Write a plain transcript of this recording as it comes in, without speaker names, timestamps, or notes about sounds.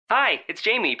Hi, it's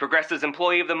Jamie, Progressive's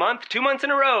Employee of the Month, 2 months in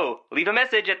a row. Leave a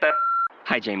message at the...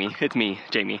 Hi, Jamie. It's me,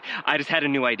 Jamie. I just had a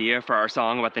new idea for our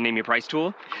song about the Name Your Price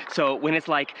tool. So when it's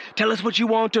like, tell us what you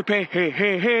want to pay, hey,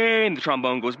 hey, hey, and the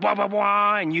trombone goes, blah, blah,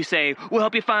 blah, and you say, we'll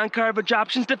help you find coverage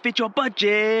options to fit your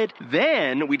budget.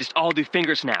 Then we just all do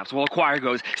finger snaps while a choir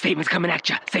goes, savings coming at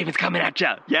ya, savings coming at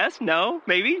ya. Yes? No?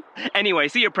 Maybe? Anyway,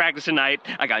 see your practice tonight.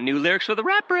 I got new lyrics for the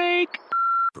rap break.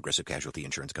 Progressive Casualty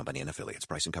Insurance Company and Affiliates.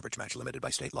 Price and coverage match limited by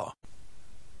state law.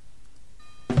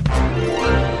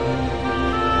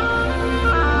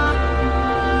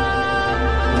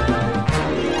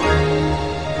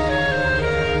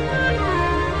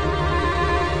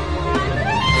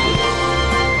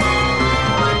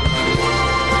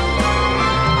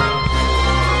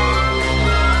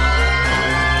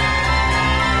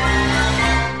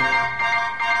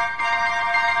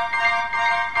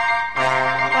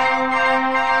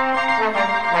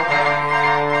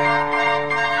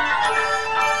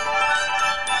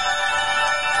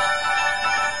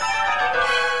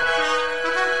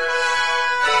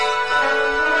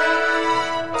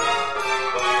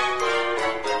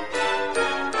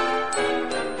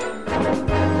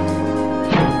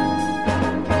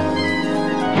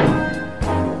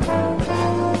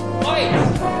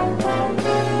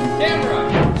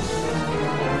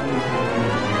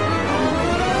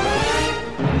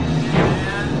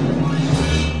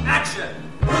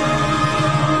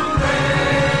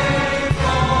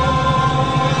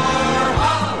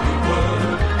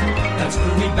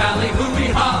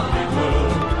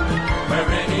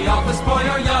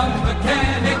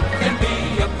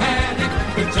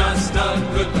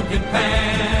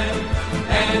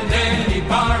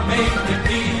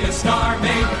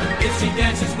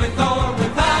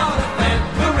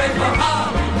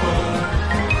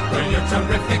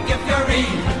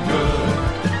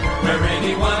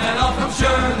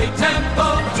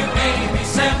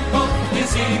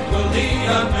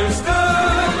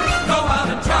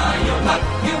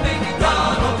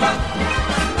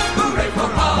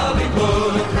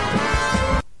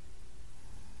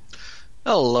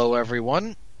 Hello,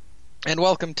 everyone, and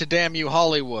welcome to Damn You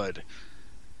Hollywood,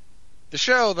 the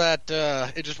show that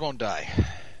it just won't die.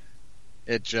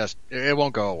 It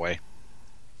won't go away.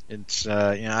 It's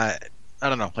I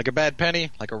don't know, like a bad penny,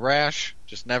 like a rash,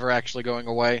 just never actually going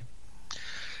away.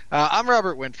 I'm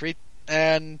Robert Winfree,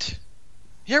 and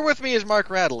here with me is Mark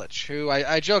Radulich, who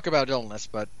I joke about illness,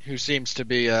 but who seems to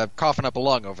be coughing up a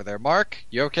lung over there. Mark,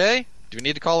 you okay? Do we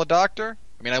need to call a doctor?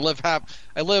 I mean, I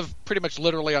live pretty much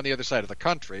literally on the other side of the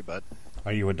country, but...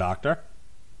 Are you a doctor?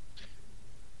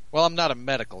 Well, I'm not a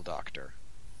medical doctor.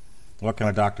 What kind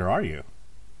of doctor are you?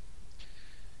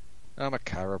 I'm a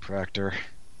chiropractor.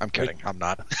 I'm kidding. I'm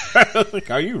not. Like,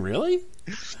 are you really?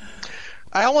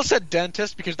 I almost said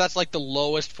dentist because that's like the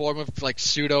lowest form of like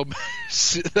pseudo...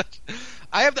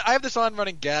 I have this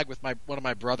on-running gag with one of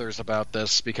my brothers about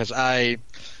this because and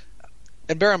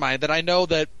bear in mind that I know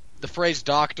that the phrase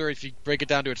doctor, if you break it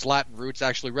down to its Latin roots,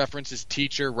 actually references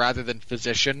teacher rather than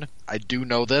physician. I do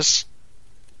know this.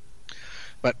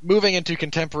 But moving into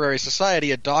contemporary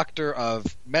society, a doctor of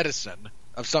medicine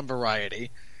of some variety,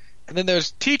 and then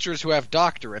there's teachers who have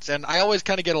doctorates, and I always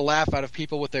kind of get a laugh out of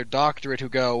people with their doctorate who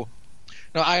go,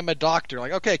 no, I'm a doctor.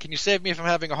 Like, okay, can you save me from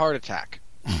having a heart attack?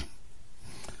 No,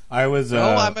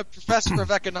 I'm a professor of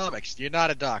economics. You're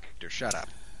not a doctor. Shut up.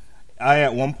 I,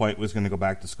 at one point, was going to go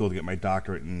back to school to get my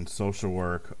doctorate in social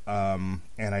work, and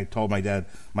I told my dad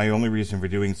my only reason for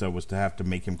doing so was to have to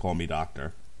make him call me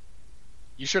doctor.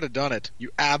 You should have done it.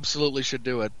 You absolutely should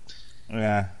do it.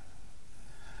 Yeah.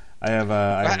 I have,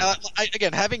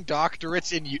 again, having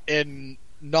doctorates in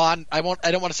non... I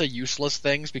don't want to say useless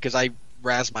things, because I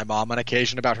razz my mom on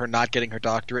occasion about her not getting her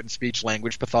doctorate in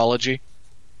speech-language pathology.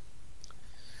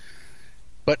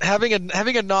 But having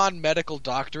a non-medical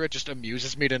doctorate just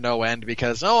amuses me to no end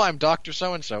because, I'm Dr.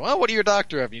 So-and-so. Oh, what are you a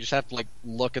doctor of? And you just have to, like,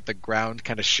 look at the ground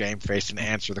kind of shamefaced and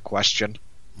answer the question.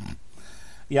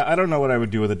 Yeah, I don't know what I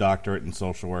would do with a doctorate in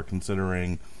social work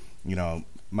considering,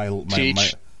 my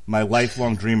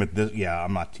lifelong dream at this... Yeah,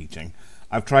 I'm not teaching.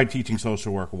 I've tried teaching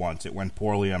social work once. It went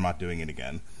poorly. I'm not doing it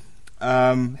again.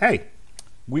 Hey,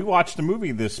 we watched a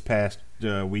movie this past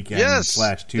weekend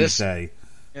 / Tuesday.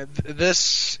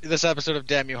 This episode of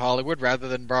Damn You Hollywood, rather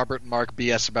than Robert and Mark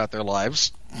BS about their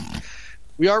lives,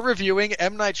 we are reviewing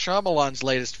M. Night Shyamalan's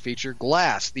latest feature,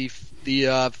 Glass, the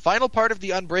final part of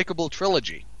the Unbreakable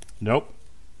trilogy. Nope.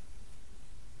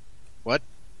 What?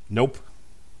 Nope.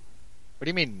 What do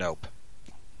you mean, nope?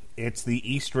 It's the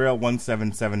Eastrail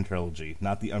 177 trilogy,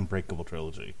 not the Unbreakable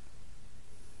trilogy.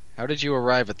 How did you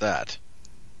arrive at that?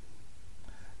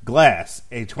 Glass,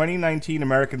 a 2019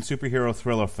 American superhero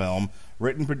thriller film,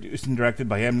 written, produced, and directed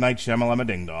by M. Night Shyamalan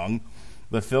Ding Dong.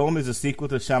 The film is a sequel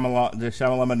to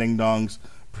Shyamalan Ding Dong's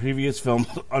previous films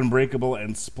Unbreakable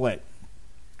and Split,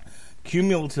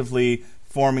 cumulatively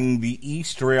forming the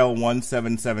Eastrail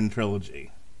 177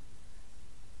 trilogy.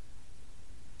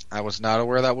 I was not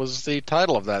aware that was the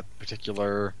title of that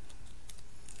particular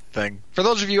thing. For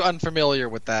those of you unfamiliar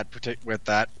with that,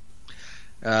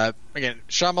 again,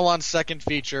 Shyamalan's second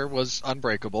feature was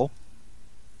Unbreakable,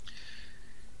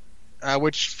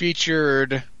 which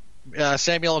featured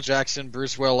Samuel L. Jackson,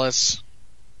 Bruce Willis.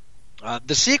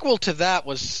 The sequel to that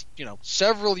was,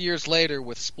 several years later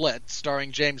with Split,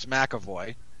 starring James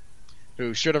McAvoy,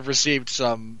 who should have received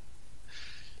some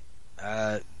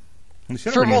for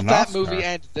both that movie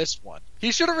and this one.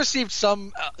 He should have received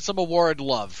some award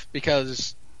love,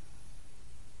 because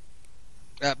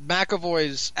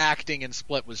McAvoy's acting in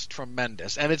Split was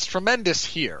tremendous, and it's tremendous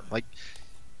here.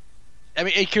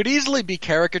 It could easily be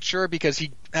caricature because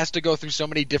he has to go through so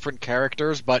many different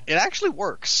characters, but it actually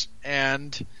works,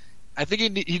 and I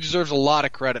think he deserves a lot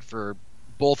of credit for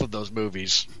both of those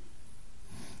movies.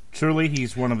 Truly,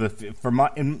 he's one of the,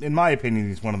 in my opinion,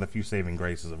 he's one of the few saving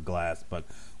graces of Glass, but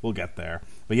we'll get there.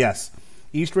 But yes,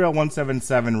 Eastrail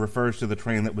 177 refers to the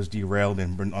train that was derailed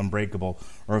in Unbreakable,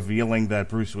 revealing that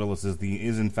Bruce Willis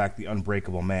is in fact the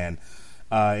unbreakable man.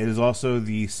 It is also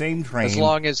the same train. As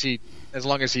long as he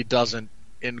doesn't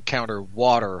encounter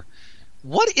water.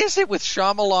 What is it with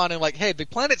Shyamalan and hey, the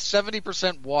planet's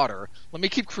 70% water. Let me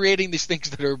keep creating these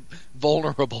things that are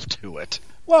vulnerable to it.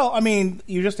 Well,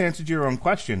 you just answered your own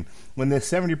question. When there's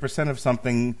 70% of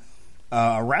something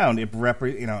around, it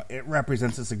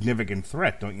represents a significant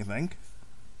threat, don't you think?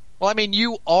 Well,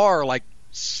 you are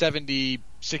 60 to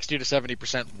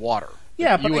 70% water.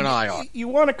 Yeah, but you and I are. You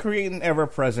want to create an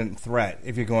ever-present threat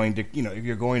if you're going to,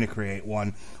 create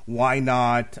one. Why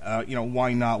not?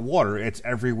 Why not water? It's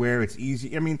everywhere. It's easy.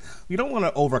 You don't want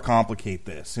to overcomplicate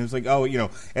this. It's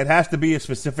it has to be a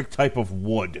specific type of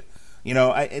wood.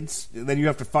 Then you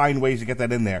have to find ways to get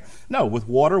that in there. No, with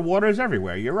water is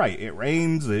everywhere. You're right. It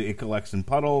rains. It collects in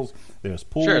puddles. There's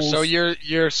pools. Sure.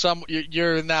 So you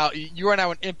are now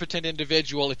an impotent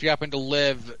individual if you happen to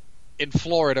live in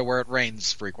Florida where it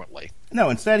rains frequently.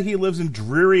 No, instead he lives in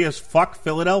dreary as fuck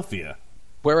Philadelphia,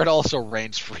 where it also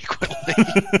rains frequently.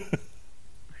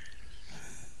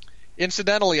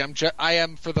 Incidentally, I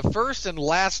am for the first and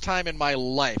last time in my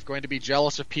life going to be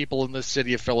jealous of people in the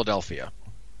city of Philadelphia.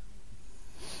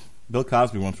 Bill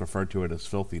Cosby once referred to it as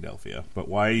Filthydelphia, but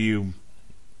why do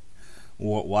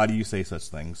you say such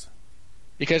things?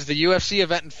 Because the UFC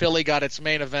event in Philly got its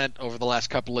main event over the last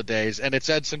couple of days, and it's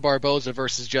Edson Barboza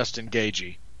versus Justin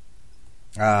Gaethje.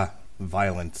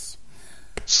 Violence.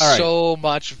 So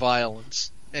much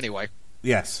violence. Anyway.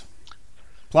 Yes.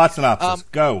 Plot synopsis.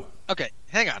 Go. Okay,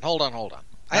 hang on. Hold on.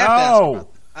 I have to ask about...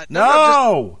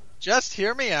 No! Just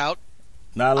hear me out.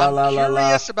 I'm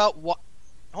curious about what...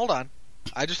 Hold on.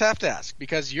 I just have to ask,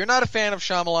 because you're not a fan of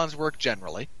Shyamalan's work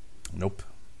generally. Nope.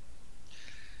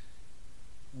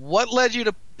 What led you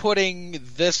to putting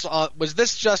this on? Was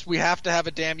this just, we have to have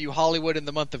a Damn You Hollywood in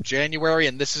the month of January,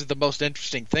 and this is the most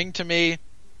interesting thing to me?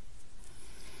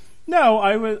 No,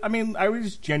 I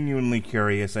was genuinely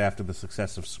curious after the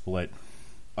success of Split.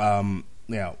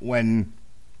 When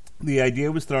the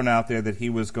idea was thrown out there that he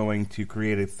was going to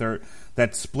create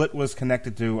that Split was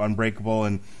connected to Unbreakable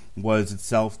and was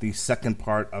itself the second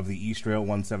part of the Eastrail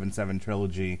 177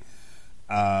 trilogy,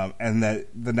 and that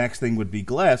the next thing would be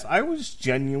Glass, I was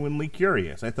genuinely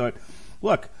curious. I thought,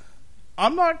 look,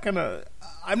 I'm not gonna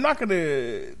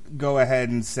go ahead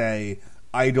and say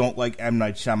I don't like M.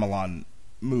 Night Shyamalan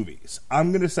movies.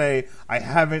 I'm gonna say I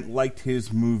haven't liked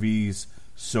his movies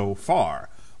so far.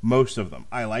 Most of them.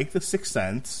 I like The Sixth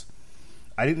Sense.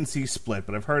 I didn't see Split,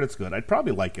 but I've heard it's good. I'd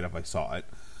probably like it if I saw it.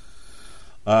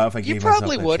 If I gave you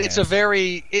probably would. Chance.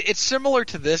 It's similar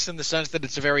to this in the sense that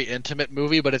it's a very intimate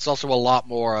movie, but it's also a lot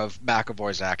more of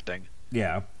McAvoy's acting.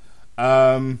 Yeah.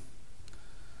 I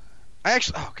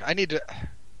need to.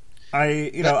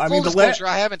 Full disclosure,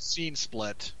 I haven't seen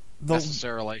Split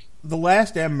necessarily. The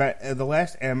last M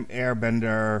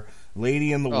Airbender,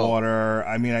 Lady in the Water.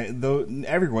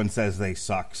 Everyone says they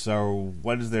suck. So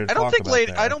what is there to talk about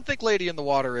there? I don't think Lady in the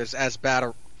Water is as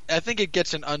bad. I think it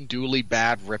gets an unduly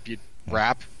bad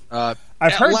rap. I've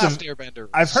heard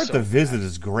The Visit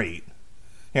is great.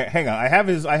 Here, hang on. I have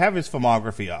his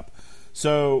filmography up.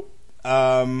 So,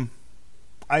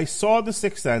 I saw The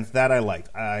Sixth Sense, that I liked.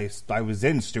 I was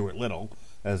in Stuart Little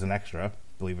as an extra,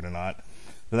 believe it or not,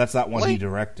 but that's not one he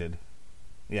directed.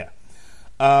 Yeah.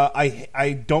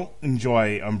 I don't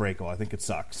enjoy Unbreakable. I think it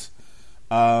sucks.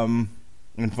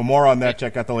 And for more on that,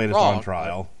 check out the latest On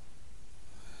Trial.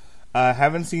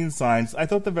 Haven't seen Signs. I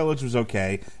thought The Village was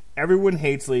okay. Everyone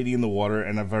hates Lady in the Water,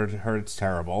 and I've heard it's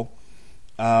terrible.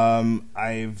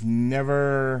 I've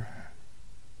never...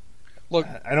 Look,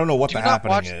 I don't know what The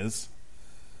Happening is.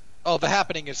 Oh, The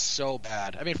Happening is so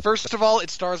bad. I mean, first of all, it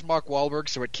stars Mark Wahlberg,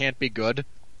 so it can't be good.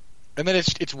 And then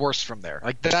it's worse from there.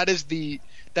 Like, that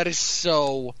is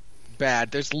so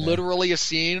bad. There's literally a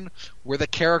scene where the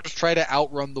characters try to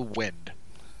outrun the wind.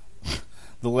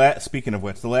 Speaking of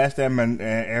which, the last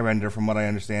Airbender, from what I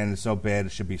understand, is so bad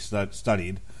it should be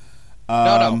studied.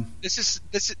 No.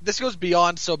 This goes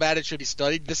beyond so bad it should be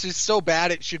studied. This is so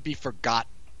bad it should be forgotten.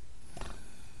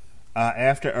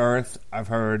 After Earth, I've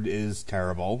heard, is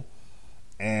terrible.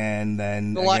 And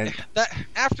then that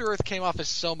After Earth came off as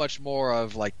so much more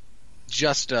of like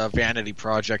just a vanity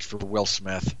project for Will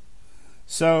Smith.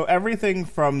 So everything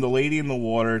from The Lady in the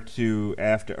Water to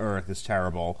After Earth is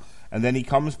terrible. And then he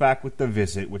comes back with The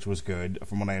Visit, which was good,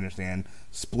 from what I understand.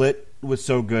 Split was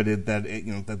so good that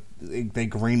they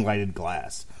green-lighted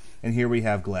Glass. And here we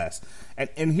have Glass.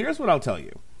 And here's what I'll tell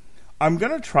you. I'm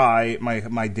going to try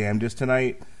my damnedest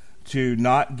tonight to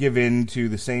not give in to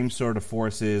the same sort of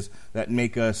forces that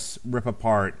make us rip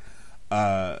apart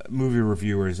movie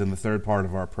reviewers in the third part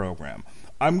of our program.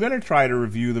 I'm going to try to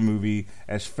review the movie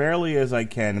as fairly as I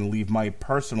can and leave my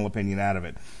personal opinion out of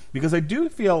it. Because I do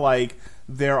feel like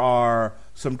there are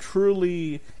some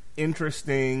truly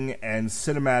interesting and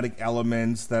cinematic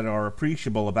elements that are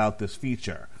appreciable about this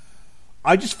feature.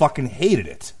 I just fucking hated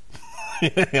it.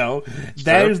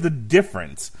 That is the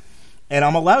difference. And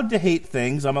I'm allowed to hate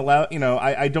things. I'm allowed,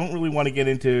 I don't really want to get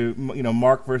into,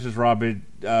 Mark versus Robert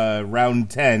round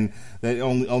 10 that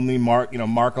only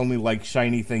Mark only likes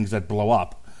shiny things that blow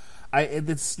up.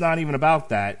 It's not even about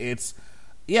that. It's,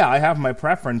 I have my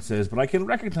preferences, but I can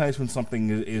recognize when something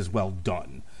is well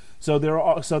done. So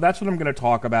that's what I'm going to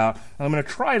talk about. And I'm going to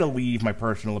try to leave my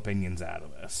personal opinions out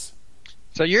of this.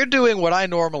 So you're doing what I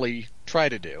normally try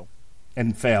to do.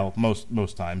 And fail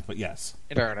most times, but yes.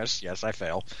 In fairness, yes, I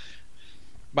fail.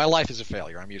 My life is a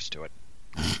failure. I'm used to it.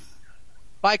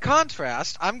 By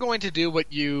contrast, I'm going to do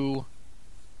what you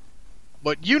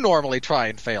normally try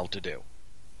and fail to do.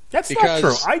 That's not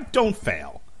true. I don't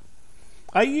fail.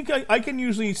 I can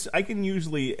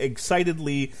usually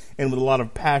excitedly and with a lot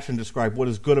of passion describe what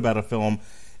is good about a film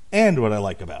and what I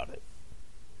like about it.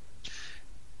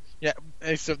 Yeah,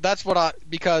 so that's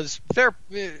because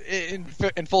in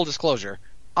full disclosure,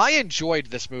 I enjoyed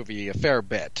this movie a fair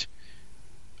bit.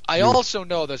 I also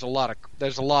know there's a lot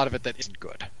of it that isn't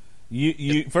good.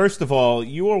 You first of all,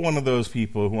 you are one of those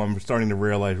people who I'm starting to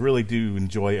realize really do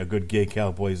enjoy a good gay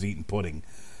cowboys eating pudding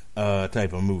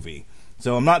type of movie.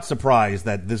 So I'm not surprised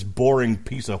that this boring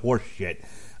piece of horse shit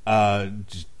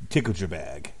just tickled your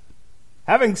bag.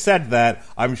 Having said that,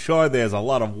 I'm sure there's a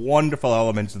lot of wonderful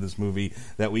elements of this movie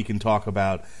that we can talk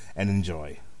about and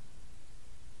enjoy.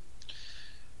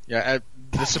 Yeah,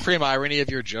 the supreme irony of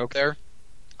your joke there,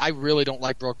 I really don't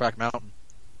like Brokeback Mountain.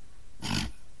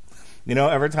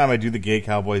 Every time I do the gay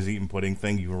cowboys eating pudding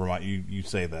thing, you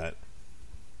say that.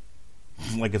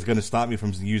 Like it's going to stop me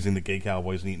from using the gay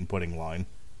cowboys eating pudding line.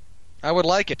 I would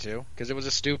like it to, because it was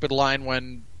a stupid line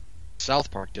when South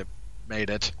Park made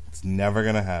it. It's never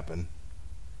going to happen.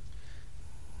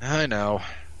 I know.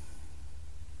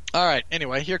 Alright,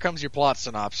 anyway, here comes your plot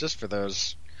synopsis for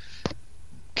those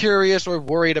curious or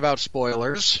worried about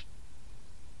spoilers.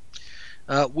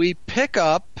 We pick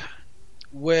up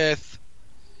with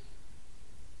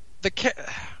I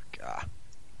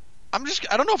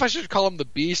don't know if I should call him the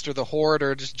Beast or the Horde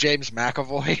or just James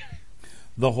McAvoy.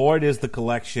 The Horde is the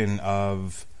collection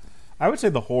of... I would say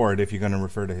the Horde if you're going to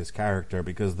refer to his character,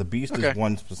 because the Beast is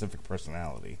one specific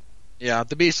personality. Yeah,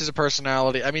 the Beast is a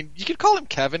personality. I mean, you could call him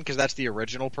Kevin because that's the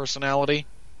original personality.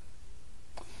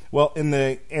 Well, in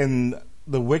the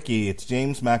wiki, it's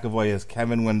James McAvoy as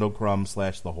Kevin Wendell Crumb /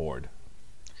 the Horde.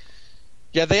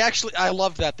 Yeah, I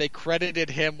love that. They credited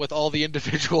him with all the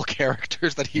individual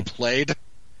characters that he played.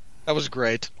 That was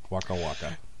great. Waka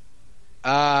waka.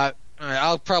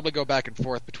 I'll probably go back and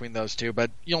forth between those two,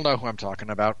 but you'll know who I'm talking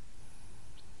about.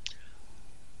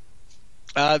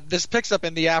 This picks up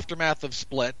in the aftermath of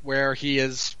Split, where he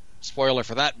is, spoiler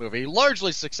for that movie,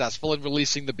 largely successful in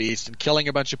releasing the Beast and killing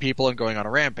a bunch of people and going on a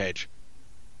rampage.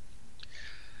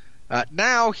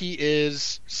 Now he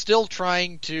is still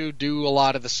trying to do a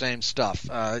lot of the same stuff.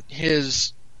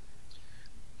 As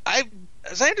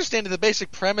I understand it, the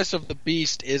basic premise of the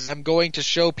Beast is I'm going to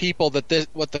show people that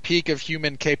what the peak of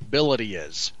human capability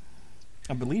is.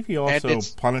 I believe he also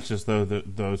punishes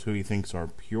those who he thinks are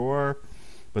pure,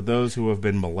 but those who have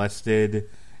been molested,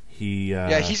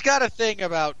 he's got a thing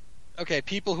about okay,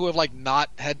 people who have like not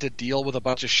had to deal with a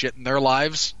bunch of shit in their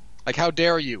lives. Like, how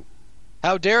dare you?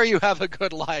 How dare you have a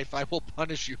good life? I will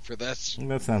punish you for this.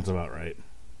 That sounds about right.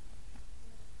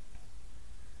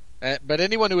 But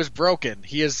anyone who is broken,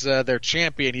 he is their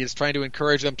champion. He is trying to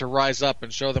encourage them to rise up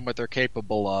and show them what they're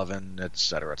capable of, and et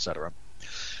cetera, et cetera.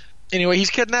 Anyway,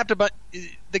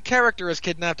 the character has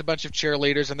kidnapped a bunch of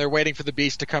cheerleaders, and they're waiting for the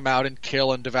beast to come out and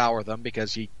kill and devour them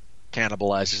because he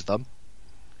cannibalizes them.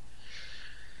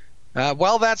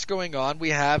 While that's going on,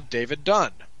 we have David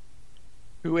Dunn,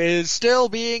 who is still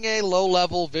being a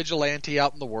low-level vigilante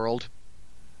out in the world.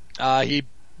 He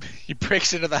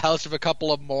breaks into the house of a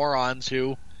couple of morons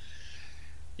who,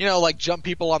 like jump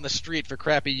people on the street for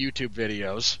crappy YouTube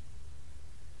videos.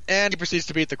 And he proceeds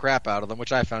to beat the crap out of them,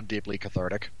 which I found deeply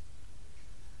cathartic.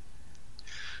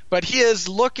 But he is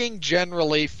looking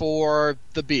generally for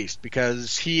the beast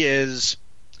because he is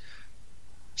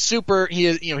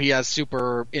he has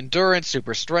super endurance,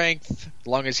 super strength. As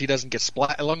long as he doesn't get as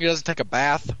long as he doesn't take a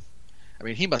bath, I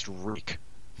mean, he must reek.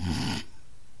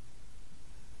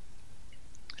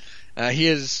 He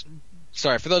is,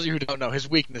 sorry, for those of you who don't know, his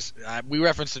weakness, we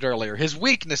referenced it earlier, his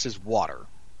weakness is water.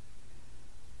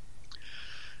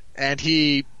 And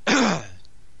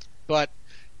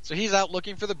so he's out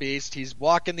looking for the beast. He's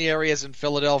walking the areas in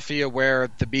Philadelphia where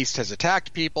the beast has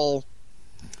attacked people.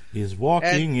 He's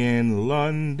walking in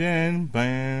London,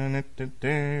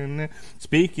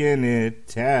 speaking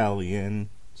Italian.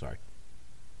 Sorry.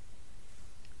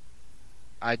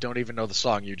 I don't even know the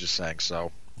song you just sang,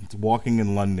 so. It's Walking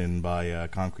in London by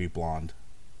Concrete Blonde.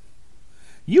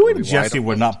 You and Jesse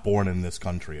were not born in this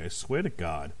country, I swear to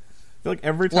God. I feel like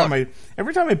every time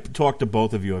I talk to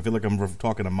both of you, I feel like I'm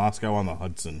talking to Moscow on the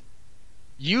Hudson.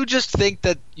 You just think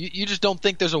that you just don't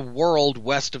think there's a world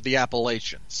west of the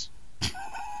Appalachians.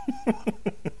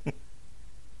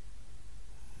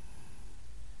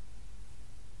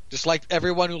 Just like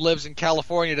everyone who lives in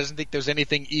California doesn't think there's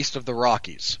anything east of the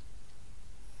Rockies.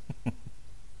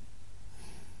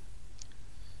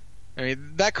 I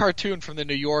mean, that cartoon from the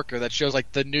New Yorker that shows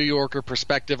like the New Yorker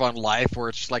perspective on life, where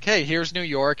it's just like, hey, here's New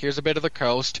York, here's a bit of the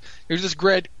coast, here's this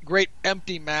great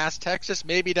empty mass, Texas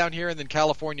maybe down here, and then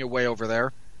California way over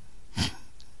there.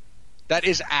 That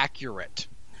is accurate.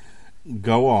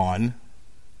 Go on.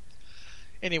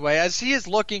 Anyway, as he is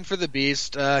looking for the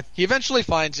beast, he eventually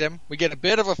finds him. We get a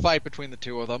bit of a fight between the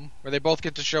two of them, where they both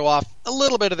get to show off a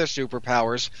little bit of their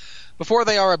superpowers, before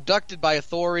they are abducted by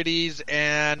authorities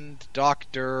and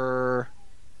Dr.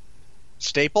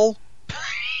 Staple?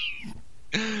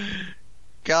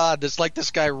 God, it's like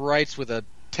this guy writes with a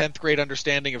 10th grade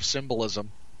understanding of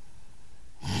symbolism.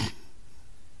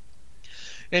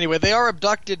 Anyway, they are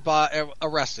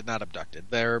arrested, not abducted.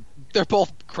 They're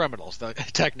both criminals,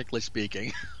 technically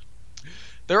speaking.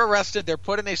 They're arrested, they're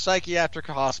put in a psychiatric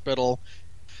hospital,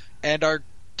 and are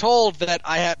told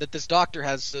that this doctor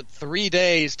has 3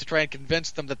 days to try and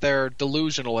convince them that they're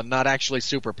delusional and not actually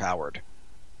superpowered.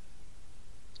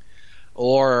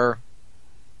 Or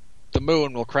the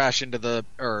moon will crash into the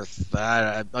Earth.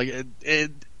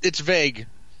 It's vague.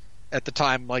 At the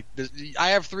time, like,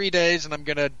 I have 3 days, and I'm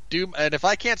gonna do. And if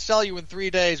I can't sell you in 3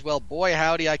 days, well, boy,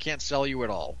 howdy, I can't sell you at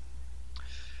all.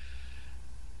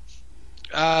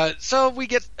 So we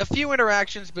get a few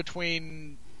interactions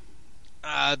between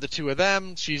the two of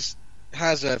them. She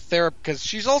has a therapist because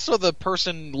she's also the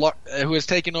person who has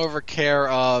taken over care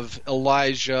of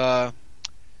Elijah.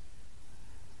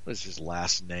 What is his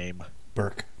last name?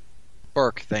 Burke.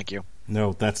 Burke, thank you.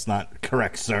 No, that's not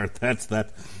correct, sir.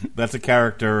 That's a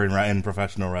character in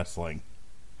professional wrestling.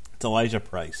 It's Elijah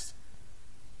Price.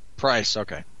 Price,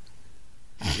 okay.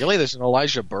 Really? There's an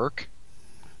Elijah Burke?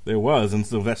 There was, and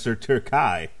Sylvester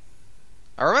Turkai.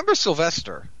 I remember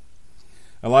Sylvester.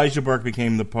 Elijah Burke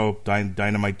became the Pope,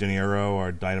 Dynamite De Niro,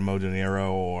 or Dynamo De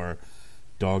Niro, or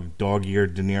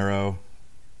Dog-Eared De Niro.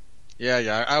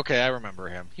 Yeah, okay, I remember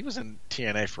him. He was in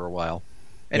TNA for a while.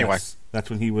 Anyway. Yes, that's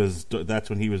when he was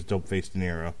Dope-Faced De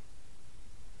Niro.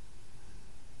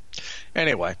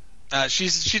 Anyway,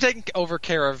 she's taking over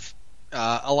care of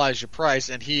Elijah Price,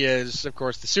 and he is, of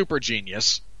course, the super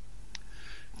genius.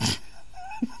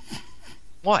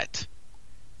 What?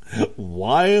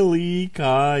 Wile E.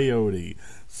 Coyote,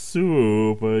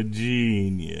 super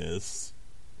genius.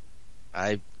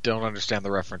 I don't understand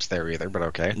the reference there either, but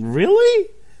okay. Really?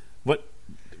 What?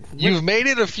 You've made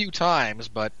it a few times,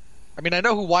 but I mean, I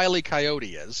know who Wile E.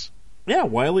 Coyote is. Yeah,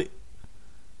 Wile E.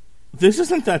 This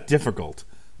isn't that difficult.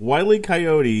 Wile E.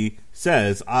 Coyote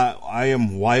says, I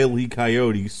am Wile E.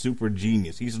 Coyote, super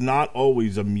genius. He's not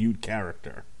always a mute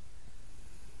character.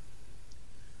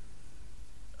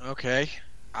 Okay.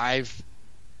 I've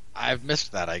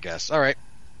missed that, I guess. All right.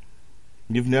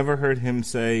 You've never heard him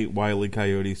say Wile E.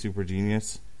 Coyote super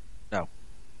genius? No.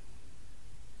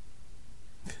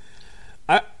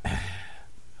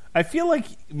 I feel like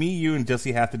me, you, and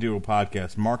Jesse have to do a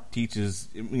podcast. Mark teaches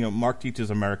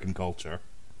American culture.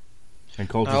 And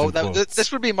culture. No,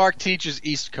 this would be Mark teaches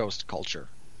East Coast culture.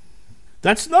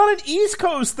 That's not an East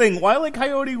Coast thing. Wile E.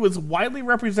 Coyote was widely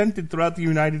represented throughout the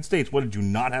United States. What, did you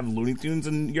not have Looney Tunes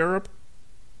in Europe?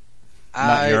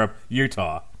 Not Europe,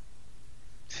 Utah.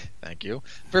 Thank you.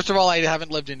 First of all, I haven't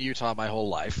lived in Utah my whole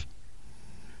life.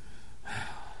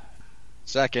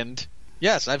 Second,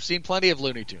 yes, I've seen plenty of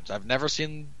Looney Tunes. I've never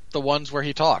seen the ones where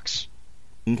he talks.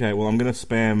 Okay, well, I'm going to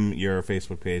spam your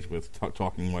Facebook page with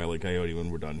talking Wile E. Coyote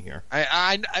when we're done here.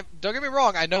 I don't get me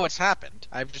wrong, I know it's happened.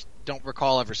 I just don't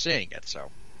recall ever seeing it, so...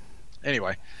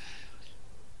 Anyway.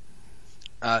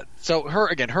 So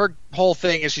her whole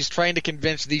thing is she's trying to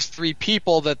convince these three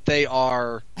people that they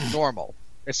are normal,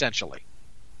 essentially.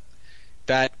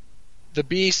 That the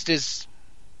Beast is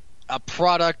a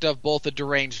product of both a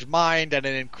deranged mind and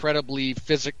an incredibly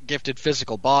gifted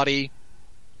physical body.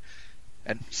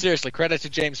 And seriously, credit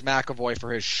to James McAvoy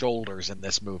for his shoulders in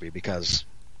this movie, because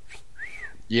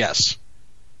yes.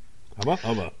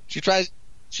 Hubba. She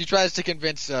tries to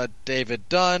convince David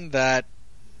Dunn that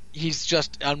he's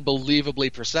just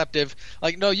unbelievably perceptive.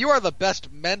 Like, no, you are the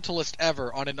best mentalist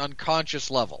ever on an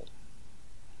unconscious level.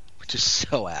 Which is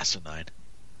so asinine.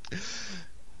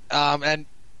 And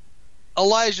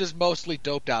Elijah's mostly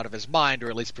doped out of his mind, or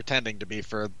at least pretending to be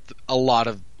for a lot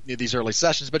of these early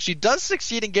sessions, but she does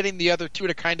succeed in getting the other two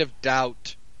to kind of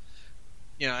doubt,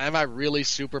 am I really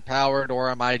superpowered,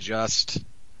 or am I just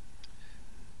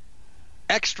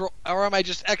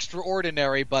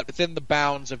extraordinary, but within the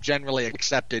bounds of generally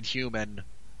accepted human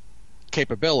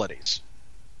capabilities?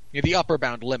 The upper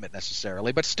bound limit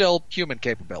necessarily, but still human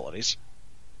capabilities.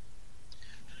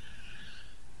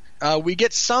 We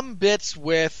get some bits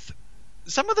with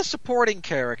some of the supporting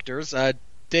characters.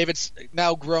 David's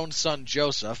now grown son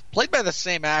Joseph, played by the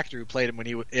same actor who played him when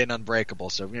he was in Unbreakable,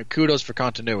 so kudos for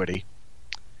continuity.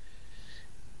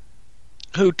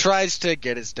 Who tries to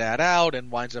get his dad out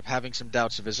and winds up having some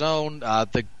doubts of his own.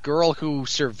 The girl who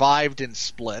survived in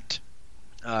Split,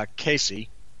 Casey,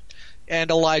 and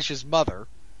Elijah's mother,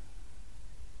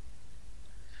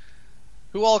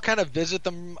 who all kind of visit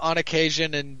them on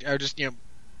occasion and are just,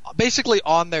 basically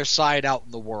on their side out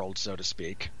in the world, so to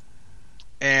speak.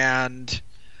 And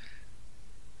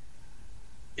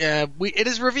it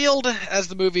is revealed as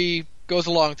the movie goes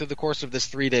along through the course of this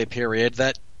 3-day period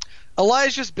that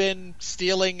Elijah's been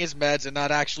stealing his meds and not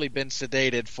actually been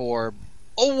sedated for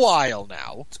a while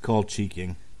now. It's called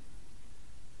cheeking.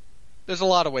 There's a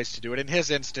lot of ways to do it. In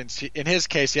his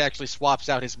case, he actually swaps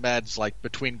out his meds like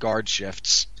between guard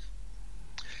shifts.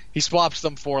 He swaps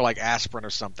them for like aspirin or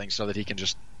something so that he can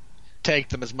just take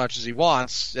them as much as he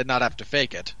wants and not have to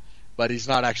fake it. But he's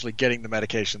not actually getting the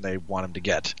medication they want him to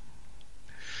get.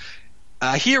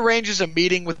 He arranges a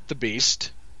meeting with the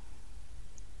Beast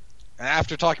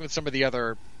after talking with some of the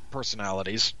other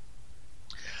personalities,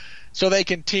 so they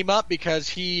can team up, because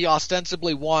he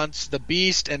ostensibly wants the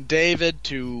Beast and David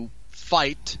to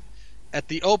fight at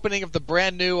the opening of the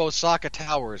brand new Osaka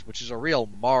Towers, which is a real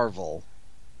Marvel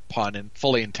pun, and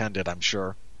fully intended, I'm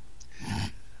sure.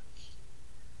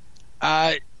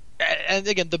 And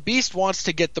again, the Beast wants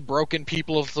to get the broken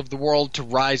people of the world to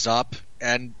rise up,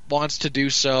 and wants to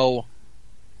do so.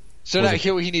 So now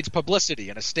he needs publicity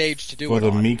and a stage to do it on. For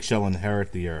the meek shall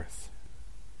inherit the earth.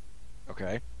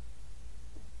 Okay.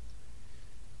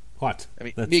 What? I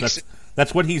mean,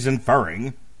 that's what he's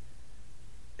inferring.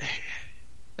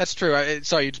 That's true.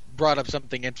 Sorry, you brought up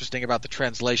something interesting about the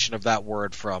translation of that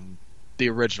word from the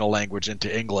original language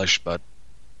into English, but...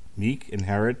 Meek,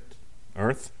 inherit,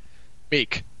 earth?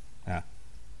 Meek. Yeah.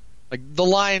 Like, the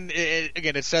line,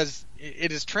 again, it says,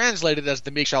 it is translated as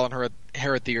the meek shall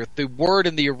inherit the earth. The word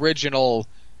in the original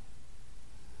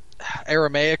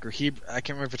Aramaic or Hebrew, I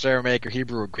can't remember if it's Aramaic or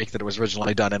Hebrew or Greek that it was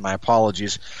originally done in, my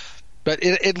apologies. But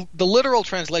the literal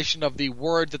translation of the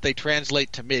word that they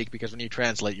translate to meek, because when you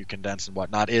translate you condense and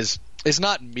whatnot, is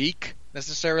not meek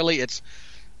necessarily. It's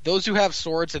those who have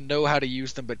swords and know how to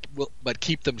use them, but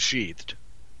keep them sheathed,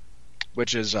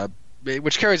 which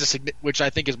carries which I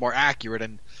think is more accurate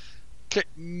and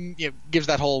gives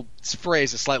that whole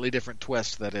phrase a slightly different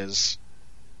twist. That is,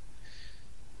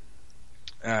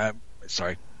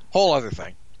 whole other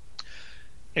thing.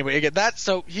 Anyway, again,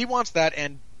 so he wants that,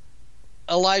 and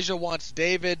Elijah wants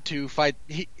David to fight.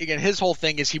 His whole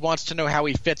thing is he wants to know how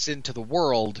he fits into the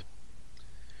world,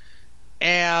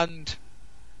 and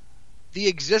the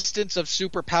existence of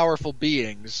super powerful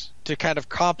beings to kind of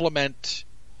complement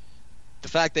the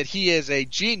fact that he is a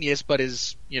genius, but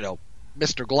is,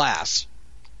 Mr. Glass.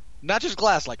 Not just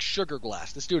glass, like sugar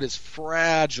glass. This dude is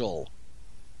fragile.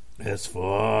 As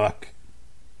fuck.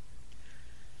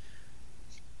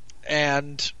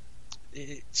 And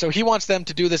so he wants them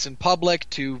to do this in public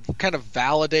to kind of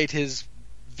validate his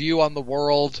view on the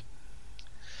world.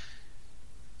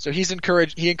 So he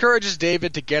encourages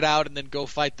David to get out and then go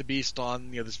fight the Beast on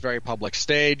this very public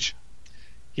stage.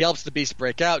 He helps the Beast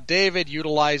break out. David,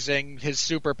 utilizing his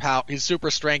super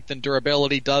strength and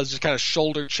durability, does just kind of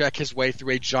shoulder check his way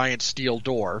through a giant steel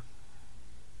door.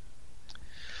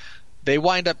 They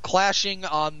wind up clashing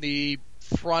on the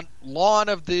front lawn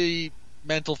of the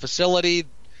mental facility.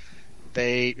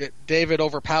 David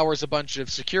overpowers a bunch of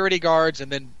security guards and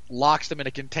then locks them in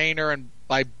a container, and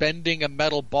by bending a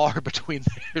metal bar between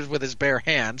theirs with his bare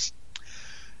hands.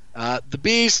 The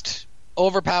Beast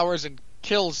overpowers and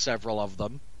kills several of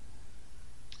them.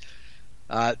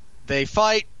 They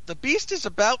fight. The Beast is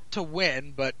about to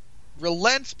win, but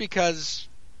relents because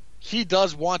he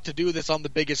does want to do this on the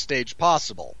biggest stage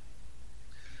possible.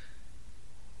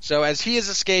 So as he is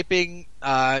escaping,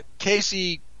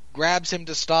 Casey grabs him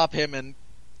to stop him, and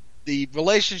the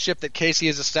relationship that Casey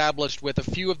has established with a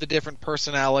few of the different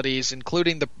personalities,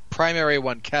 including the primary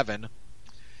one, Kevin,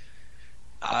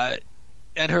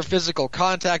 and her physical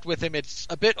contact with him, it's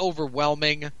a bit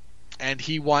overwhelming, and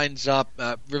he winds up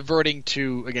reverting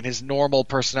to, again, his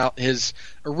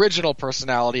original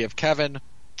personality of Kevin,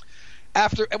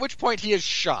 at which point he is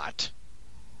shot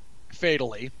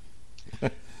fatally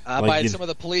by some of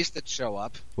the police that show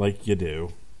up. Like you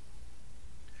do.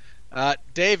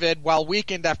 David, while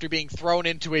weakened after being thrown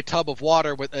into a tub of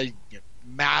water with a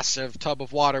massive tub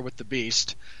of water with the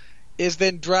Beast, is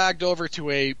then dragged over to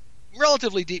a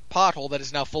relatively deep pothole that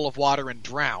is now full of water and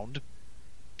drowned.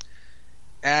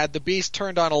 And the Beast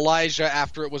turned on Elijah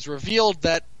after it was revealed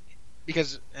that,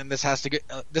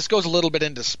 this goes a little bit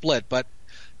into Split, but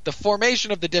the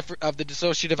formation of the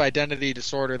dissociative identity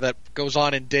disorder that goes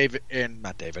on in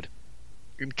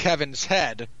Kevin's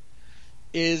head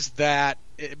is that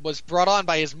it was brought on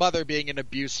by his mother being an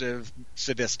abusive,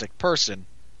 sadistic person.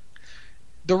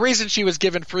 The reason she was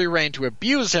given free rein to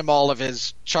abuse him all of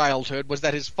his childhood was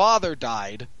that his father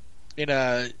died in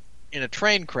a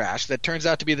train crash that turns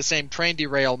out to be the same train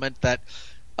derailment that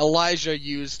Elijah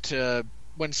used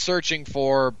when searching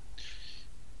for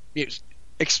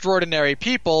extraordinary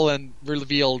people, and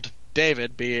revealed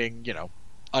David being,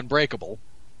 unbreakable.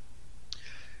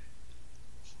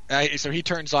 So he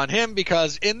turns on him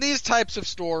because in these types of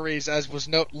stories, as was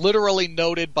literally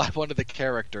noted by one of the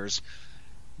characters,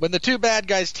 when the two bad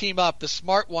guys team up, the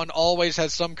smart one always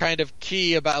has some kind of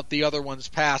key about the other one's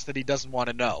past that he doesn't want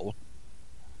to know.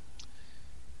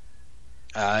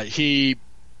 So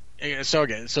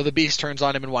the Beast turns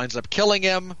on him and winds up killing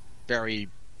him very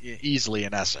easily,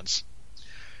 in essence.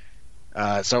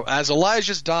 So as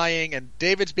Elijah's dying and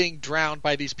David's being drowned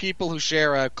by these people who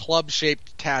share a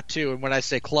club-shaped tattoo, and when I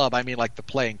say club, I mean like the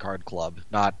playing card club,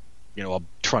 not, a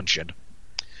truncheon.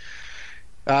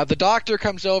 The Doctor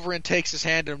comes over and takes his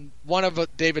hand, and one of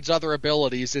David's other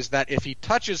abilities is that if he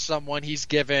touches someone, he's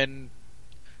given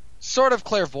sort of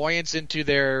clairvoyance into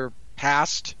their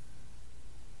past.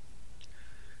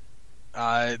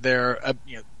 They're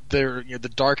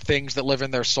the dark things that live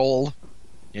in their soul.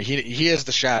 He is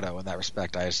the Shadow in that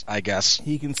respect, I guess.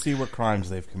 He can see what crimes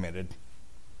they've committed.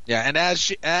 Yeah, and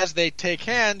as they take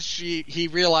hands, he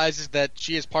realizes that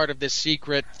she is part of this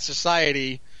secret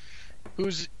society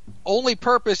whose only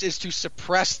purpose is to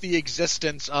suppress the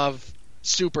existence of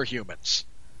superhumans.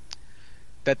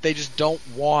 That they just don't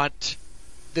want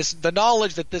the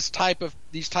knowledge that these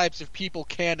types of people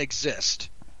can exist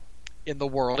in the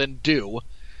world and do.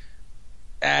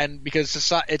 And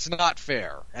because it's not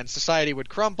fair, and society would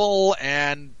crumble,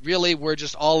 and really we're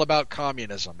just all about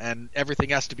communism, and everything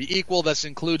has to be equal. This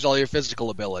includes all your physical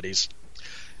abilities.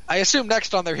 I assume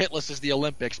next on their hit list is the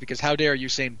Olympics, because how dare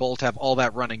Usain Bolt have all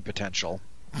that running potential.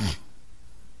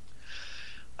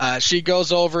 She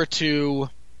goes over to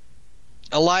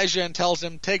Elijah and tells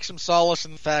him, take some solace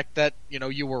in the fact that,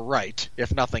 you were right,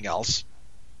 if nothing else.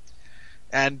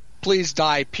 And please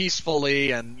die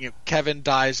peacefully, and Kevin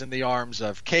dies in the arms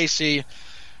of Casey.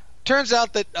 Turns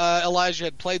out that Elijah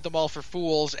had played them all for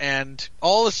fools, and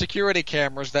all the security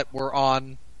cameras that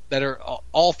are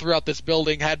all throughout this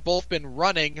building had both been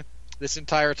running this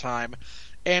entire time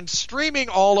and streaming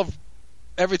all of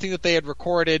everything that they had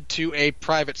recorded to a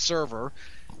private server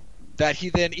that he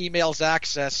then emails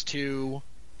access to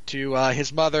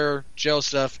his mother,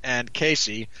 Joseph, and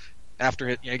Casey.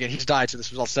 After he's died, so this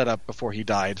was all set up before he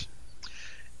died.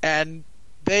 And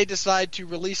they decide to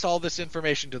release all this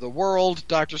information to the world.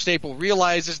 Dr. Staple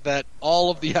realizes that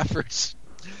all of the efforts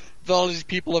that all these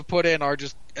people have put in are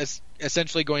just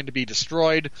essentially going to be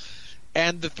destroyed.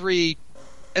 And the three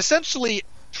essentially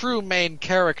true main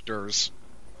characters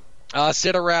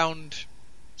sit around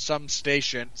some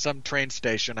train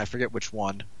station, I forget which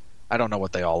one. I don't know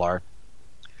what they all are.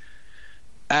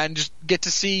 And just get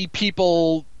to see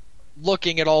people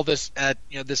looking at all this,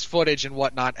 this footage and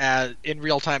whatnot in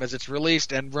real time as it's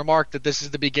released, and remark that this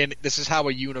is the beginning. This is how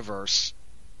a universe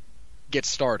gets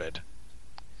started.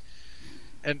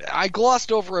 And I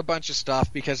glossed over a bunch of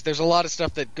stuff because there's a lot of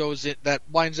stuff that goes in that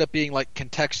winds up being like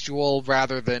contextual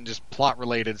rather than just plot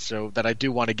related. So that I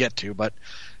do want to get to. But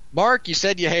Mark, you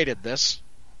said you hated this.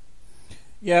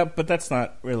 Yeah, but that's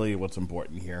not really what's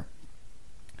important here.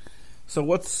 So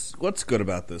what's good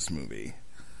about this movie?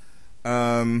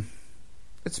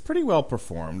 It's pretty well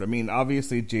performed. I mean,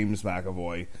 obviously James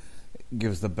McAvoy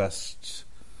gives the best,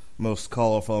 most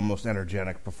colorful, most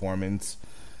energetic performance.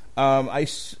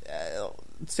 Samuel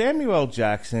L.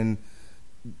 Jackson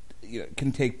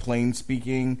can take plain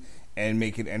speaking and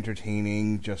make it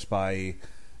entertaining just by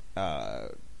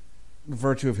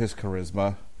virtue of his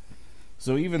charisma.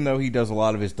 So even though he does a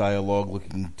lot of his dialogue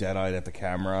looking dead-eyed at the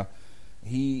camera,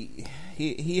 he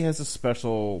has a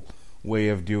special way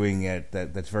of doing it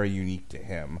that's very unique to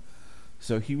him.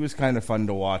 So he was kind of fun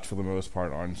to watch for the most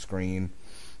part on screen.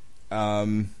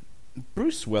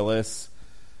 Bruce Willis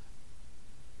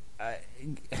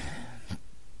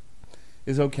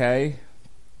is okay.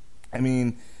 I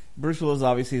mean, Bruce Willis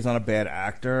obviously is not a bad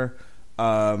actor,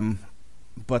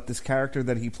 but this character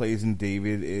that he plays in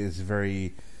David is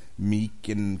very meek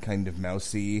and kind of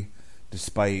mousy,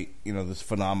 despite those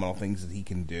phenomenal things that he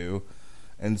can do.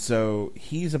 And so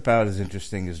he's about as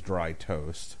interesting as dry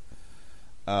toast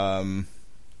in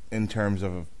terms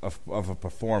of a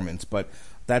performance. But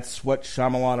that's what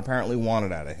Shyamalan apparently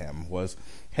wanted out of him was,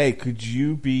 hey, could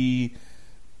you be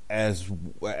as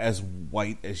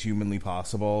white as humanly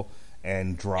possible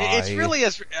and dry? It's really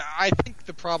I think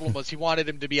the problem was he wanted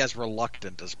him to be as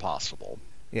reluctant as possible.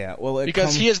 Yeah, well,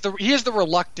 because he is the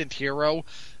reluctant hero,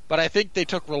 but I think they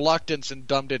took reluctance and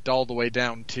dumbed it all the way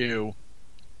down to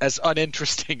as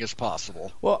uninteresting as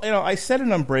possible. Well, I said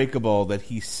in Unbreakable that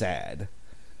he's sad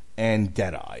and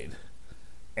dead-eyed.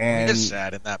 And he is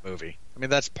sad in that movie. I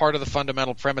mean, that's part of the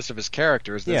fundamental premise of his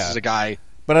character. Is this is a guy,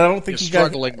 but I don't think he's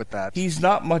struggling with that. He's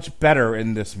not much better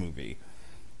in this movie.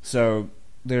 So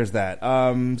there's that.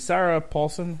 Sarah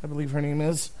Paulson, I believe her name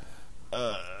is.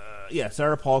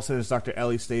 Sarah Paulson is Dr.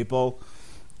 Ellie Staple.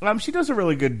 She does a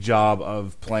really good job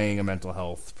of playing a mental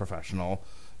health professional.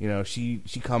 She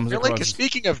comes across.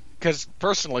 Speaking of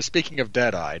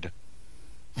dead-eyed.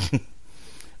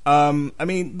 I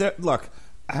mean, look,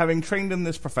 having trained in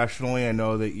this professionally, I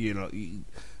know that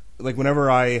like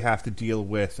whenever I have to deal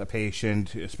with a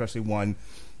patient, especially one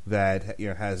that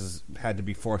has had to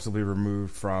be forcibly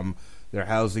removed from their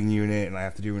housing unit, and I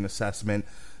have to do an assessment.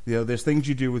 There's things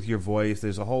you do with your voice.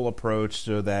 There's a whole approach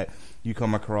so that you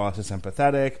come across as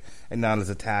empathetic and not as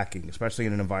attacking, especially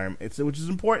in an environment. Which is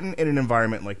important in an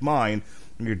environment like mine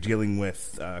when you're dealing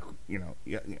with,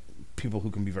 people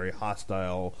who can be very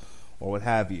hostile or what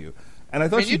have you. And I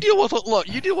thought you deal with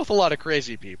a lot of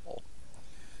crazy people.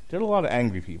 There are a lot of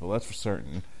angry people, that's for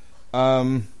certain.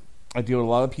 I deal with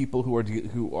a lot of people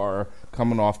who are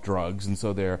coming off drugs, and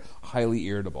so they're highly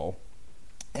irritable.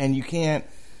 And you can't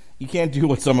do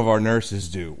what some of our nurses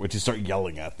do, which is start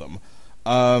yelling at them.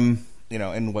 And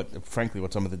what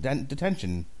some of the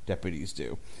detention deputies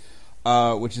do,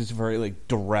 which is a very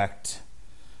direct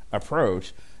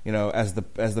approach. As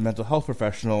the mental health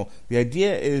professional, the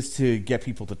idea is to get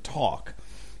people to talk.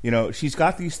 She's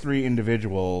got these three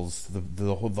individuals: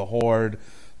 the Horde,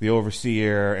 the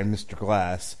Overseer, and Mr.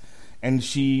 Glass, and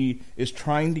she is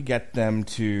trying to get them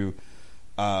to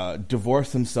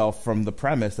divorce themselves from the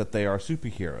premise that they are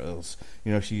superheroes.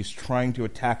 She's trying to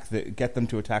get them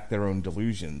to attack their own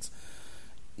delusions.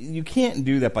 You can't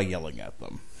do that by yelling at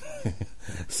them.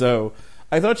 So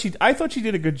I thought she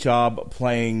did a good job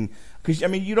playing, because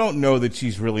you don't know that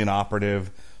she's really an operative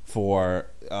for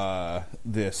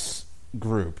this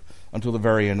group until the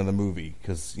very end of the movie,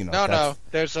 because I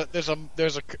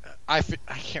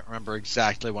can't remember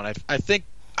exactly when I think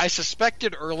I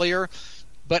suspected earlier.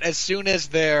 But as soon as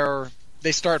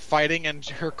they start fighting, and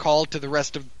her call to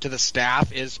the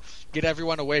staff is get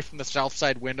everyone away from the south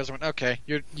side windows, I went, okay,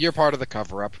 you're part of the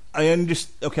cover up.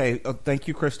 Thank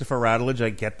you, Christopher Radulich.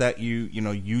 I get that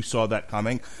you saw that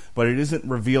coming, but it isn't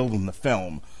revealed in the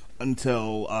film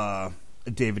until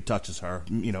David touches her.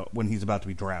 When he's about to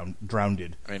be drowned.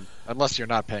 I mean, unless you're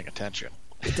not paying attention,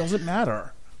 it doesn't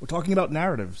matter. We're talking about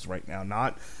narratives right now,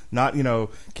 not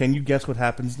can you guess what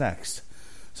happens next?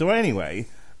 So anyway,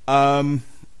 so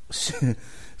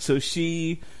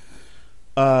she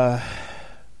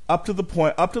up to the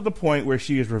point where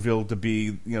she is revealed to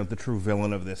be the true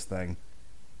villain of this thing.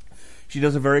 She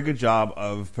does a very good job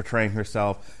of portraying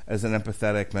herself as an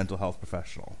empathetic mental health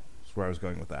professional. That's where I was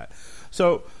going with that.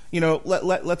 So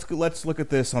let's look at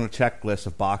this on a checklist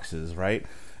of boxes, right?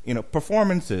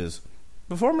 Performances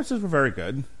were very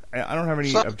good. I don't have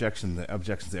any objections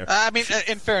there. I mean,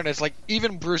 in fairness, like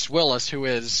even Bruce Willis, who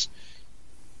is,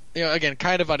 again,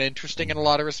 kind of uninteresting in a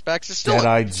lot of respects, is still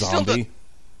dead-eyed zombie.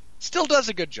 Still does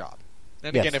a good job.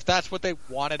 And yes. Again, if that's what they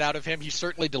wanted out of him, he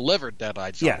certainly delivered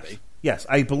Dead-Eyed Zombie. Yes,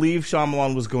 I believe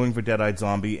Shyamalan was going for Dead-Eyed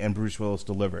Zombie, and Bruce Willis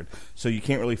delivered. So you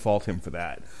can't really fault him for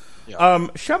that. Yeah.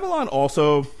 Shyamalan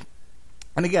also,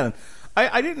 and again,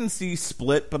 I didn't see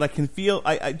Split, but I can feel,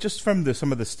 I just from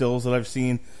some of the stills that I've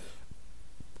seen,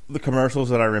 the commercials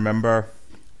that I remember,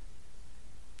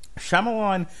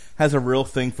 Shyamalan has a real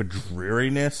thing for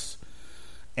dreariness,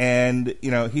 and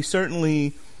he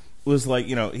certainly was like,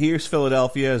 here's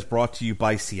Philadelphia is brought to you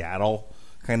by Seattle,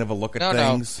 kind of a look at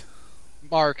things. No.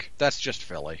 Mark, that's just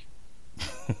Philly.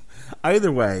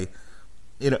 Either way,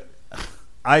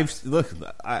 as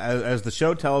the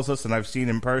show tells us, and I've seen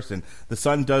in person, the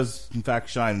sun does in fact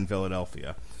shine in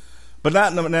Philadelphia, but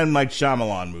not in the M. Night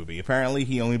Shyamalan movie. Apparently,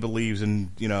 he only believes in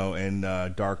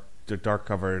dark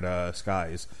covered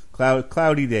skies,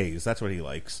 cloudy days. That's what he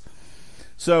likes.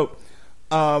 So,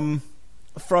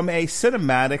 from a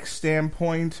cinematic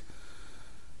standpoint,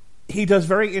 he does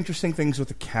very interesting things with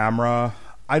the camera.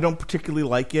 I don't particularly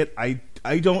like it. I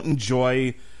don't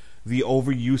enjoy the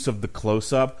overuse of the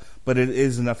close-up, but it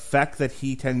is an effect that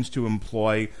he tends to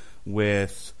employ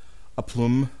with a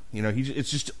plume.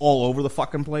 It's just all over the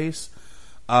fucking place.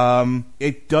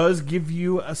 It does give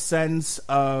you a sense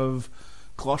of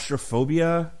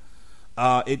claustrophobia.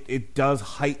 It does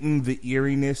heighten the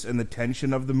eeriness and the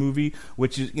tension of the movie,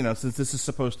 which is, since this is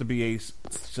supposed to be a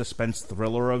suspense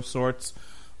thriller of sorts,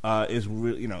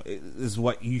 is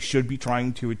what you should be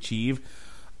trying to achieve.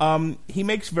 He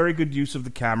makes very good use of the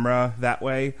camera that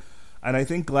way, and I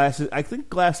think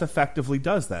Glass effectively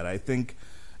does that. I think,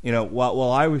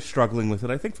 while I was struggling with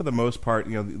it, I think for the most part,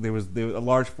 there was a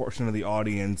large portion of the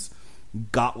audience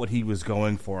got what he was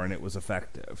going for, and it was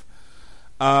effective.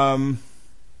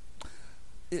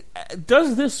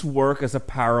 Does this work as a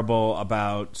parable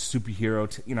about superhero?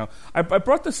 I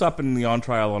brought this up in the On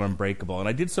Trial on Unbreakable, and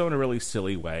I did so in a really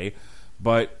silly way,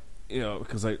 but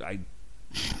because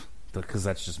because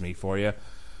that's just me for you.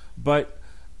 But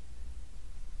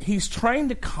he's trying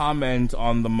to comment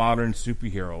on the modern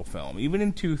superhero film, even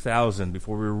in 2000,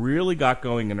 before we really got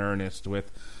going in earnest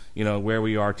with where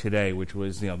we are today, which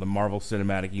was the Marvel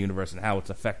Cinematic Universe and how it's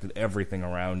affected everything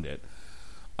around it.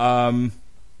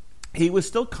 He was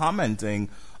still commenting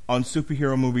on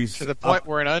superhero movies to the point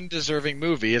where an undeserving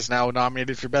movie is now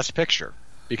nominated for Best Picture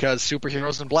because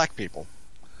superheroes and black people.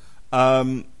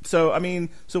 So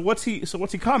what's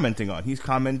he commenting on? He's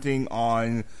commenting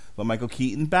on the Michael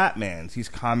Keaton Batmans. He's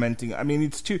commenting.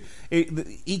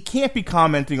 He can't be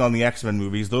commenting on the X-Men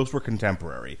movies. Those were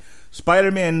contemporary.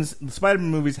 The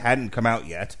Spider-Man movies hadn't come out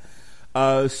yet.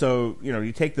 So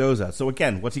you take those out. So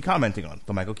again, what's he commenting on?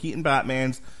 The Michael Keaton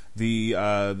Batmans, the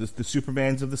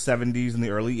Supermans of the 70s and the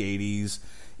early 80s.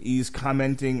 He's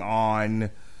commenting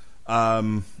on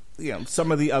some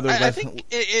of the other. I think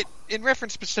in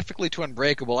reference specifically to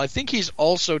Unbreakable, I think he's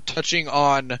also touching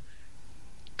on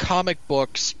comic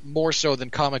books more so than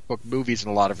comic book movies in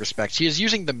a lot of respects. He is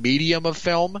using the medium of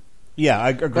film. Yeah, I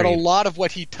agree. But a lot of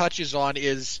what he touches on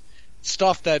is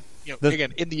stuff that,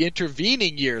 again, in the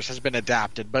intervening years has been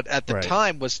adapted, but at the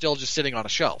time was still just sitting on a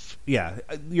shelf. Yeah,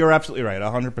 you're absolutely right,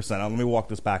 100%. Let me walk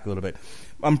this back a little bit.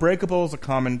 Unbreakable is a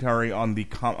commentary on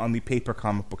the paper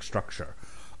comic book structure,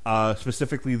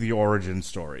 specifically the origin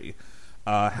story.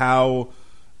 How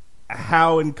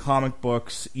in comic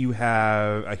books you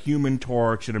have a Human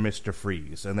Torch and a Mr.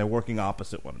 Freeze, and they're working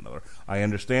opposite one another. I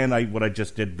understand what I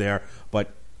just did there,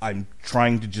 but I'm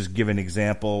trying to just give an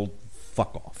example.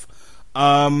 Fuck off.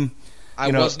 I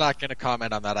was not going to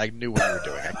comment on that. I knew what you were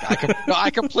doing. I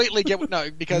completely get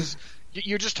because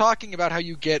you're just talking about how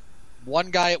you get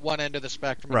one guy at one end of the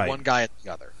spectrum and one guy at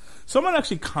the other. Someone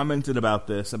actually commented about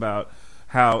this, about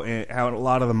how in a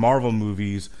lot of the Marvel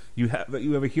movies you have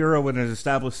a hero with an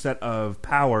established set of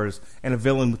powers and a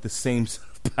villain with the same set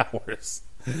of powers.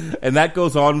 And that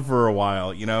goes on for a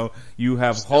while. You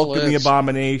have Hulk and the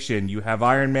Abomination, you have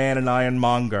Iron Man and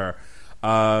Ironmonger,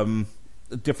 a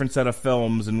different set of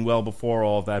films and well before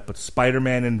all of that, but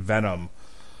Spider-Man and Venom.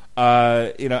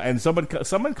 And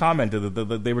someone commented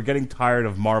that they were getting tired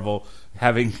of Marvel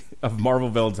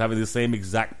villains having the same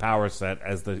exact power set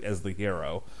as the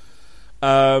hero.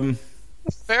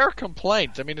 Fair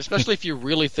complaint. I mean, especially if you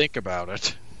really think about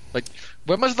it. Like,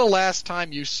 when was the last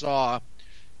time you saw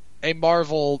a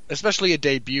Marvel, especially a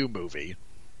debut movie,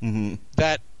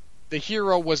 that the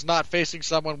hero was not facing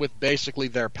someone with basically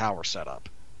their power setup?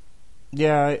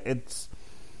 Yeah, it's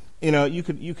you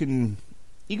can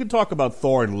talk about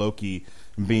Thor and Loki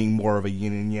being more of a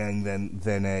yin and yang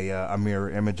than a mirror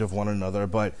image of one another,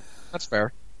 but that's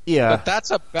fair. Yeah, but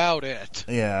that's about it.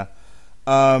 Yeah,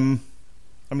 I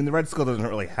mean, the Red Skull doesn't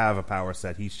really have a power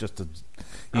set. He's just a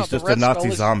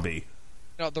Nazi zombie.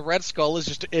 No, the Red Skull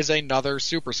is another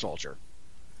super soldier.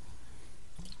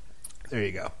 There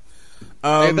you go.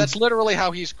 And that's literally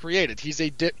how he's created. He's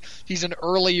an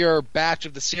earlier batch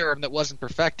of the serum that wasn't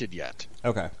perfected yet.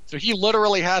 Okay. So he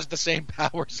literally has the same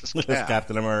powers as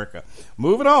Captain America.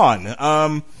 Moving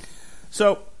on.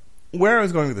 So where I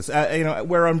was going with this,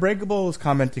 where Unbreakable is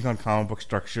commenting on comic book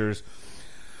structures,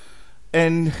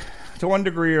 and to one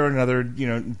degree or another,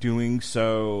 doing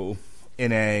so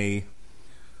in a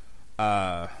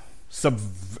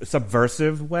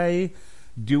subversive way,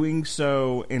 doing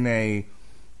so in a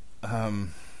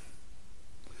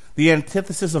the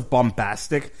antithesis of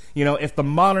bombastic. If the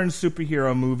modern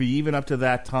superhero movie, even up to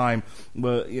that time,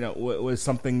 was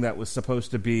something that was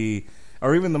supposed to be,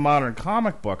 or even the modern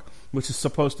comic book, which is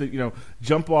supposed to,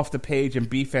 jump off the page and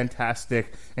be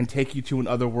fantastic and take you to an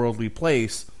otherworldly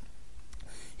place,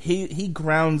 he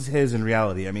grounds his in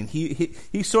reality. I mean,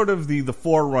 he's sort of the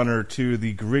forerunner to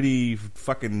the gritty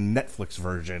fucking Netflix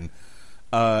version,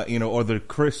 or the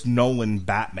Chris Nolan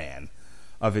Batman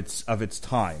of its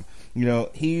time.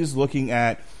 He's looking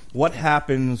at what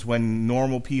happens when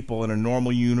normal people in a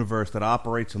normal universe that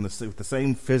operates with the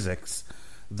same physics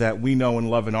that we know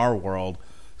and love in our world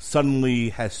suddenly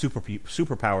has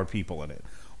superpowered people in it.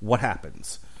 What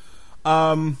happens?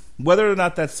 Whether or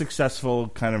not that's successful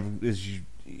kind of is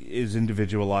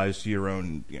individualized to your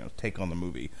own take on the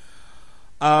movie.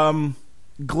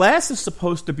 Glass is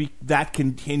supposed to be that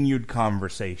continued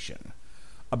conversation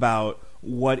about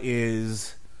what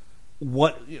is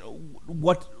the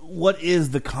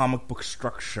comic book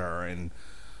structure, and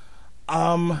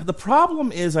the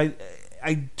problem is I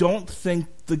don't think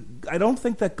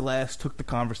that Glass took the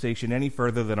conversation any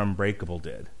further than Unbreakable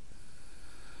did.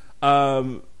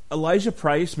 Elijah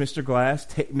Price, Mr. Glass,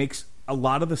 makes a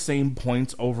lot of the same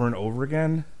points over and over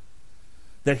again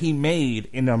that he made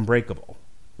in Unbreakable,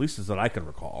 at least as that I can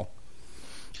recall.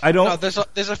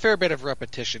 There's a fair bit of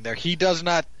repetition there. He does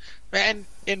not, and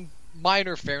in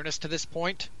minor fairness to this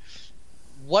point,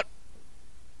 bear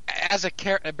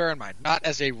in mind, not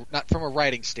from a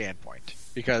writing standpoint,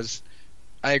 because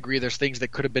I agree there's things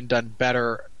that could have been done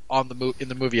better in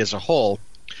the movie as a whole.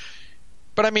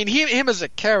 But I mean, him as a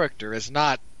character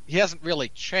he hasn't really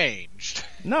changed.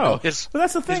 No, but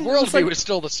that's the thing. His worldview is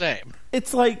still the same.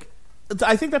 It's like,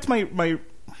 I think that's my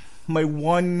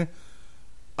one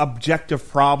objective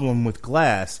problem with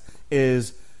Glass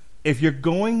is, if you're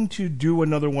going to do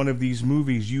another one of these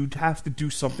movies, you'd have to do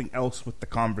something else with the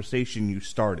conversation you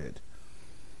started.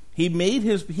 He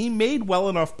made well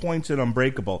enough points in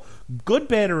Unbreakable, good,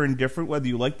 bad, or indifferent, whether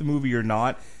you like the movie or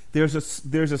not. There's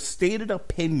a stated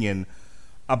opinion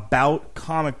about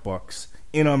comic books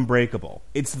in Unbreakable.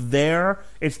 It's there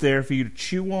for you to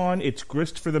chew on. It's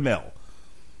grist for the mill.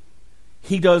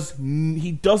 He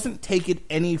doesn't take it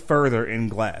any further in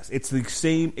Glass. It's the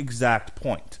same exact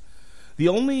point. The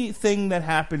only thing that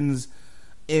happens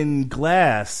in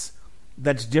Glass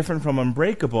that's different from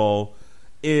Unbreakable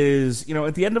is,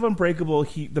 at the end of Unbreakable,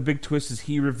 the big twist is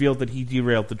he revealed that he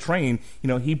derailed the train.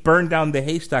 He burned down the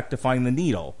haystack to find the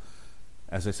needle,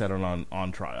 as I said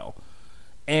on trial.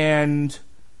 And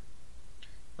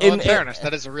in fairness,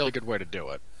 that is a really good way to do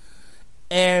it.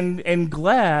 And in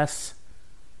Glass,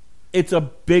 it's a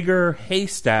bigger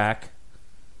haystack,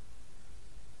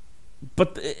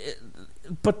 but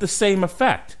the same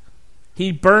effect.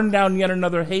 He burned down yet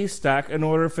another haystack in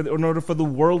order for the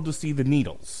world to see the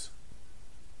needles.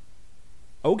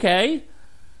 Okay,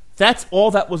 that's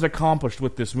all that was accomplished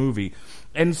with this movie.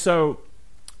 And so,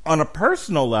 on a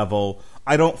personal level,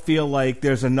 I don't feel like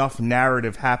there's enough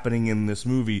narrative happening in this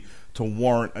movie to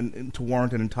warrant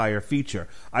an entire feature.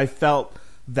 I felt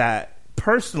that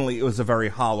personally it was a very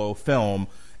hollow film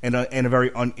and a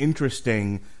very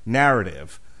uninteresting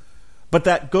narrative. But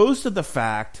that goes to the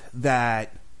fact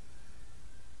that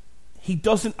he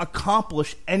doesn't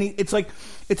accomplish any. It's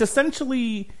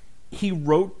essentially he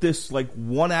wrote this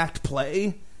one-act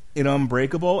play in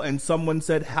Unbreakable, and someone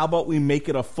said, "How about we make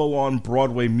it a full-on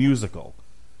Broadway musical?"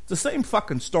 It's the same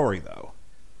fucking story, though.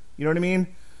 You know what I mean?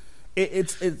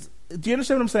 It's. Do you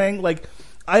understand what I'm saying? Like,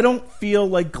 I don't feel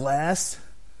like Glass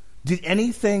did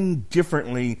anything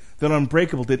differently than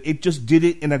Unbreakable did. It just did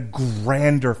it in a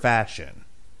grander fashion.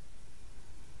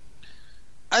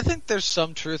 I think there's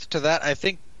some truth to that. I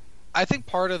think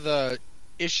part of the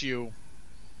issue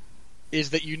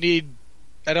is that you need.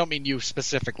 I don't mean you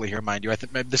specifically here, mind you. I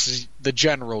think this is the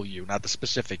general you, not the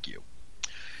specific you.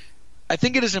 I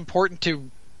think it is important to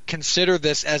consider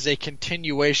this as a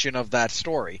continuation of that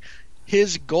story.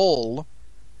 His goal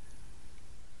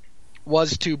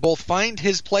was to both find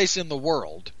his place in the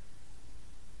world,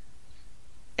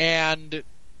 and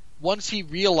once he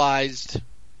realized,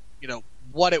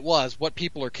 what it was, what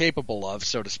people are capable of,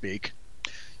 so to speak,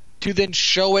 to then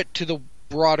show it to the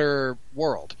broader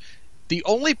world. The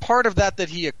only part of that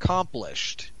he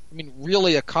accomplished,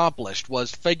 really accomplished,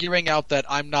 was figuring out that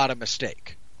I'm not a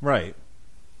mistake. Right.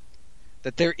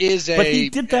 That there is a... But he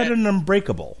did that in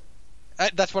Unbreakable.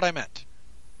 That's what I meant.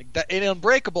 In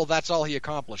Unbreakable, that's all he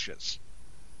accomplishes.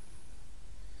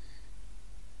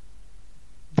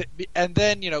 And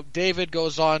then, David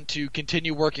goes on to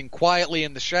continue working quietly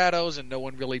in the shadows, and no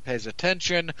one really pays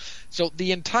attention. So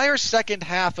the entire second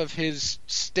half of his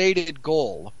stated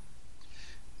goal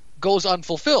goes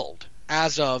unfulfilled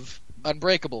as of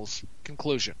Unbreakable's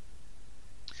conclusion.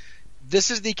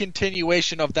 This is the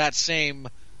continuation of that same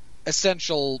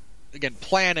essential, again,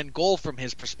 plan and goal from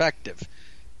his perspective.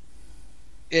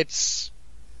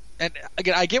 And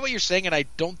again, I get what you're saying, and I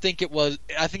don't think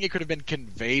I think it could have been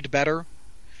conveyed better.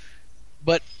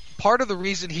 But part of the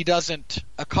reason he doesn't,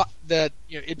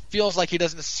 it feels like he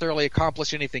doesn't necessarily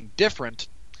accomplish anything different,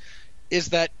 is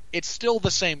that it's still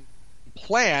the same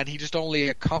plan. He just only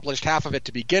accomplished half of it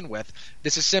to begin with.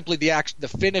 This is simply the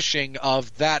finishing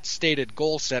of that stated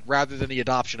goal set rather than the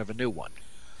adoption of a new one.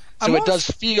 So it does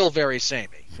feel very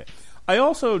samey. I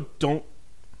also don't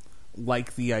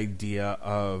like the idea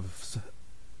of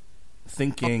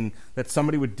thinking that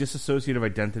somebody with dissociative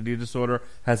identity disorder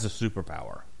has a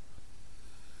superpower.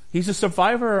 He's a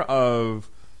survivor of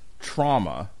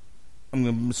trauma.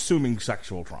 I'm assuming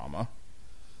sexual trauma.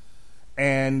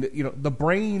 And, the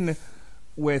brain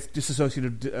with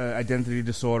dissociative identity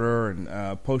disorder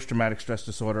and post-traumatic stress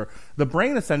disorder, the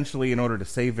brain essentially, in order to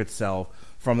save itself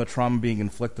from the trauma being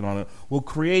inflicted on it, will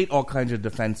create all kinds of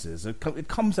defenses. It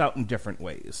comes out in different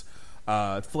ways.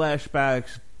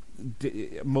 Flashbacks,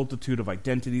 multitude of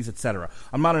identities, etc.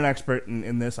 I'm not an expert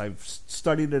in this. I've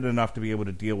studied it enough to be able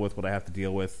to deal with what I have to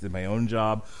deal with in my own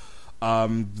job.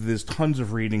 There's tons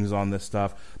of readings on this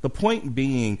stuff. The point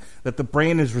being that the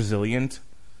brain is resilient,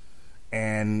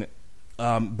 and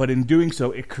but in doing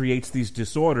so, it creates these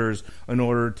disorders in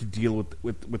order to deal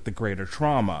with the greater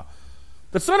trauma.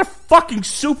 That's not a fucking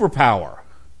superpower.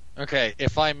 Okay,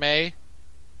 if I may,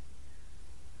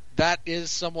 that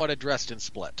is somewhat addressed in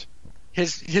Split.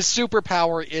 His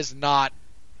superpower is not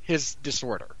his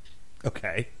disorder.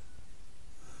 Okay.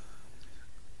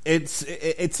 It's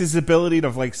his ability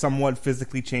to somewhat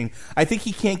physically change. I think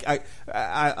he can't.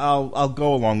 I'll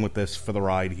go along with this for the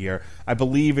ride here. I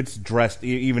believe it's dressed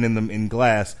even in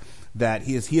Glass that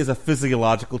he has a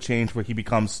physiological change where he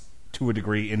becomes to a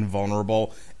degree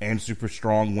invulnerable and super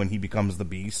strong when he becomes the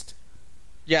Beast.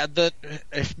 Yeah,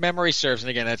 if memory serves, and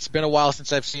again, it's been a while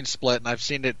since I've seen Split, and I've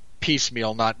seen it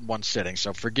piecemeal, not in one sitting.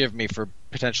 So forgive me for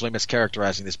potentially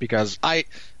mischaracterizing this, because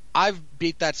I've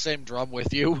beat that same drum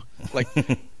with you.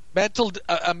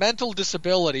 A mental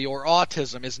disability or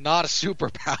autism is not a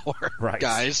superpower, right,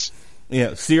 guys.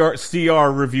 Yeah, see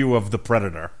our review of The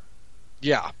Predator.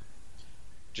 Yeah,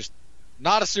 just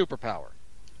not a superpower.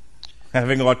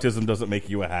 Having autism doesn't make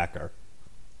you a hacker.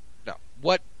 No.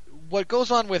 What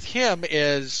goes on with him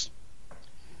is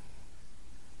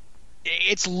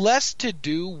it's less to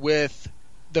do with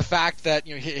the fact that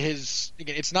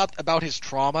it's not about his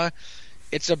trauma.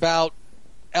 It's about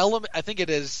I think it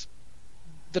is.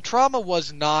 The trauma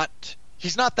was not.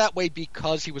 He's not that way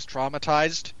because he was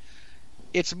traumatized.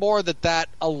 It's more that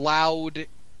allowed.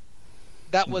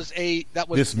 That was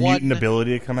this mutant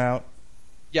ability to come out.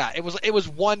 Yeah, it was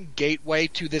one gateway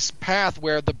to this path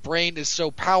where the brain is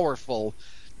so powerful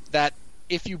that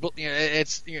if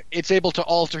it's able to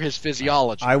alter his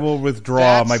physiology. I will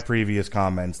withdraw my previous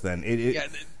comments. Then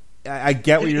I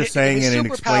get what you're saying, and it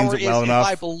explains it well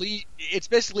enough. It's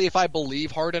basically if I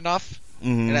believe hard enough.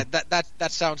 Mm-hmm. And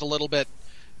that sounds a little bit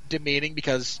demeaning,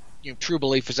 because true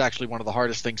belief is actually one of the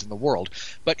hardest things in the world.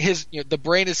 But the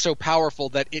brain is so powerful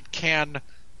that it can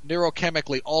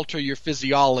neurochemically alter your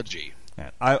physiology.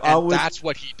 Yeah, that's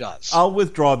what he does. I'll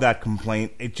withdraw that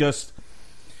complaint. It just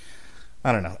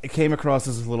I don't know. It came across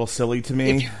as a little silly to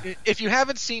me. If you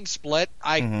haven't seen Split,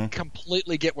 I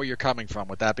completely get where you're coming from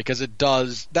with that, because it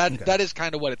does that is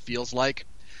kind of what it feels like.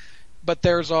 But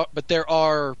there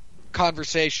are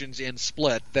conversations in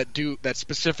Split that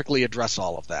specifically address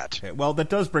all of that. Okay, well, it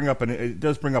does bring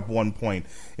up one point,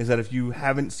 is that if you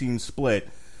haven't seen Split,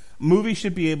 movies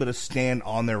should be able to stand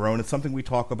on their own. It's something we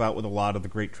talk about with a lot of the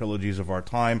great trilogies of our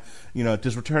time. You know,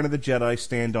 does Return of the Jedi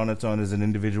stand on its own as an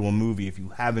individual movie if you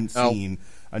haven't seen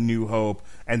A New Hope?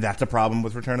 And that's a problem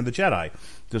with Return of the Jedi.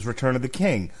 Does Return of the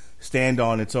King stand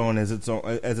on its own as its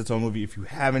own movie if you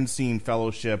haven't seen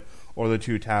Fellowship or The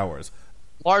Two Towers?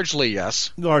 Largely, yes.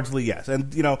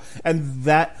 And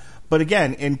but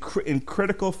again, in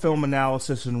critical film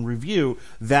analysis and review,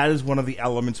 that is one of the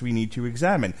elements we need to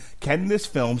examine. Can this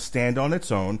film stand on its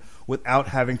own without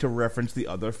having to reference the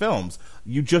other films?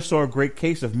 You just saw a great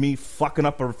case of me fucking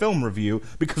up a film review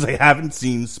because I haven't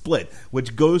seen Split,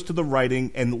 which goes to the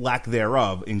writing and lack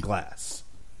thereof in Glass.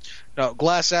 No,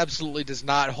 Glass absolutely does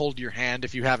not hold your hand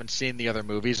if you haven't seen the other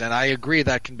movies, and I agree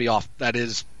that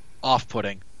is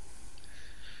off-putting.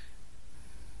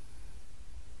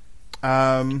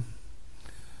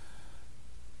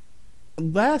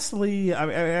 Lastly,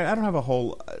 I don't have a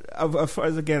whole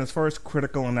as far as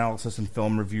critical analysis and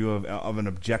film review of an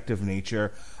objective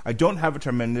nature, I don't have a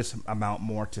tremendous amount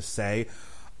more to say.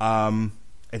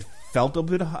 It felt a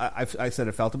bit. I said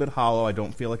it felt a bit hollow. I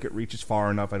don't feel like it reaches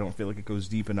far enough. I don't feel like it goes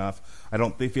deep enough. I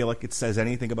don't feel like it says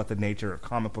anything about the nature of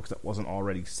comic books that wasn't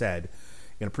already said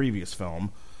in a previous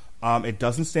film. It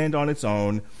doesn't stand on its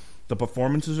own. The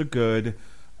performances are good.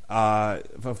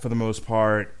 For the most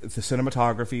part, the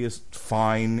cinematography is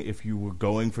fine if you were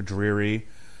going for dreary.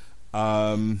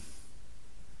 And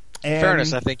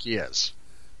fairness, I think he is.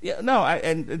 Yeah, no,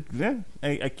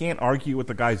 I can't argue with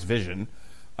the guy's vision,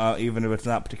 even if it's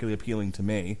not particularly appealing to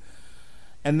me.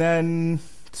 And then,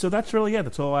 so that's really it.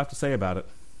 That's all I have to say about it.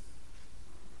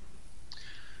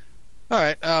 All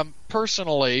right.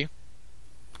 Personally,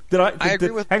 I agree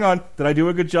with. Hang on. Did I do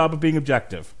a good job of being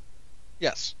objective?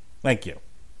 Yes. Thank you.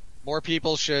 More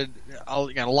people should. A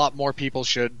lot more people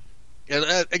should.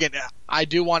 Again, I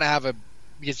do want to have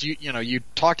because you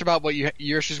talked about what your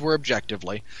issues were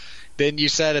objectively. Then you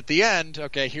said at the end,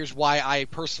 okay, here's why I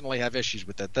personally have issues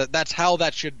with it. That's how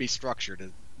that should be structured, is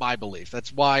my belief.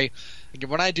 That's why, again,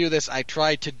 when I do this, I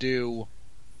try to do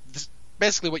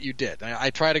basically what you did. I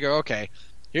try to go, okay,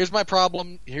 here's my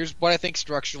problem. Here's what I think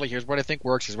structurally. Here's what I think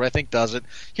works. Here's what I think doesn't.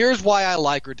 Here's why I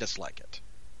like or dislike it.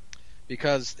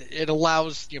 Because it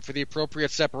allows for the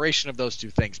appropriate separation of those two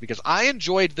things. Because I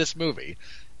enjoyed this movie,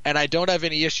 and I don't have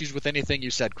any issues with anything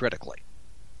you said critically.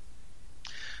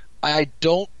 I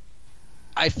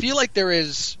feel like there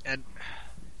is, and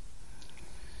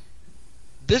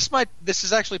this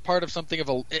is actually part of something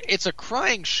of it's a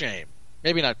crying shame.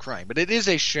 Maybe not crying, but it is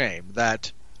a shame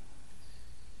that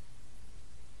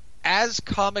as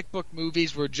comic book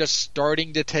movies were just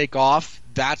starting to take off,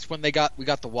 that's when we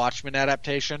got the Watchmen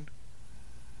adaptation.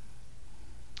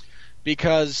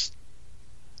 Because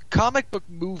comic book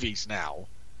movies now,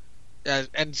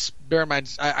 and bear in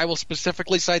mind, I will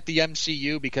specifically cite the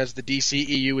MCU because the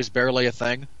DCEU is barely a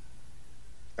thing,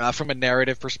 from a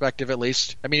narrative perspective at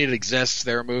least. I mean, it exists.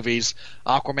 There are movies.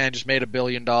 Aquaman just made $1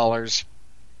 billion.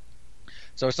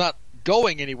 So it's not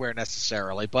going anywhere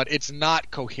necessarily, but it's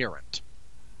not coherent.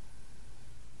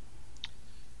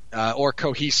 Or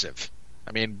cohesive.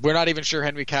 I mean, we're not even sure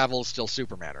Henry Cavill is still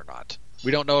Superman or not.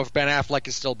 We don't know if Ben Affleck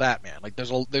is still Batman. Like,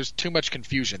 there's too much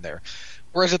confusion there.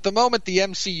 Whereas at the moment, the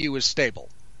MCU is stable.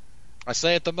 I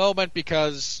say at the moment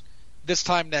because this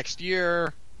time next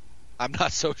year, I'm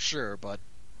not so sure, but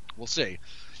we'll see.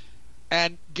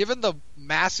 And given the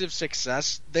massive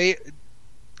success,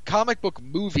 comic book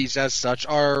movies as such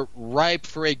are ripe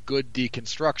for a good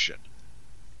deconstruction.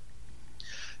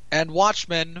 And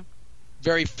Watchmen,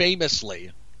 very famously,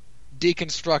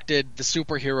 deconstructed the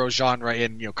superhero genre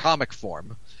in comic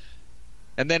form,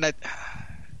 and then I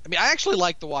actually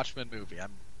like the Watchmen movie. I'm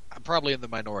probably in the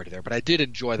minority there, but I did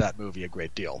enjoy that movie a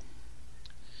great deal.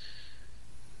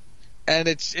 And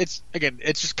it's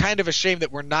just kind of a shame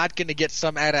that we're not going to get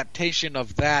some adaptation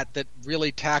of that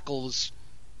really tackles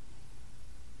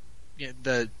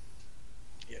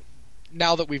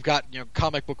now that we've got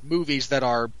comic book movies that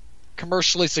are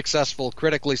commercially successful,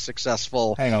 critically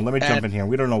successful. Hang on, let me jump in here.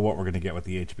 We don't know what we're going to get with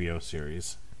the HBO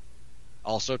series.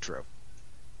 Also true.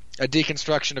 A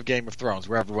deconstruction of Game of Thrones,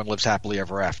 where everyone lives happily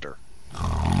ever after.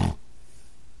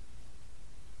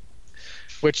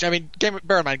 Which, I mean,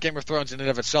 bear in mind, Game of Thrones in and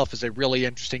of itself is a really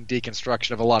interesting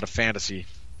deconstruction of a lot of fantasy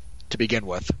to begin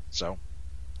with. So,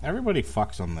 everybody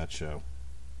fucks on that show.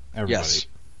 Everybody. Yes.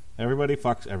 Everybody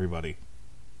fucks everybody.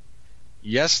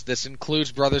 Yes, this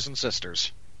includes brothers and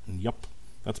sisters. Yep.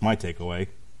 That's my takeaway.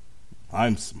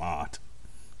 I'm smart.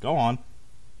 Go on.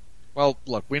 Well,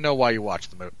 look, we know why you watch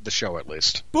the show, at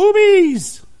least.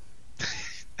 Boobies!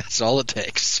 That's all it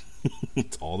takes.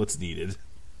 It's all that's needed.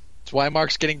 That's why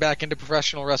Mark's getting back into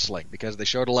professional wrestling, because they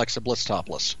showed Alexa Bliss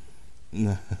topless.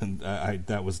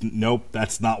 Nope,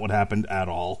 that's not what happened at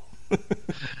all.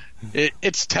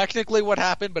 It's technically what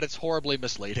happened, but it's horribly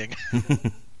misleading.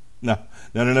 No.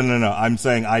 I'm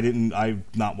saying I'm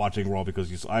not watching Raw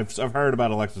because I've heard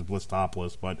about Alexa Bliss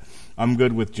topless, but I'm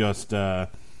good with just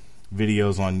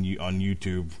videos on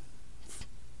YouTube.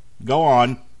 Go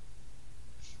on.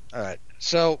 All right.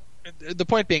 So the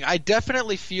point being, I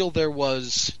definitely feel there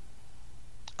was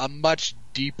a much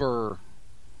deeper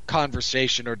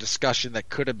conversation or discussion that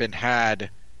could have been had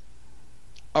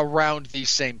around these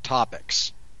same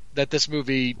topics that this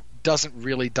movie doesn't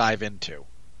really dive into.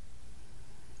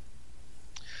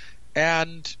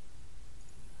 And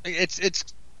it's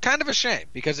kind of a shame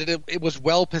because it was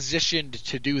well positioned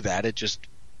to do that. It just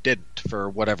didn't for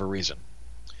whatever reason.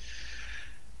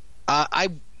 I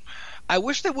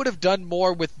wish they would have done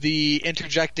more with the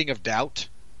interjecting of doubt,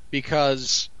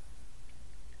 because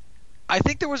I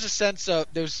think there was a sense of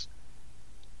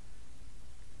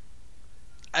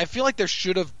I feel like there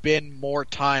should have been more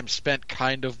time spent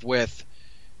kind of with,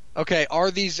 okay,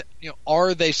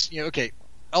 okay,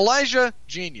 Elijah,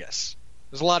 genius.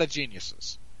 There's a lot of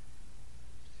geniuses.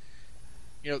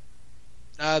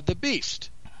 The Beast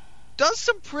does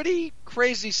some pretty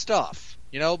crazy stuff.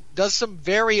 Does some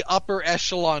very upper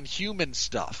echelon human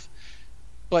stuff.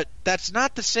 But that's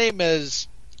not the same as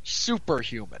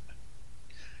superhuman.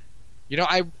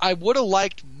 I would have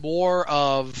liked more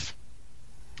of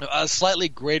a slightly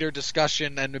greater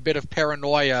discussion and a bit of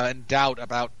paranoia and doubt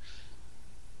about,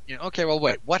 okay, well,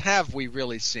 wait, what have we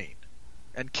really seen?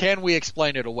 And can we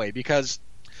explain it away? Because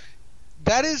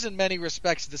that is, in many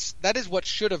respects, that is what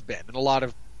should have been, in a lot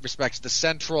of respects, the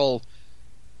central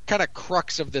kind of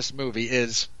crux of this movie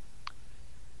is,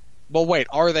 well, wait,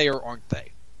 are they or aren't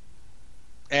they?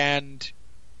 And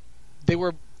it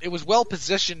was well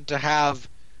positioned to have.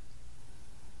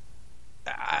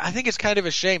 I think it's kind of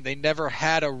a shame they never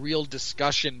had a real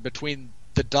discussion between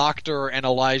the Doctor and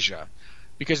Elijah,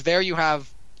 because there you have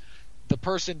the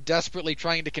person desperately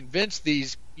trying to convince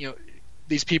these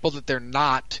people that they're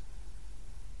not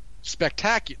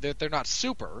spectacular, that they're not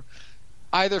super,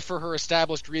 either for her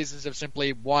established reasons of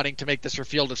simply wanting to make this her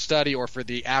field of study, or for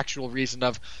the actual reason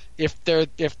of if they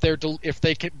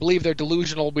believe they're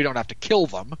delusional, we don't have to kill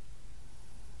them.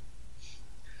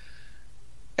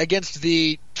 Against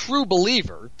the true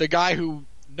believer, the guy who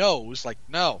knows, like,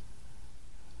 no,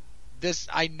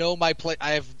 I know my place.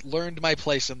 I have learned my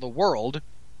place in the world.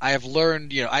 I have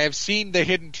learned, I have seen the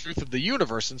hidden truth of the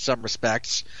universe in some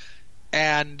respects,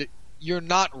 and you're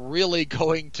not really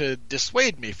going to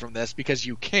dissuade me from this because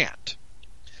you can't.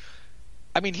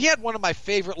 I mean, he had one of my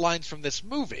favorite lines from this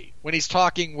movie when he's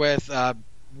talking with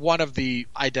one of the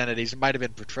identities. It might have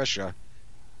been Patricia,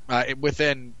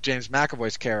 within James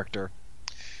McAvoy's character.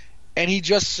 And he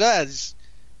just says,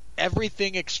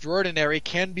 everything extraordinary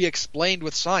can be explained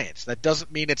with science. That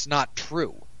doesn't mean it's not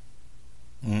true.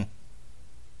 Mm.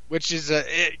 Which is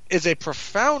a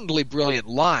profoundly brilliant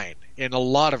line in a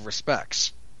lot of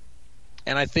respects.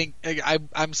 And I think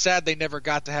I'm sad they never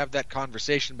got to have that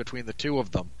conversation between the two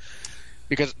of them,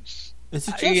 because is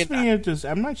it just me or does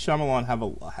M. Night Shyamalan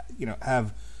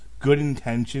have good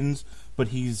intentions, but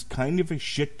he's kind of a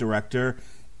shit director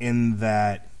in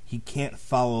that he can't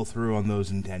follow through on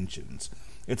those intentions.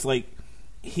 It's like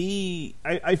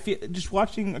I feel just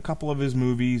watching a couple of his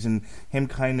movies and him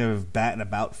kind of batting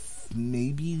about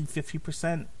maybe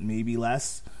 50%, maybe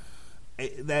less.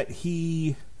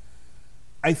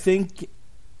 I think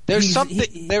there's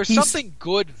something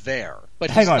good there,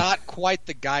 but he's not quite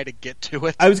the guy to get to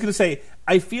it. I was going to say,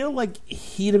 I feel like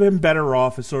he'd have been better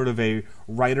off as sort of a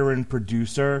writer and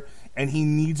producer, and he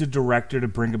needs a director to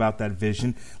bring about that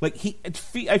vision. Like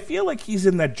I feel like he's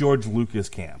in that George Lucas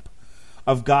camp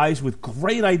of guys with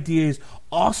great ideas,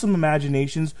 awesome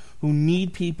imaginations, who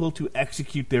need people to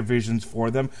execute their visions for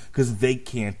them because they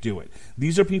can't do it.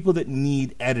 These are people that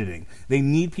need editing. They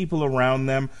need people around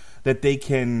them that they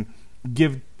can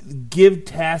give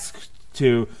tasks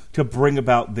to bring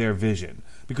about their vision.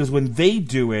 Because when they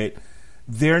do it,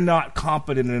 they're not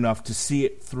competent enough to see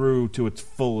it through to its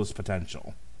fullest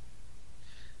potential.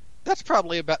 That's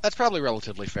probably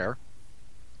relatively fair.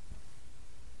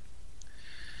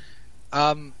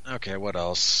 Okay, what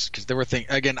else? Because there were things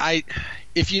again. I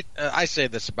say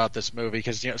this about this movie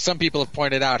because some people have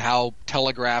pointed out how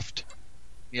telegraphed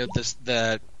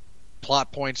the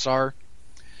plot points are.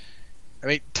 I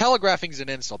mean, telegraphing's an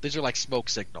insult. These are like smoke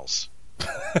signals.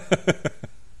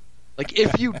 Like,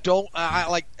 if you don't,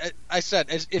 like I said,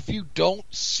 if you don't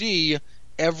see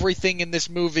everything in this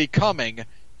movie coming,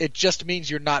 it just means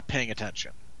you're not paying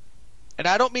attention. And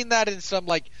I don't mean that in some,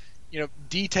 like,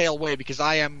 detail way, because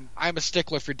I'm a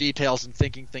stickler for details and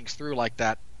thinking things through like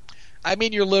that. I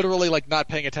mean, you're literally, like, not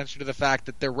paying attention to the fact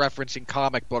that they're referencing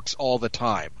comic books all the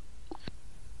time.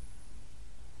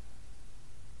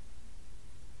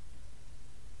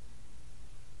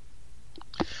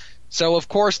 So, of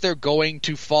course, they're going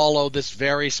to follow this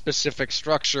very specific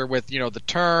structure with, the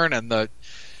turn and the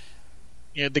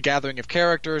gathering of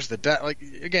characters.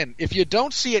 Again, if you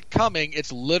don't see it coming,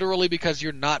 it's literally because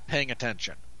you're not paying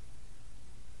attention.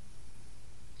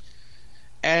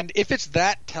 And if it's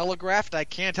that telegraphed, I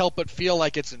can't help but feel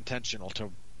like it's intentional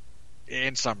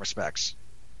in some respects.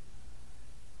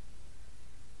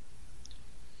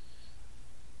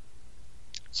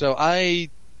 So I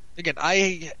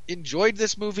enjoyed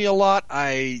this movie a lot.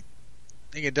 I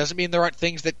think it doesn't mean there aren't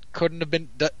things that couldn't have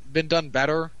been done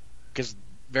better, because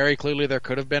very clearly there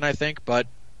could have been, I think. But,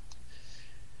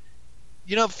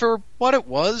 for what it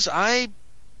was, I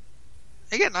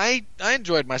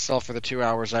enjoyed myself for the 2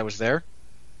 hours I was there.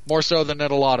 More so than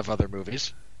at a lot of other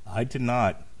movies. I did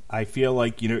not. I feel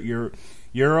like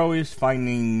you're always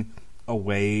finding a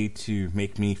way to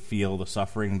make me feel the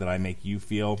suffering that I make you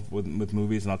feel with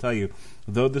movies, and I'll tell you,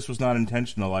 though this was not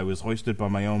intentional, I was hoisted by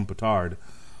my own petard.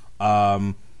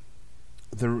 The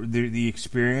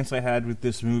experience I had with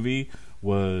this movie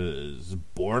was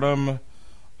boredom,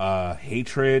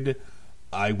 hatred.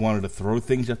 I wanted to throw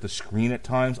things at the screen at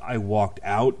times. I walked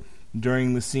out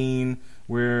during the scene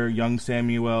where young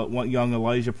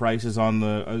Elijah Price is on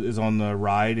the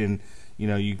ride, and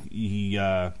he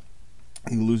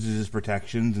loses his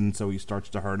protections, and so he starts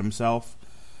to hurt himself,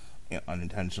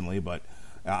 unintentionally. But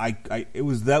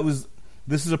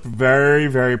this is a very,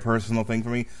 very personal thing for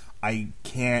me. I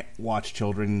can't watch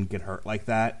children get hurt like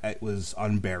that. It was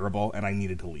unbearable, and I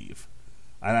needed to leave.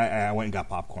 I went and got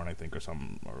popcorn, I think, or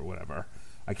something, or whatever.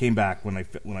 I came back when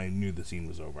I knew the scene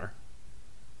was over.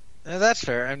 That's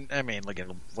fair. I mean, like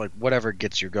whatever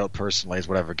gets your goat personally is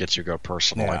whatever gets your goat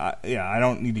personally. Yeah, I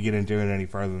don't need to get into it any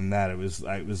further than that. It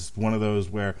was one of those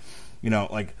where,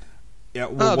 this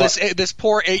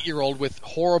poor 8-year-old with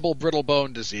horrible brittle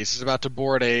bone disease is about to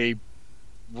board a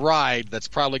ride that's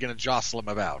probably going to jostle him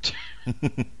about.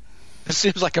 This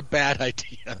seems like a bad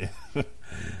idea.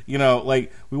 We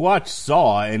watched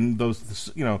Saw, and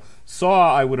those,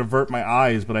 Saw, I would avert my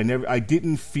eyes, but I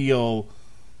didn't feel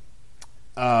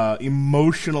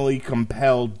emotionally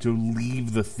compelled to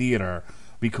leave the theater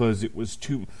because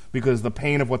the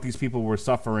pain of what these people were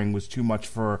suffering was too much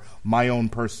for my own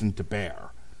person to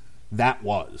bear. That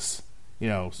was,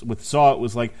 with Saw, it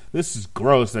was like, this is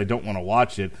gross, I don't want to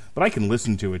watch it, but I can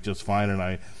listen to it just fine, and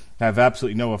I have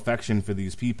absolutely no affection for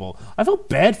these people. I felt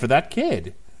bad for that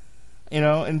kid,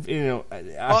 I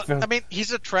mean,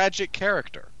 he's a tragic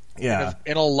character,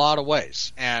 in a lot of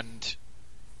ways, and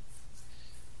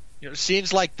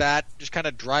scenes like that just kind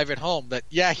of drive it home that,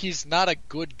 he's not a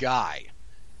good guy.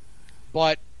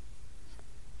 But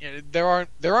there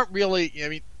aren't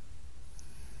really,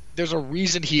 there's a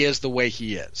reason he is the way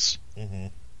he is. Mm-hmm.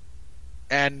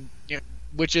 And,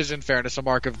 which is, in fairness, a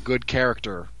mark of good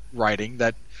character writing,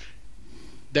 that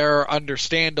they're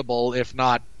understandable, if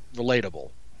not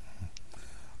relatable.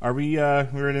 Are we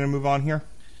ready to move on here?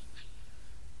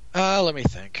 Let me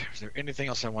think. Is there anything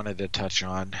else I wanted to touch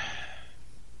on?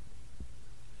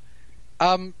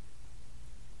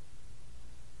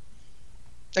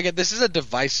 Again, this is a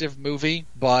divisive movie,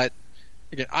 but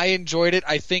again, I enjoyed it.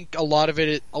 I think a lot of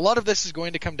this is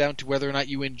going to come down to whether or not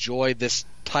you enjoy this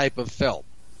type of film.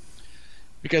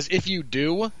 Because if you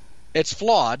do, it's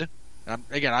flawed.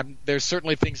 There's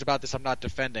certainly things about this I'm not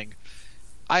defending.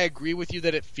 I agree with you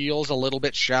that it feels a little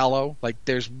bit shallow. Like,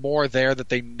 there's more there that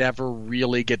they never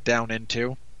really get down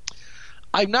into.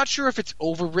 I'm not sure if it's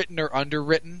overwritten or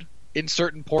underwritten in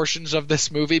certain portions of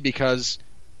this movie, because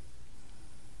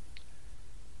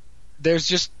there's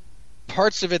just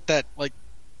parts of it that, like,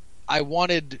 I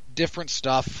wanted different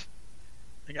stuff.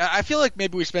 I feel like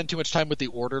maybe we spend too much time with the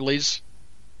orderlies.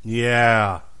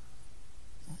 Yeah.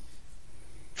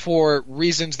 For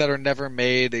reasons that are never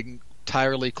made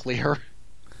entirely clear.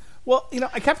 Well,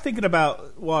 I kept thinking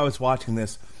about, while I was watching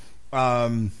this,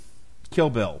 Kill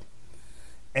Bill.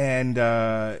 And,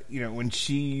 when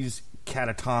she's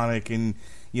catatonic and,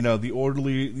 the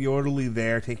orderly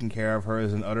there taking care of her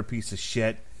is an utter piece of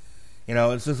shit.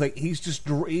 It's just like, he's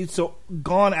so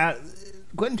gone out.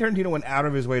 Quentin Tarantino went out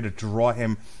of his way to draw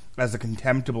him as a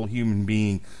contemptible human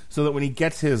being, so that when he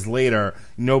gets his later,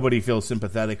 nobody feels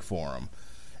sympathetic for him.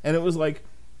 And it was like,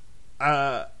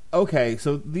 okay,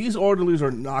 so these orderlies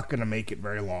are not going to make it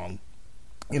very long.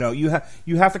 You know, you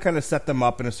have to kind of set them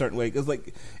up in a certain way. Because,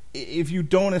 like, if you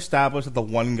don't establish that the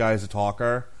one guy's a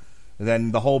talker,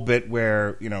 then the whole bit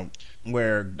where, you know,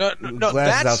 where no,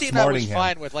 Glass that is scene I was outsmarting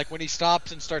fine him. with, like when he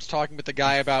stops and starts talking with the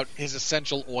guy about his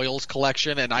essential oils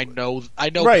collection, and I know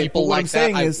Right, people but what like I'm that.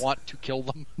 saying I is- want to kill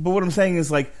them. But what I'm saying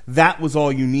is, like, that was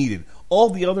all you needed. All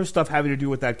the other stuff having to do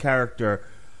with that character,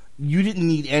 you didn't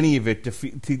need any of it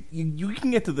you can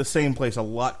get to the same place a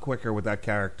lot quicker with that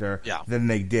character than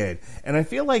they did. And I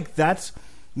feel like that's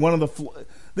one of the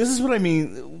this is what I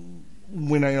mean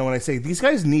when I say these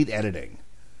guys need editing.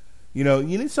 You know,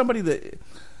 you need somebody that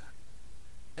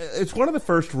it's one of the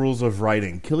first rules of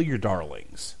writing, kill your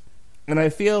darlings. And I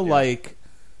feel like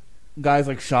guys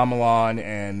like Shyamalan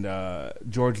and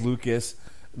George Lucas,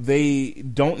 they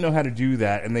don't know how to do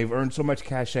that, and they've earned so much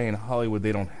cachet in Hollywood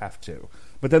they don't have to.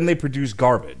 But then they produce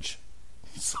garbage.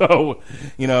 So,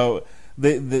 you know,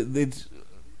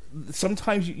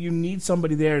 sometimes you need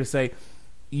somebody there to say,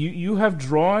 you have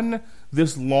drawn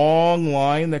this long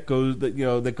line that goes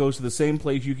to the same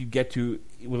place you could get to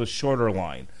with a shorter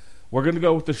line. We're going to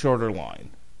go with the shorter line.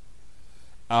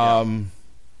 And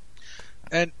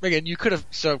again, you could have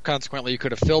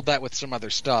filled that with some other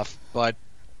stuff. But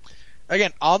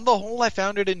again, on the whole, I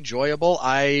found it enjoyable.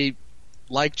 I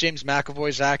like James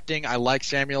McAvoy's acting. I like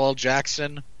Samuel L.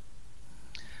 Jackson.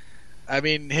 I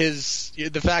mean,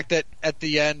 the fact that at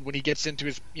the end when he gets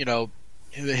into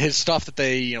his stuff that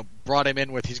they brought him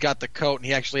in with, he's got the coat and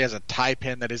he actually has a tie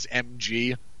pin that is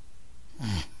MG.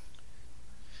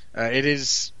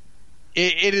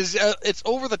 It's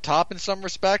over the top in some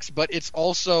respects, but it's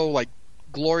also like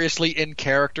gloriously in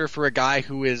character for a guy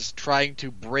who is trying to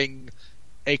bring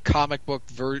a comic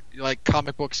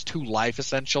books to life,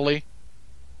 essentially.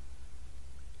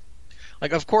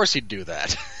 Like, of course he'd do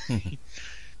that.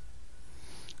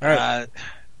 All right,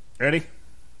 ready?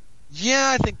 Yeah,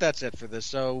 I think that's it for this.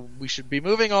 So we should be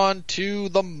moving on to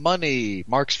the money.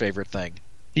 Mark's favorite thing.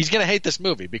 He's going to hate this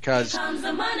movie because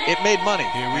it made money.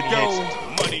 Here we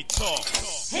go. Money talk.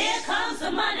 Here comes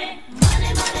the money.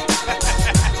 Money, money,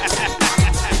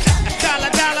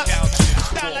 Dollar.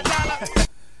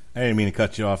 I didn't mean to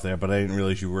cut you off there, but I didn't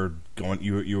realize you were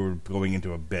going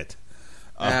into a bit.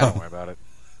 Don't worry about it.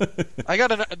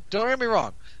 Don't get me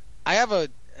wrong. I have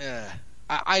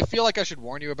I feel like I should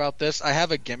warn you about this. I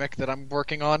have a gimmick that I'm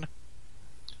working on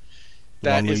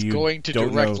that is going to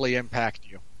directly impact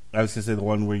you. I was going to say the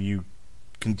one where you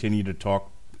continue to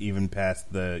talk even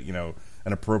past the,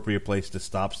 an appropriate place to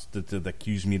stop to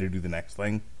accuse me to do the next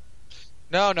thing.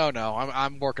 No.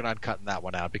 I'm working on cutting that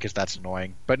one out because that's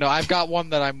annoying. But no, I've got one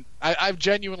that I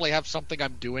genuinely have something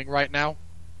I'm doing right now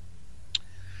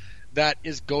that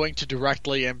is going to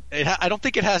directly. I don't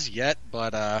think it has yet,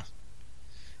 but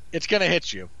it's going to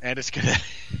hit you, and it's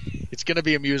going to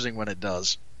be amusing when it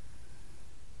does.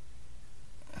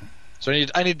 So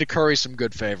I need to curry some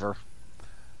good favor.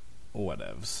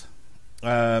 Whatevs.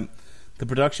 The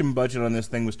production budget on this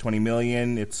thing was $20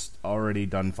 million. It's already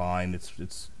done fine.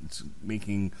 It's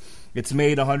made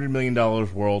 $100 million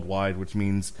worldwide, which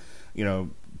means,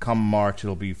 come March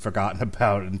it'll be forgotten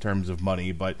about in terms of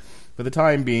money. But for the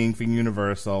time being, for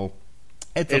Universal,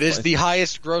 it is the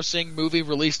highest grossing movie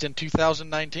released in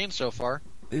 2019 so far.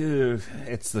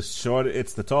 It's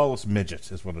the tallest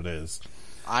midget, is what it is.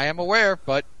 I am aware,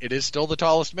 but it is still the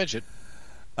tallest midget.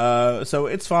 So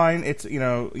it's fine. It's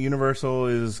Universal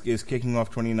is kicking off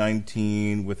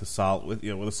 2019 with a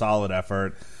solid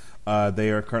effort. They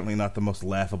are currently not the most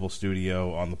laughable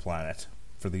studio on the planet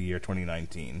for the year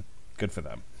 2019. Good for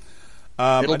them.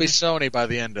 It'll be Sony by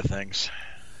the end of things.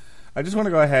 I just want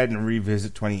to go ahead and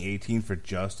revisit 2018 for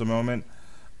just a moment.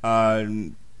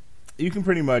 You can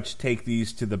pretty much take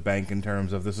these to the bank in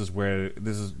terms of this is where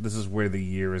the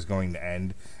year is going to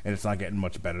end, and it's not getting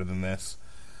much better than this.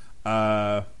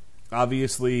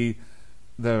 Obviously,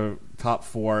 the top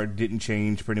four didn't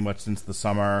change pretty much since the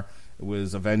summer. It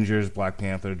was Avengers, Black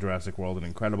Panther, Jurassic World,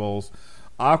 and Incredibles.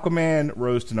 Aquaman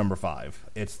rose to number 5.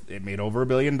 It made over $1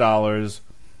 billion.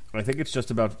 I think it's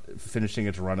just about finishing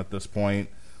its run at this point,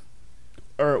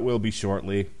 or it will be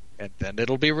shortly. And then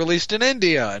it'll be released in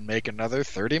India and make another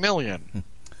 $30 million.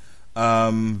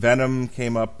 Venom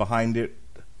came up behind it,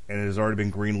 and it has already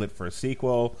been greenlit for a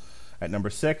sequel at number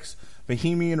 6.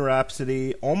 Bohemian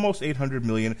Rhapsody, almost $800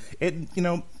 million.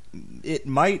 It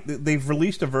might. They've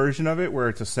released a version of it where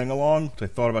it's a sing along, which I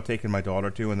thought about taking my daughter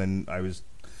to, and then I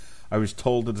was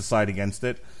told to decide against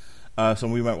it. So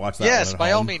we might watch that. Yes, one by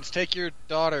home. all means, take your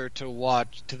daughter to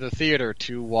the theater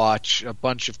to watch a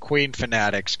bunch of Queen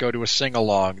fanatics go to a sing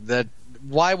along.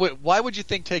 Why would you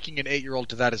think taking an 8-year-old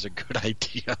to that is a good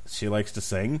idea? She likes to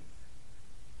sing.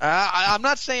 I'm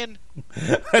not saying.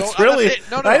 That's really.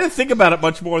 No. I didn't think about it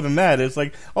much more than that. It's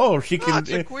like, she can. It's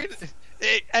a Queen.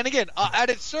 And again,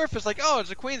 at its surface, like, it's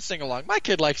a Queen sing-along. My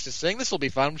kid likes to sing. This will be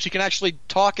fun. She can actually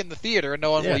talk in the theater and no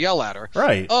one will yell at her.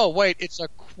 Right. Oh, wait, it's a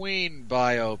Queen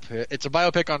biopic. It's a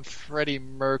biopic on Freddie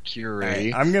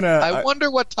Mercury. I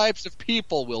wonder what types of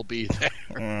people will be there.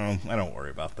 I don't worry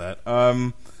about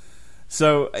that.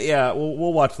 So, yeah,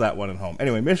 we'll watch that one at home.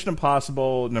 Anyway, Mission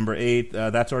Impossible, number 8.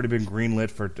 That's already been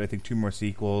greenlit for, I think, 2 more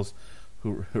sequels.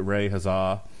 Hooray,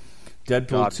 huzzah.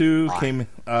 Deadpool 2 came...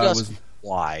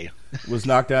 Why? was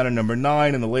knocked down at number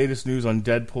 9, and the latest news on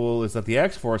Deadpool is that the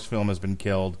X-Force film has been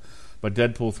killed, but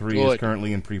Deadpool 3 is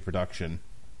currently in pre-production.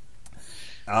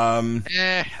 I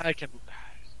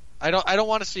don't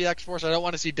want to see X-Force. I don't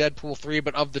want to see Deadpool 3,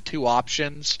 but of the 2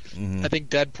 options, I think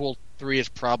Deadpool 3 is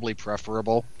probably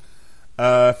preferable.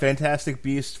 Fantastic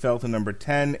Beasts fell to number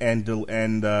 10, and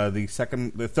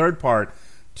the third part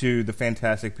to the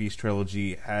Fantastic Beasts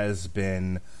trilogy has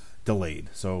been delayed.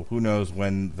 So who knows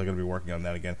when they're going to be working on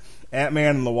that again.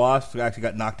 Ant-Man and the Wasp actually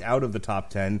got knocked out of the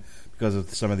top 10 because of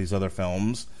some of these other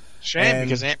films. Shame,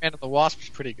 because Ant-Man and the Wasp is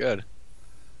pretty good.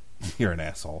 You're an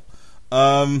asshole.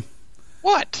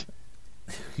 What?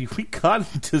 We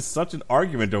got into such an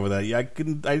argument over that. I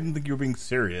didn't think you were being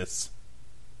serious.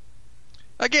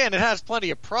 Again, it has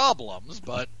plenty of problems,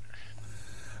 but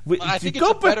I think it's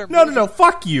a better movie. No,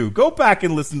 fuck you. Go back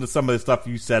and listen to some of the stuff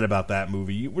you said about that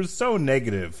movie. You were so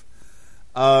negative.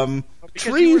 Because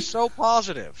you were so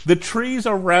positive. The trees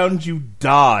around you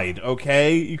died,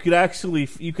 okay? You could actually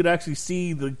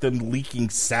see the leaking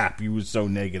sap. You were so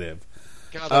negative.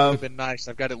 God, that would have been nice.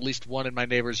 I've got at least one in my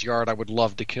neighbor's yard I would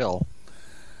love to kill.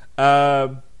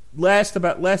 Last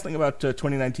thing about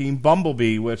 2019,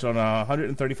 Bumblebee, which on a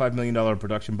 $135 million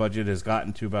production budget has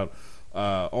gotten to about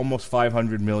almost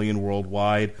 $500 million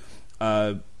worldwide.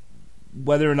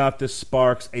 Whether or not this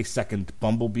sparks a second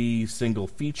Bumblebee single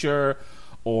feature,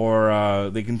 or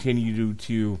they continue with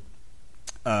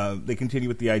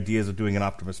the ideas of doing an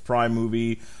Optimus Prime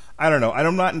movie, I don't know.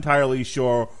 I'm not entirely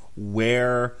sure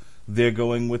where they're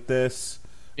going with this.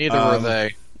 Neither were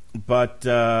they. But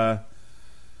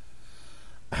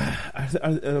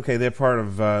okay, they're part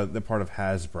of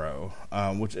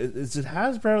Hasbro. Which is it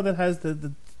Hasbro that has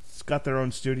that's got their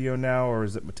own studio now, or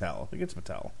is it Mattel? I think it's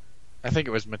Mattel. I think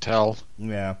it was Mattel.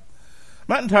 Yeah.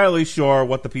 I'm not entirely sure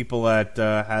what the people at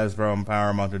Hasbro and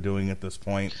Paramount are doing at this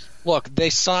point. Look, they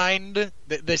signed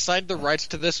the rights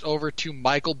to this over to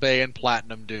Michael Bay and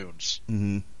Platinum Dunes.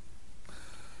 Mm-hmm.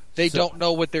 They don't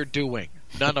know what they're doing.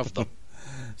 None of them.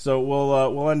 So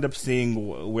we'll end up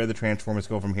seeing where the Transformers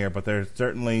go from here, but they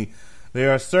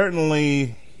are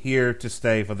certainly here to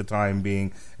stay for the time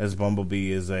being, as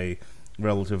Bumblebee is a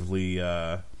relatively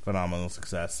phenomenal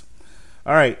success.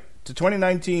 All right, to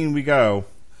 2019 we go.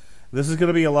 This is going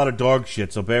to be a lot of dog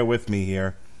shit, so bear with me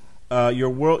here.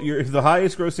 The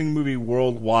highest-grossing movie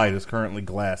worldwide is currently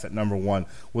Glass at number 1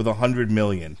 with $100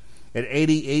 million. At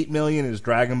 $88 million is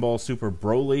Dragon Ball Super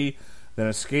Broly, then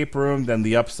Escape Room, then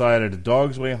The Upside, at A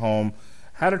Dog's Way Home.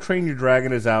 How to Train Your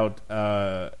Dragon is out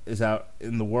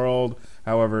in the world.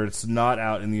 However, it's not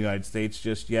out in the United States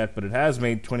just yet, but it has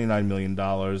made $29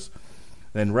 million.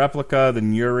 Then Replica,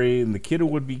 then Yuri, and The Kid Who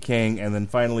Would Be King, and then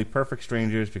finally Perfect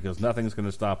Strangers, because nothing's going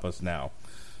to stop us now.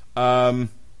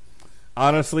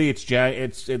 Honestly,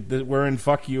 we're in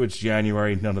fuck you, it's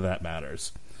January, none of that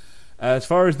matters. As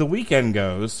far as the weekend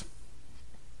goes,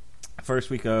 the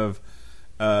week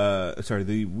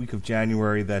of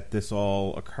January that this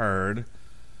all occurred,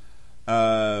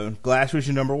 Glass was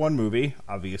your number 1 movie,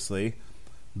 obviously.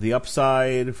 The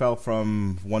Upside fell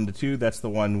from 1 to 2. That's the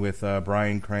one with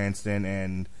Bryan Cranston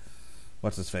and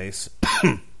what's his face?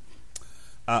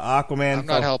 Aquaman. I'm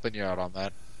not helping you out on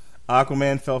that.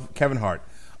 Kevin Hart.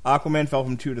 Aquaman fell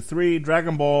from 2 to 3.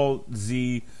 Dragon Ball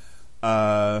Z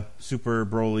Super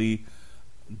Broly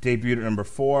debuted at number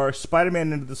 4.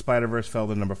 Spider-Man Into the Spider-Verse fell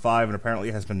to number 5 and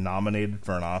apparently has been nominated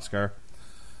for an Oscar.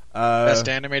 Best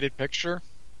Animated Picture?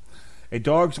 A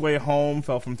Dog's Way Home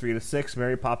fell from 3 to 6.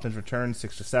 Mary Poppins Returns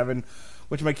 6 to 7,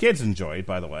 which my kids enjoyed,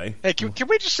 by the way. Hey, can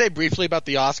we just say briefly about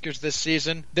the Oscars this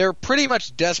season? They're pretty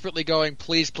much desperately going,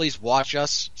 please watch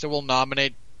us, so we'll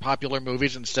nominate popular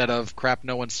movies instead of crap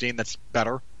no one's seen that's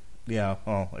better. Yeah,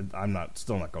 well, I'm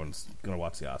still not going to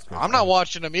watch the Oscars. I'm not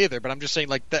watching them either, but I'm just saying,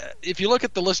 if you look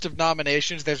at the list of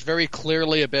nominations, there's very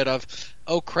clearly a bit of,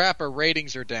 oh crap, our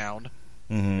ratings are down.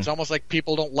 Mm-hmm. It's almost like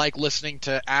people don't like listening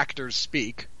to actors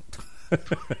speak.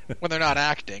 when they're not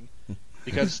acting,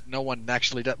 because no one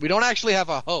actually does. We don't actually have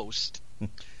a host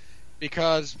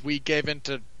because we gave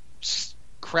into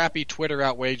crappy Twitter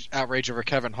outrage over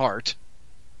Kevin Hart.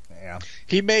 Yeah.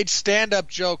 He made stand-up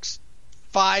jokes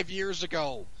 5 years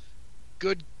ago.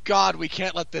 Good God, we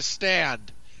can't let this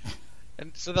stand.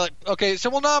 And so they're like, okay, so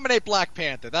we'll nominate Black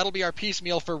Panther. That'll be our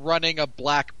piecemeal for running a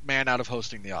black man out of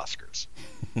hosting the Oscars.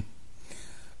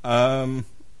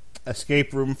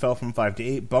 Escape Room fell from 5 to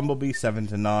 8. Bumblebee 7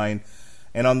 to 9.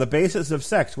 And On the Basis of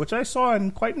Sex, which I saw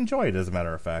and quite enjoyed, as a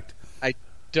matter of fact. I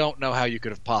don't know how you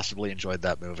could have possibly enjoyed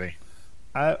that movie.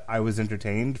 I was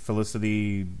entertained.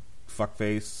 Felicity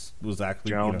Fuckface was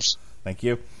actually Jones. Thank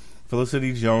you.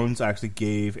 Felicity Jones actually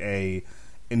gave a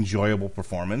enjoyable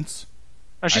performance.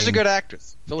 Oh, she's a good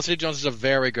actress. Felicity Jones is a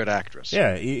very good actress.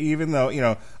 Yeah, even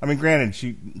though granted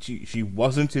she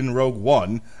wasn't in Rogue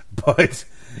One, but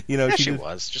she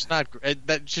was just not.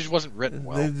 She wasn't written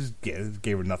well. They just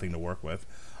gave her nothing to work with.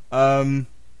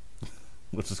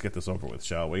 Let's just get this over with,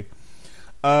 shall we?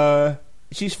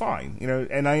 She's fine,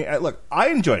 and I look. I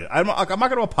enjoyed it. I'm not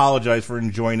going to apologize for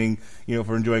enjoying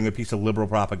a piece of liberal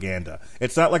propaganda.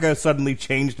 It's not like I suddenly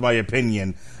changed my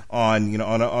opinion on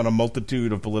a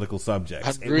multitude of political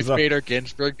subjects. Ruth Bader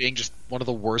Ginsburg being just one of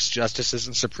the worst justices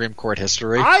in Supreme Court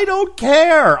history. I don't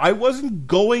care. I wasn't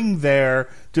going there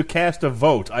to cast a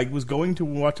vote. I was going to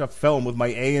watch a film with my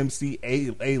AMC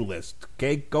A list.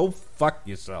 Okay, go fuck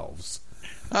yourselves.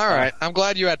 All right, I'm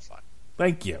glad you had fun.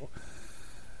 Thank you.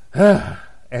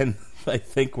 And I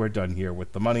think we're done here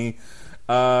with the money.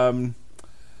 As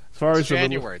far as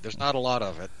January, there's not a lot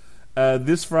of it.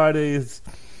 This Friday is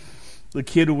The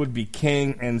Kid Who Would Be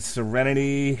King and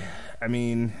Serenity. I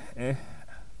mean,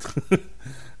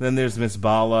 Then there's Miss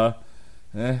Bala.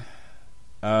 God,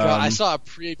 I saw a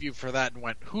preview for that and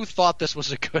went, "Who thought this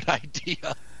was a good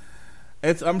idea?"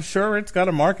 I'm sure it's got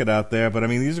a market out there, but I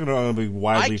mean, these are going to be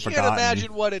widely forgotten. I can't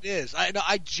imagine what it is.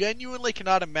 I genuinely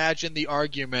cannot imagine the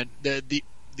argument, the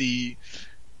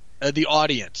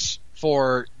audience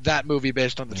for that movie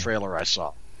based on the trailer I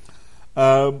saw.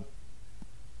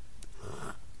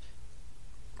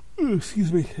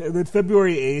 Excuse me. And then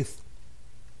February 8th,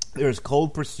 there's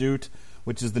Cold Pursuit,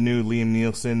 which is the new Liam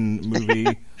Neeson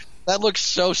movie. That looks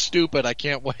so stupid. I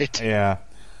can't wait. Yeah.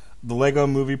 The Lego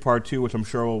Movie Part 2, which I'm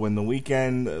sure will win the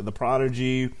weekend. The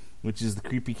Prodigy, which is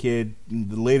the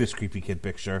latest Creepy Kid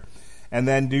picture. And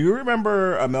then, do you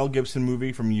remember a Mel Gibson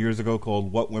movie from years ago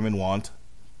called What Women Want?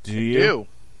 Do you? I do.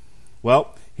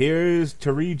 Well, here's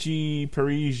Parigi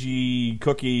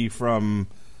Cookie from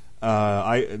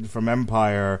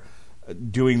Empire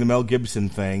doing the Mel Gibson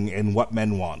thing in What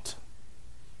Men Want.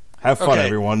 Have fun,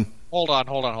 everyone. Hold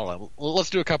on. Let's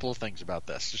do a couple of things about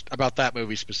this, just about that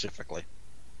movie specifically.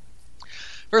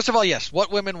 First of all, yes,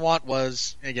 What Women Want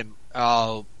was, again,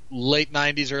 late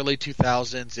 90s, early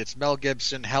 2000s. It's Mel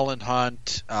Gibson, Helen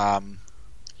Hunt. I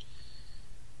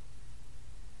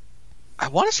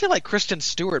want to say like Kristen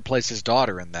Stewart plays his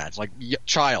daughter in that. It's like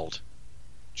child.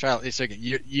 It's like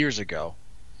years ago.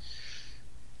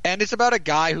 And it's about a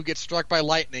guy who gets struck by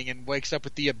lightning and wakes up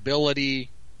with the ability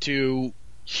to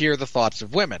hear the thoughts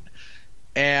of women.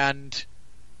 And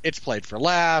it's played for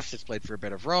laughs. It's played for a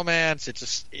bit of romance.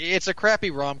 It's a crappy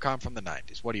rom-com from the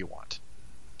 90s. What do you want?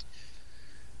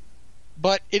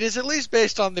 But it is at least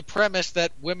based on the premise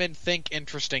that women think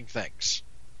interesting things,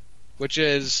 which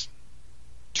is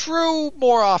true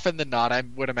more often than not, I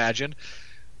would imagine.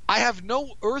 I have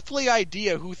no earthly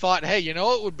idea who thought, hey,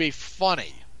 it would be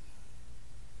funny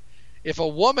if a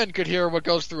woman could hear what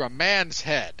goes through a man's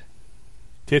head.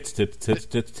 Tits, tits, tits,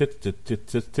 tits, tits, tits,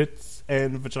 tits, tits, tits,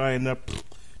 and vagina.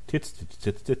 Tits, tits,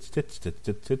 tits, tits, tits, tits,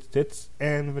 tits, tits, tits,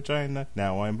 and vagina.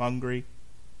 Now I'm hungry.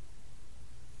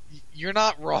 You're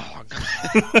not wrong.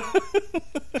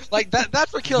 Like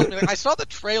that's what kills me. Like, I saw the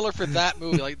trailer for that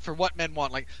movie, like for What Men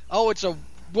Want. Like, oh, it's a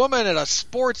woman at a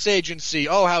sports agency.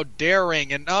 Oh, how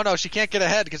daring! And no, she can't get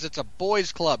ahead because it's a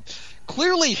boys' club.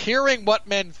 Clearly, hearing what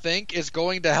men think is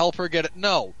going to help her get it.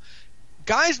 No,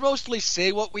 guys mostly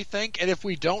say what we think, and if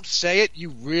we don't say it,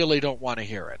 you really don't want to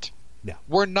hear it. Yeah,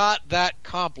 we're not that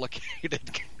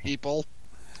complicated, people.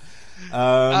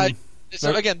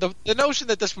 So again, the notion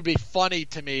that this would be funny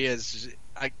to me is,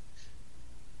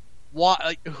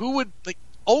 who would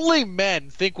only men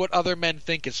think what other men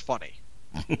think is funny.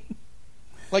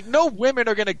 Like, no women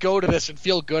are going to go to this and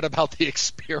feel good about the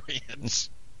experience.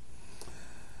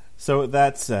 So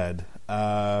that said,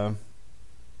 February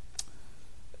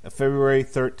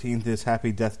 13th is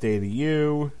Happy Death Day to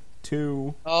You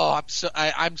 2. Oh,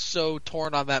 I'm so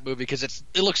torn on that movie because it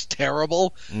looks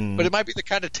terrible, but it might be the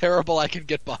kind of terrible I can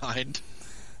get behind.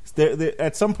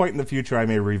 At some point in the future, I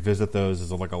may revisit those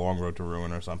as like a Long Road to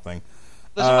Ruin or something.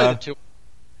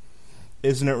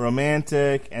 Isn't It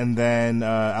Romantic? And then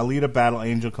Alita Battle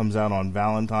Angel comes out on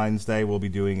Valentine's Day. We'll be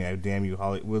doing a Damn You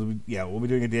Hollywood. We'll be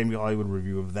doing a Damn You Hollywood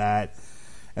review of that.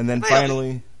 And then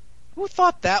finally, who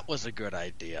thought that was a good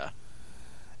idea?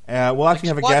 We'll actually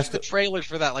have a guest. The trailers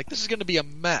for that, like, this is going to be a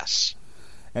mess.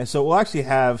 And so we'll actually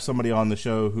have somebody on the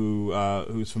show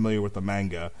who's familiar with the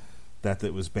manga that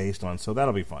it was based on. So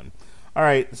that'll be fun. All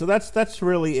right, so that's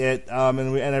really it.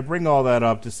 And I bring all that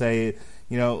up to say,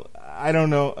 I don't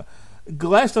know.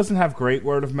 Glass doesn't have great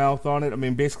word of mouth on it. I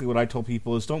mean, basically what I told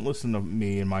people is don't listen to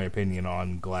me in my opinion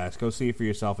on Glass. Go see it for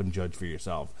yourself and judge for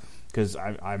yourself. Because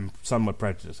I'm somewhat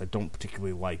prejudiced. I don't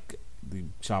particularly like the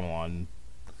Shyamalan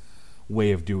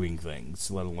way of doing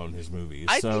things, let alone his movies.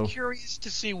 I'd be curious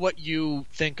to see what you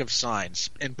think of Signs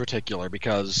in particular,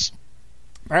 because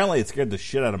apparently it scared the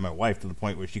shit out of my wife to the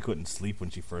point where she couldn't sleep when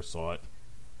she first saw it.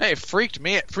 Hey, it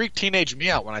freaked teenage me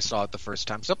out when I saw it the first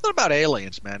time. Something about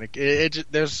aliens, man.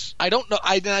 I don't know.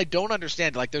 I don't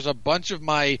understand. Like, there's a bunch of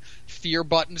my fear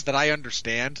buttons that I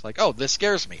understand. Like, oh, this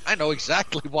scares me. I know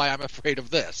exactly why I'm afraid of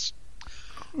this.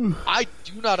 I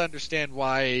do not understand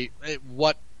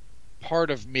what part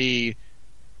of me,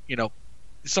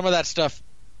 some of that stuff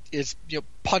is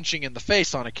punching in the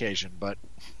face on occasion. But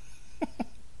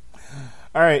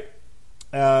all right,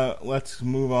 let's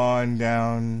move on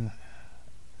down.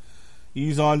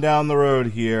 Ease on down the road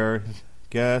here.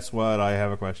 Guess what? I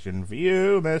have a question for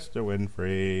you, Mr.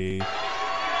 Winfree.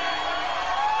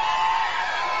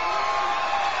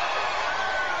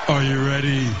 Are you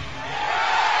ready?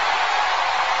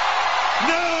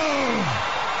 No!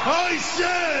 I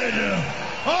said,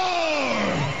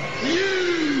 are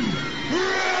you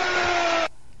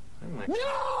ready?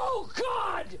 No,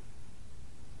 God!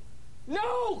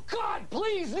 No, God,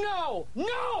 please, no!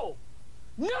 No!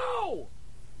 No!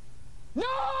 No!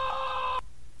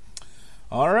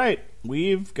 All right,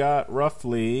 we've got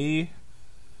roughly.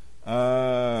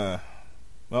 Well,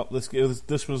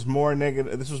 this was more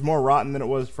negative. This was more rotten than it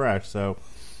was fresh. So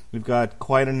we've got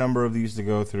quite a number of these to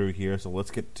go through here. So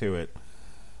let's get to it.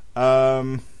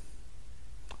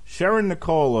 Sharon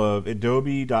Nicole of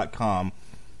Adobe.com.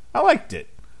 I liked it,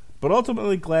 but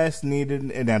ultimately Glass needed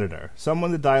an editor,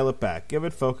 someone to dial it back, give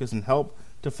it focus, and help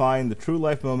to find the true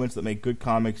life moments that make good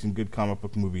comics and good comic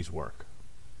book movies work.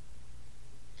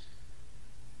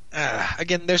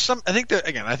 Again, there's some. I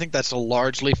think that's a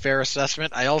largely fair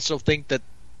assessment. I also think that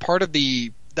part of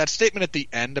that statement at the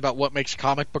end about what makes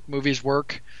comic book movies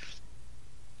work,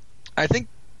 I think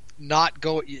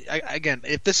again,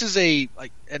 if this is and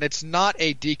it's not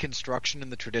a deconstruction in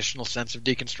the traditional sense of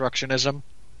deconstructionism,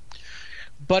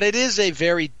 but it is a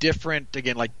very different,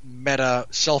 again, like meta,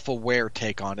 self-aware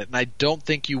take on it, and I don't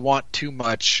think you want too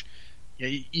much.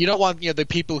 You don't want the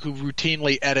people who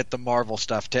routinely edit the Marvel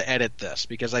stuff to edit this,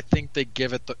 because I think they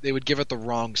would give it the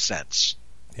wrong sense.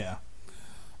 Yeah.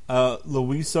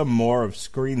 Louisa Moore of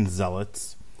Screen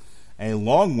Zealots, a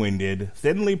long-winded,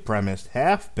 thinly premised,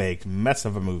 half-baked mess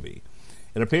of a movie.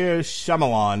 It appears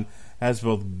Shyamalan has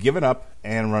both given up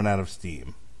and run out of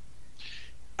steam.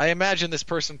 I imagine this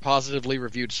person positively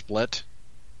reviewed Split,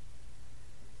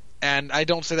 and I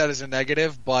don't say that as a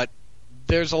negative, but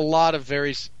there's a lot of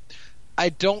I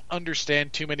don't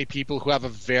understand too many people who have a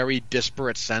very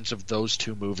disparate sense of those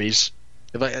two movies.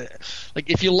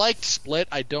 If you liked Split,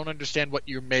 I don't understand what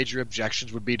your major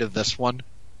objections would be to this one.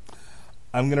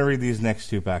 I'm going to read these next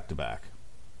two back to back.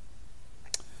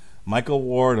 Michael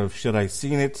Ward of Should I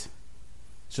See It?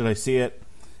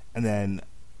 And then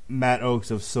Matt Oakes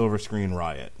of Silver Screen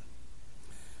Riot.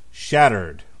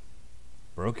 Shattered.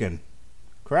 Broken.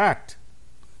 Cracked.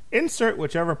 Insert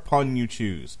whichever pun you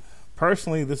choose.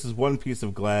 Personally, this is one piece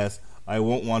of glass I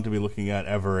won't want to be looking at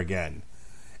ever again.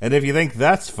 And if you think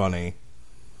that's funny,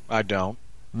 I don't.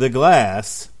 The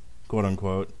glass, quote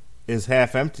unquote, is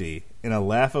half empty in a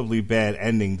laughably bad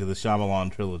ending to the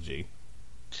Shyamalan trilogy.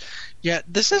 Yeah,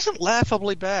 this isn't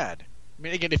laughably bad. I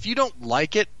mean, again, if you don't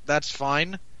like it, that's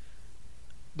fine.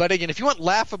 But again, if you want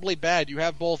laughably bad, you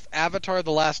have both Avatar: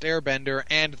 The Last Airbender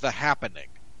and The Happening.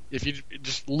 If you're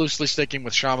just loosely sticking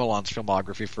with Shyamalan's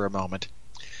filmography for a moment.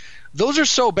 Those are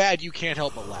so bad you can't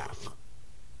help but laugh.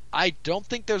 I don't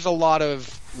think there's a lot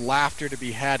of laughter to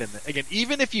be had in it. Again,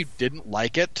 even if you didn't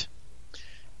like it,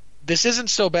 this isn't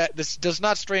so bad. This does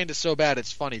not stray into so bad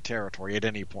it's funny territory at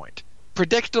any point.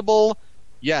 Predictable,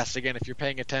 yes, again, if you're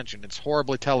paying attention. It's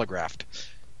horribly telegraphed.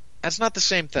 That's not the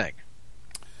same thing.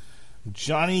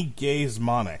 Johnny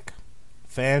Gazmonic,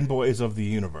 Fanboys of the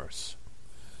Universe.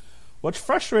 What's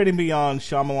frustrating beyond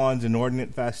Shyamalan's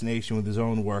inordinate fascination with his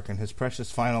own work and his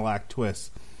precious final act twists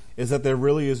is that there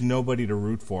really is nobody to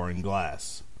root for in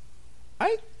Glass.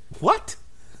 What?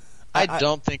 I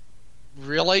don't think...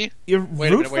 Really? You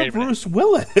root for Bruce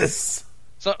Willis.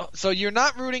 So you're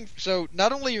not rooting... So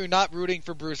not only are you not rooting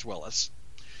for Bruce Willis,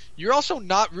 you're also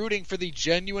not rooting for the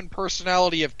genuine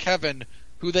personality of Kevin,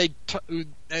 who they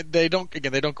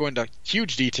don't go into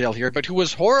huge detail here, but who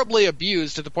was horribly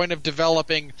abused to the point of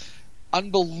developing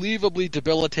unbelievably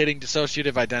debilitating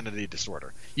dissociative identity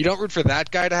disorder. You don't root for that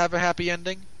guy to have a happy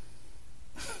ending?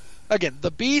 Again,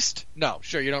 the Beast? No,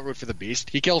 sure, you don't root for the Beast.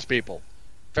 He kills people.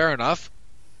 Fair enough.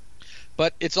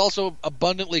 But it's also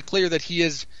abundantly clear that he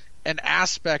is an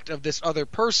aspect of this other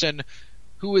person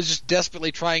who is just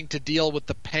desperately trying to deal with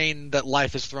the pain that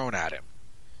life has thrown at him.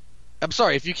 I'm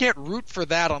sorry, if you can't root for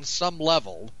that on some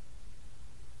level,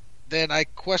 then I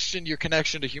question your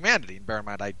connection to humanity. And bear in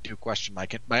mind, I do question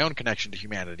my own connection to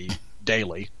humanity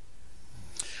daily.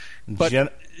 But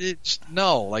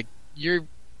you're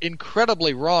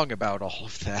incredibly wrong about all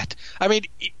of that. I mean,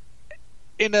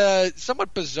 in a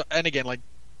somewhat bizarre... And again,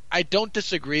 I don't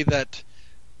disagree that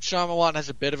Shyamalan has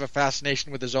a bit of a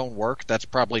fascination with his own work. That's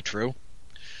probably true.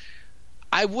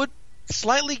 I would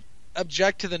slightly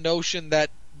object to the notion that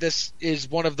this is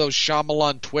one of those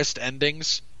Shyamalan twist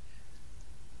endings,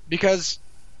 because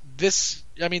this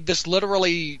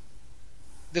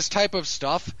type of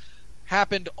stuff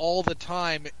happened all the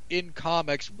time in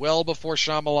comics well before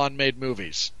Shyamalan made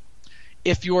movies.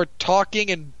 If you're talking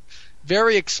and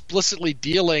very explicitly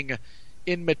dealing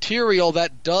in material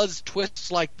that does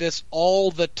twists like this all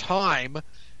the time,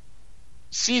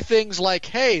 see things like,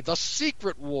 hey, the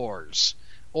Secret Wars,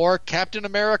 or Captain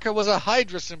America was a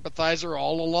Hydra sympathizer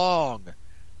all along.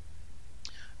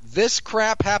 This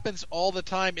crap happens all the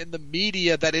time in the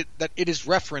media that it is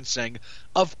referencing.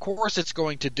 Of course it's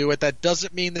going to do it. That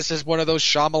doesn't mean this is one of those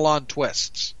Shyamalan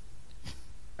twists.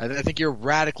 I think you're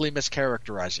radically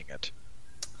mischaracterizing it.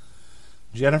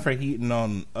 Jennifer Heaton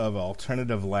of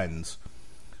Alternative Lens.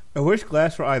 I wish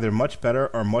Glass were either much better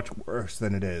or much worse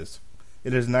than it is.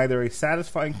 It is neither a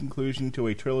satisfying conclusion to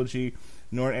a trilogy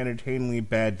nor an entertainingly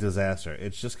bad disaster.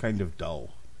 It's just kind of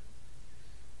dull.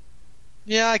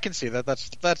 Yeah, I can see that.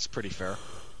 That's pretty fair.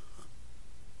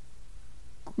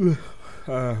 We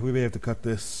may have to cut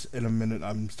this in a minute.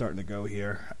 I'm starting to go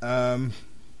here.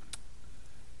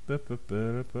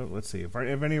 Let's see.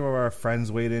 Have any of our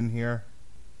friends weighed in here?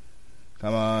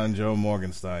 Come on, Joe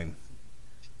Morgenstein.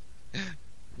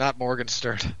 Not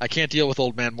Morgenstern. I can't deal with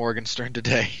old man Morgenstern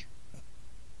today.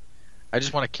 I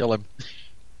just want to kill him.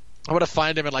 I want to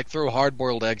find him and throw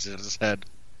hard-boiled eggs at his head.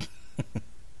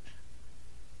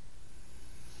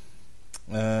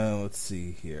 Let's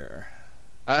see here.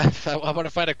 I want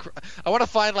to find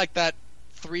that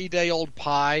 3-day-old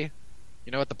pie.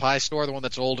 You know, at the pie store, the one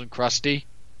that's old and crusty.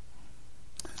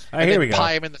 Here we go.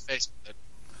 Pie him in the face with it.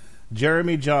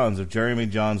 Jeremy Johns of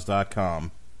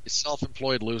JeremyJohns.com. You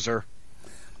self-employed loser.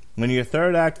 When your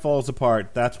third act falls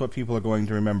apart, that's what people are going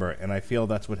to remember, and I feel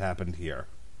that's what happened here.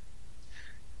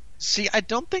 See, I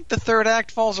don't think the third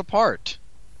act falls apart.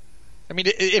 I mean,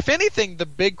 if anything, the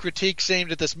big critiques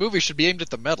aimed at this movie should be aimed at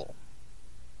the middle.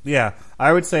 Yeah,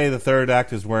 I would say the third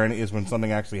act is when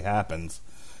something actually happens.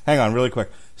 Hang on, really quick.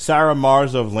 Sarah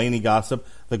Mars of Laney Gossip,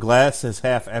 the glass is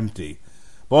half empty.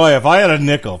 Boy, if I had a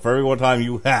nickel for every one time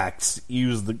you hacks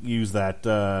use that you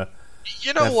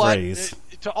know that what? phrase.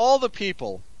 To all the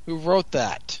people who wrote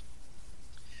that,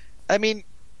 I mean,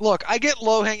 look, I get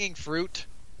low-hanging fruit.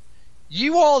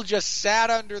 You all just sat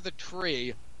under the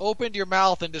tree, opened your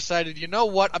mouth, and decided, you know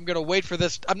what, I'm going to wait for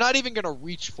this. I'm not even going to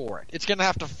reach for it. It's going to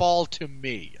have to fall to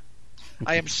me.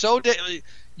 I am so...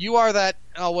 You are that,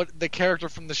 the character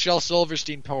from the Shel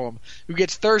Silverstein poem, who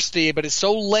gets thirsty, but is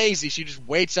so lazy she just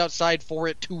waits outside for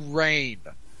it to rain.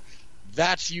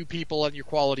 That's you people and your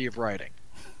quality of writing.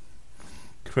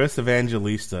 Chris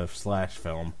Evangelista of Slash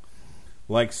Film.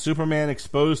 Like Superman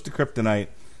exposed to kryptonite,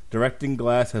 directing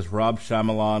Glass has robbed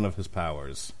Shyamalan of his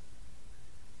powers.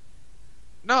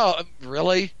 No,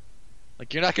 really?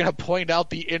 You're not going to point out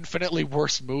the infinitely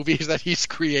worse movies that he's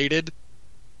created?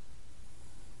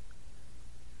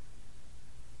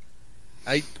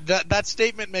 That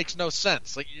statement makes no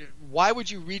sense. Why would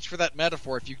you reach for that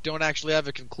metaphor if you don't actually have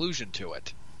a conclusion to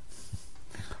it?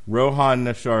 Rohan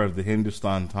Nashar of the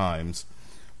Hindustan Times.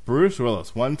 Bruce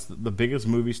Willis, once the biggest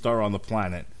movie star on the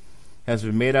planet, has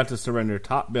been made out to surrender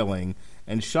top billing,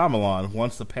 and Shyamalan,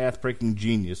 once the path-breaking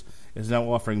genius, is now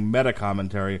offering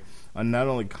meta-commentary on not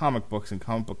only comic books and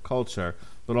comic book culture,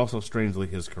 but also, strangely,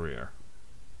 his career.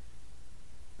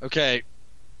 Okay,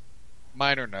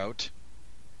 minor note.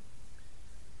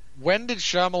 When did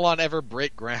Shyamalan ever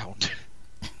break ground?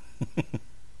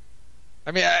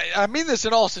 I mean this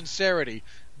in all sincerity.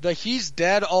 the he's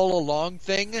dead all along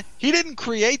thing, he didn't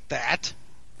create that.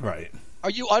 Right. Are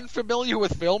you unfamiliar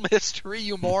with film history,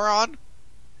 you moron?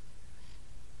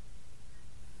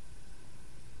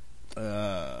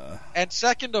 And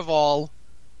second of all,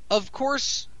 of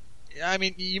course, I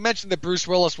mean, you mentioned that Bruce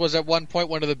Willis was at one point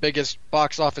one of the biggest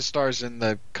box office stars in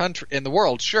the country, in the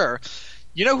world. Sure,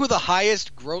 you know who the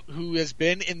highest growth, who has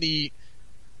been in the?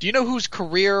 Do you know whose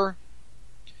career?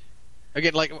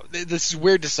 Again, like, this is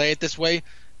weird to say it this way,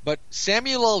 but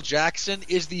Samuel L. Jackson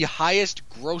is the highest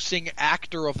grossing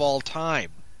actor of all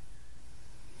time.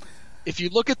 If you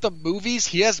look at the movies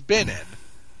he has been in,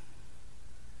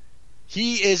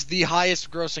 he is the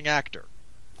highest grossing actor.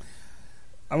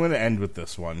 I'm going to end with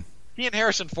this one. He and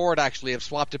Harrison Ford actually have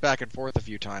swapped it back and forth a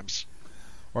few times.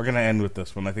 We're going to end with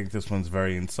this one. I think this one's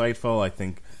very insightful. I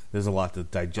think there's a lot to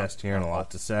digest here and a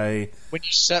lot to say. When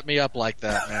you set me up like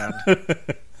that, man.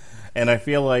 And I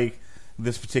feel like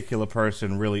this particular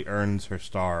person really earns her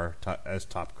star as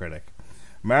top critic.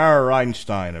 Mara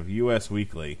Reinstein of U.S.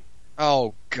 Weekly.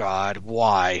 Oh, God,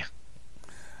 why?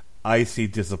 I see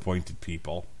disappointed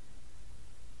people.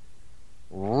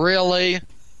 Really?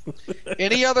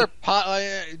 Any other...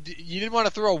 you didn't want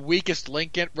to throw a weakest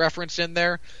link reference in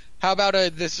there? How about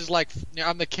this is like,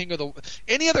 I'm the king of the...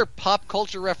 Any other pop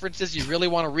culture references you really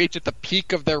want to reach at the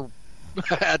peak of their...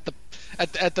 at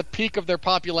the peak of their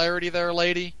popularity there,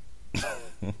 lady?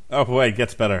 Oh, wait, it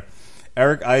gets better.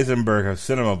 Eric Eisenberg of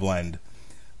Cinema Blend.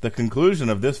 The conclusion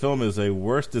of this film is a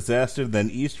worse disaster than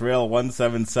Eastrail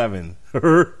 177.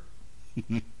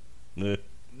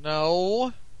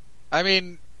 No. I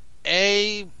mean,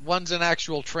 one's an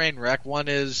actual train wreck. One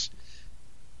is...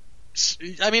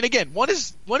 I mean, again, one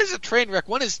is a train wreck.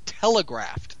 One is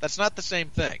telegraphed. That's not the same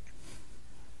thing.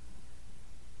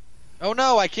 Oh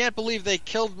no! I can't believe they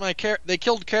killed they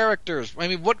killed characters. I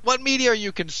mean, what media are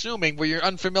you consuming where you're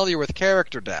unfamiliar with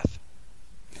character death?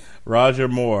 Roger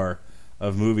Moore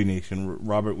of Movie Nation,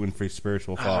 Robert Winfree's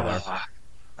spiritual father.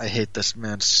 I hate this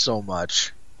man so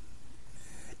much.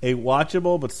 A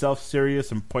watchable but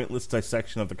self-serious and pointless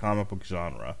dissection of the comic book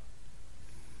genre.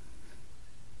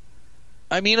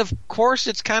 I mean, of course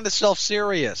it's kind of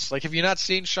self-serious. Like, have you not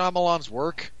seen Shyamalan's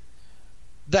work?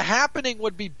 The Happening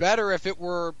would be better if it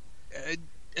were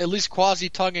at least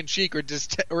quasi-tongue-in-cheek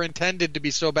or intended to be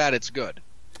so bad it's good.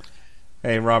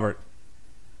 Hey, Robert.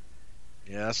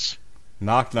 Yes?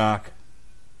 Knock, knock.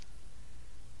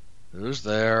 Who's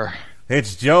there?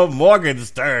 It's Joe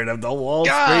Morgenstern of the Wall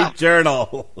Street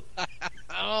Journal.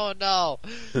 Oh, no.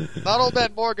 Not old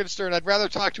man Morgenstern. I'd rather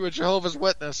talk to a Jehovah's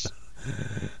Witness.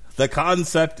 The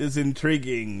concept is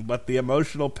intriguing, but the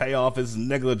emotional payoff is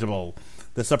negligible.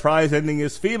 The surprise ending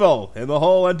is feeble, and the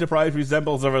whole enterprise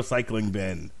resembles a recycling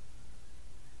bin.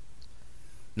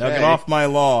 Now get off my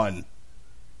lawn.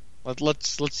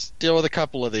 Let's deal with a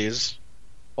couple of these.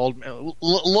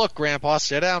 Look, Grandpa,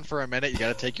 sit down for a minute. You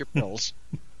got to take your pills.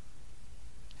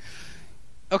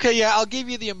 Okay, yeah, I'll give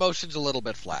you the emotions a little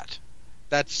bit flat.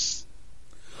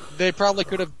 They probably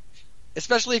could have,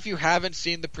 especially if you haven't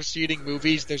seen the preceding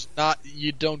movies.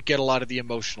 You don't get a lot of the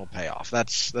emotional payoff.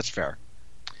 That's fair.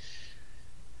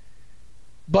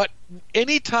 But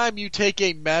anytime you take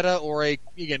a meta or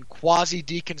again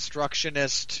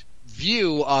quasi-deconstructionist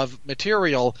view of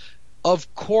material,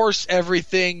 of course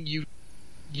everything you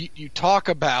talk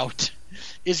about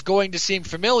is going to seem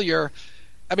familiar.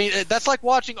 I mean, that's like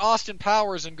watching Austin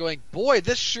Powers and going, boy,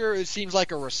 this sure seems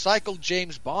like a recycled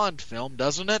James Bond film,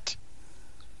 doesn't it?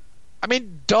 I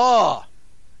mean, duh! All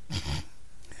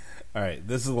right,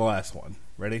 this is the last one.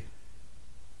 Ready?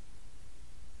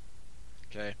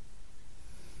 Okay.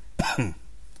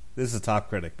 This is a top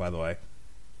critic, by the way.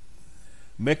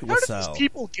 Mick How do LaSalle. these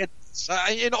people get this?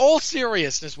 In all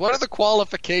seriousness, what are the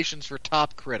qualifications for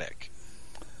top critic?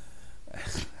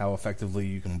 How effectively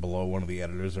you can blow one of the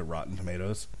editors at Rotten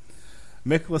Tomatoes.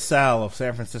 Mick LaSalle of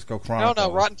San Francisco Chronicle.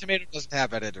 No, Rotten Tomatoes doesn't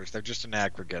have editors. They're just an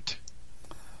aggregate.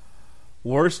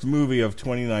 Worst movie of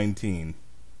 2019.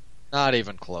 Not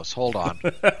even close. Hold on.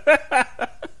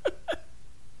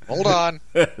 Hold on.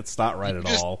 It's not right at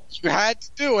all. You had to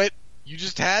do it. You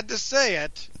just had to say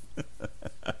it.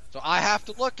 So I have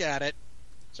to look at it.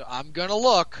 So I'm going to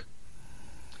look.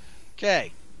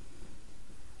 Okay.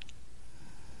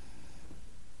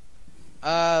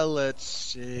 Let's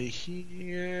see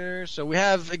here. So we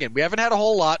haven't had a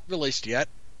whole lot released yet.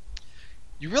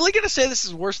 You really going to say this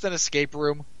is worse than Escape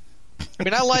Room? I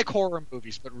mean, I like horror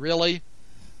movies, but really?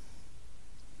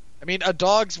 I mean, A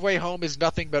Dog's Way Home is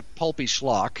nothing but pulpy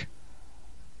schlock.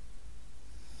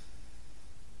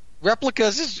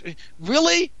 Replicas is...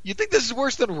 Really? You think this is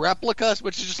worse than Replicas,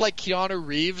 which is just like Keanu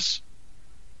Reeves?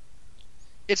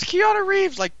 It's Keanu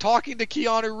Reeves, like talking to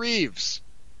Keanu Reeves.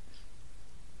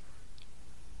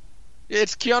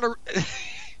 It's Keanu.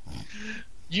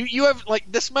 You have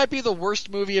like this might be the worst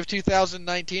movie of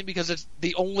 2019 because it's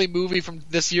the only movie from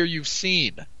this year you've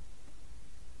seen.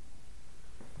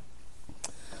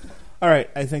 All right,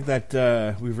 I think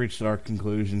that we've reached our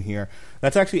conclusion here.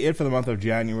 That's actually it for the month of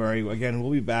January. Again,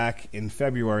 we'll be back in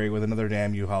February with another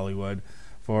Damn You Hollywood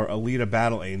for Alita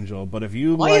Battle Angel. But if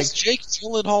you Why is Jake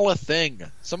Gyllenhaal a thing?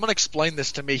 Someone explain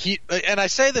this to me. And I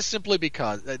say this simply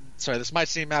because, sorry, this might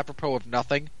seem apropos of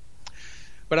nothing,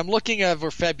 but I'm looking over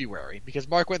February because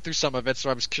Mark went through some of it, so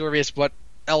I was curious what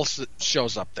else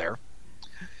shows up there.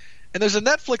 And there's a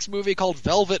Netflix movie called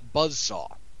Velvet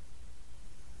Buzzsaw,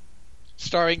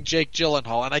 starring Jake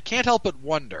Gyllenhaal, and I can't help but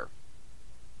wonder.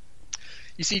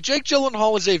 You see, Jake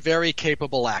Gyllenhaal is a very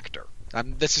capable actor.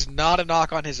 This is not a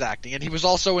knock on his acting, and he was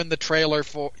also in the trailer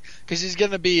for... Because he's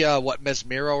going to be,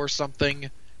 Mesmero or something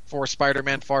for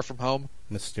Spider-Man Far From Home?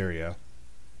 Mysterio.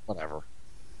 Whatever.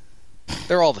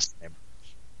 They're all the same.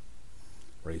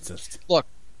 Racist.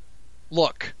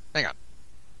 Look, hang on.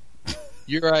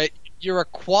 You're a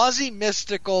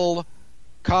quasi-mystical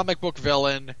comic book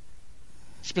villain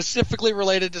specifically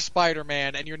related to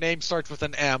Spider-Man, and your name starts with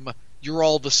an M. You're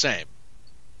all the same.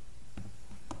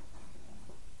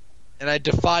 And I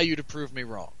defy you to prove me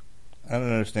wrong. I don't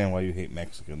understand why you hate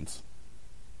Mexicans.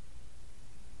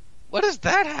 What does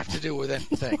that have to do with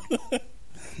anything?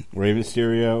 Rey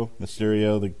Mysterio,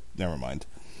 never mind.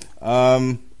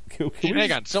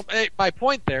 Hang on. So my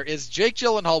point there is Jake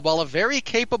Gyllenhaal, while a very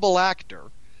capable actor,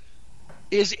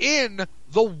 is in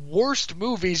the worst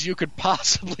movies you could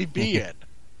possibly be in.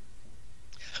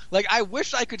 Like, I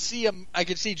wish I could see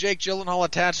Jake Gyllenhaal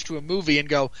attached to a movie and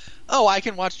go, oh, I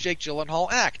can watch Jake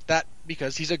Gyllenhaal act. That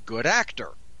because he's a good actor.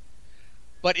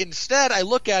 But instead, I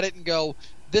look at it and go,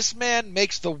 this man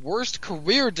makes the worst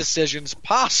career decisions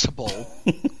possible,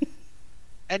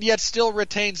 and yet still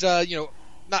retains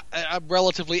not a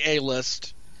relatively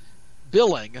A-list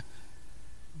billing.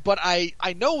 But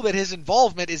I know that his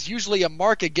involvement is usually a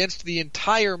mark against the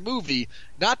entire movie,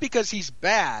 not because he's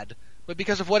bad, but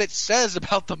because of what it says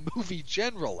about the movie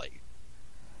generally.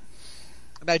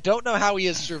 And I don't know how he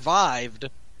has survived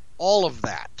all of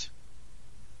that.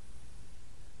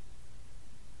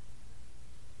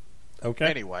 Okay.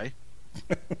 Anyway.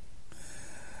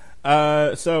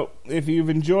 So, if you've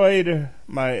enjoyed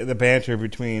the banter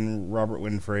between Robert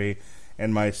Winfree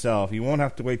and myself, you won't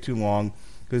have to wait too long,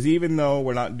 because even though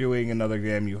we're not doing another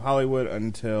Damn You Hollywood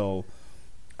until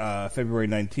February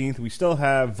 19th, we still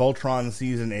have Voltron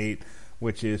Season 8,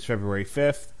 which is February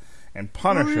 5th, and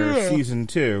Punisher Season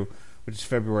 2, which is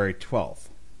February 12th.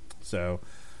 So,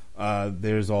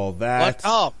 there's all that.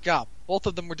 Oh, God. Both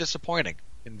of them were disappointing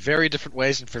in very different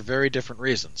ways and for very different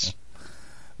reasons.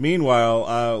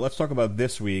 Meanwhile, let's talk about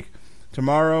this week.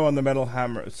 Tomorrow on the Metal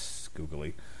Hammer...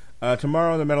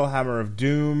 tomorrow on the Metal Hammer of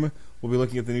Doom, we'll be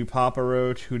looking at the new Papa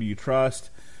Roach, Who Do You Trust?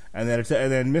 And then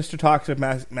Mr. Toxic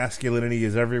Masculinity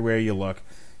is everywhere you look.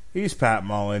 He's Pat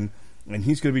Mullen, and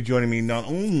he's going to be joining me not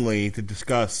only to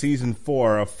discuss Season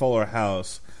 4 of Fuller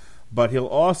House, but he'll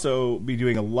also be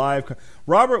doing a live...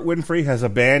 Robert Winfree has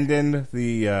abandoned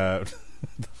the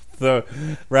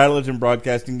Radulich and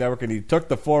Broadcasting Network, and he took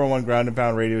the 401 Ground and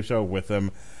Pound radio show with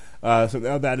him. So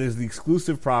now that is the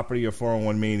exclusive property of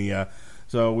 401 Mania.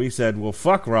 So we said, well,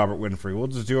 fuck Robert Winfree. We'll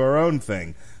just do our own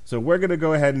thing. So we're going to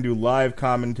go ahead and do live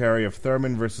commentary of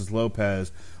Thurman versus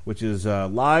Lopez, which is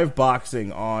live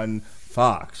boxing on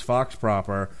Fox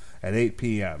proper, at 8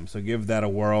 p.m. So give that a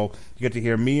whirl. You get to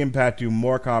hear me and Pat do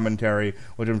more commentary,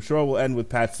 which I'm sure will end with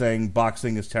Pat saying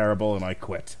boxing is terrible and I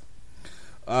quit.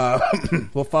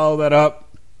 We'll follow that up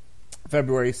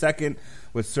February 2nd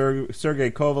with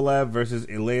Sergey Kovalev versus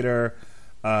Elater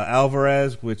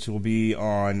Alvarez, which will be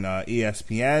on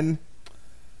ESPN.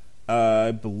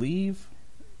 I believe.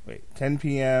 10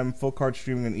 p.m. full card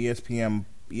streaming on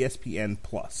ESPN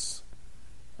Plus.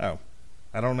 Oh,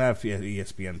 I don't have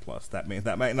ESPN Plus. That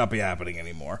might not be happening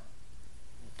anymore.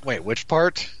 Wait, which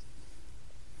part?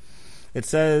 It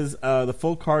says the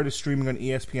full card is streaming on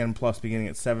ESPN Plus beginning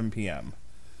at 7 p.m.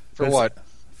 For what?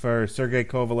 For Sergey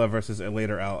Kovalev versus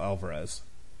Elater Alvarez.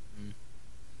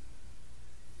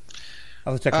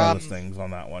 I'll check my listings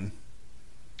on that one.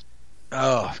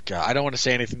 Oh, God. I don't want to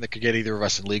say anything that could get either of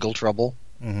us in legal trouble.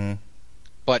 Mm-hmm.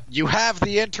 But you have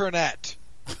the internet.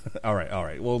 All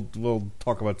right. We'll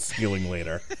talk about stealing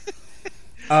later.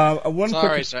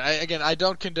 Sorry. I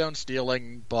don't condone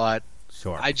stealing, but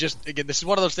sure. this is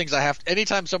one of those things I have to,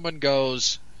 anytime someone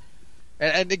goes,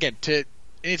 and again,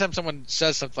 anytime someone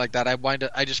says something like that,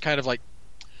 I just kind of like,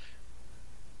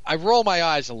 I roll my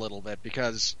eyes a little bit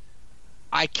because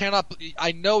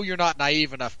I know you're not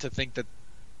naive enough to think that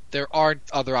there aren't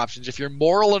other options. If you're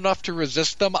moral enough to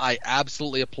resist them, I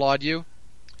absolutely applaud you.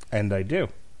 And I do.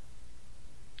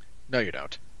 No, you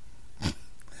don't.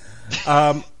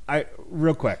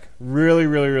 Real quick,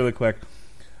 really quick.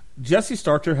 Jesse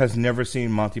Starcher has never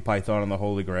seen Monty Python and the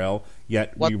Holy Grail,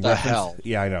 yet what we the hell?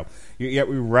 Yeah, I know. Yet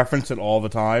we reference it all the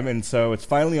time, and so it's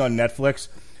finally on Netflix.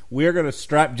 We're going to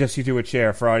strap Jesse to a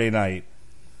chair Friday night,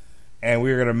 and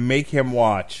we're going to make him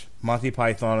watch Monty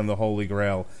Python and the Holy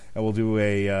Grail, and we'll do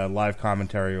a live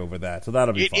commentary over that. So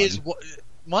that'll be fun.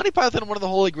 Monty Python and one of the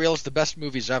Holy Grail is the best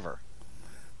movies ever.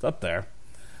 It's up there.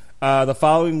 The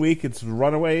following week, it's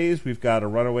Runaways. We've got a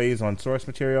Runaways on source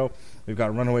material. We've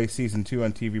got Runaways Season 2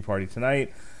 on TV Party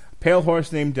tonight. Pale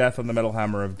Horse Named Death on the Metal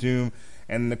Hammer of Doom.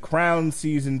 And The Crown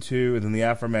Season 2, and then the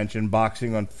aforementioned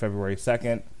Boxing on February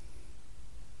 2nd.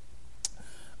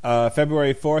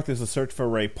 February 4th is The Search for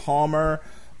Ray Palmer.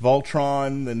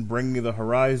 Voltron, then Bring Me the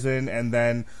Horizon. And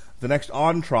then the next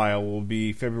On Trial will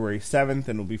be February 7th,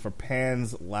 and it will be for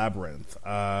Pan's Labyrinth.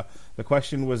 The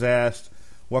question was asked,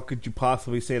 what could you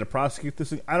possibly say to prosecute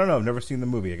this thing? I don't know. I've never seen the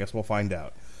movie. I guess we'll find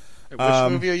out. Which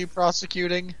movie are you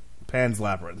prosecuting? Pan's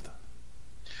Labyrinth.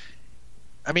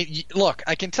 I mean, look,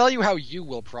 I can tell you how you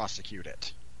will prosecute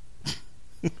it.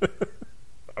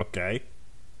 Okay.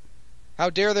 How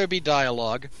dare there be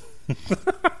dialogue?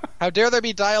 How dare there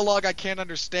be dialogue I can't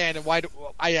understand, and why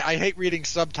I hate reading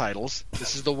subtitles.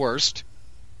 This is the worst.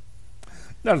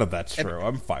 None of that's true.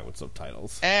 I'm fine with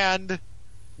subtitles. And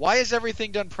why is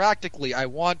everything done practically? I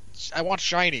want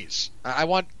shinies. I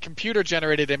want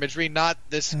computer-generated imagery, not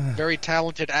this very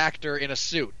talented actor in a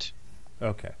suit.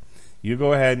 Okay. You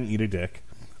go ahead and eat a dick.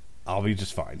 I'll be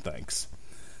just fine, thanks.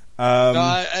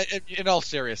 No, in all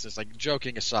seriousness, like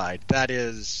joking aside,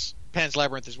 Pan's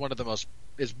Labyrinth is one of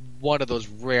those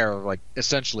rare, like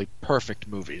essentially perfect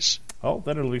movies. Oh,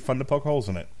 then it'll be fun to poke holes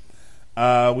in it.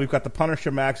 We've got The Punisher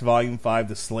Max Volume 5,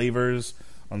 The Slavers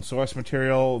on source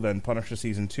material, then Punisher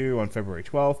Season 2 on February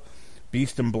 12th,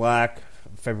 Beast in Black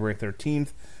February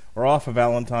 13th. We're off of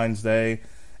Valentine's Day,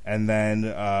 and then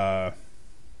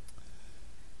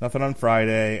nothing on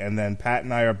Friday, and then Pat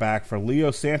and I are back for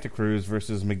Leo Santa Cruz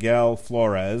versus Miguel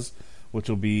Flores, which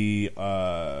will be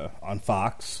on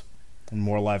Fox, and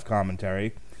more live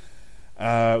commentary.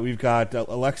 We've got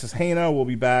Alexis Hana will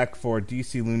be back for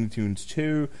DC Looney Tunes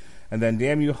 2, and then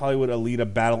Damn You Hollywood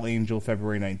Alita Battle Angel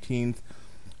February 19th.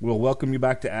 We'll welcome you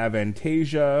back to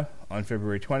Avantasia on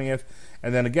February 20th,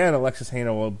 and then again Alexis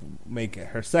Hana will make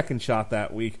her second shot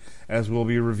that week as we'll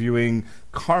be reviewing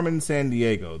Carmen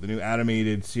Sandiego, the new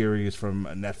animated series from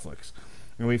Netflix.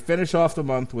 And we finish off the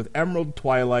month with Emerald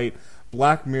Twilight,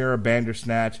 Black Mirror,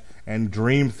 Bandersnatch, and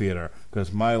Dream Theater,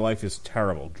 because my life is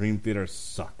terrible. Dream Theater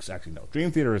sucks. Actually, no.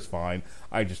 Dream Theater is fine.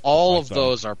 All of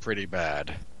those are pretty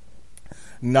bad.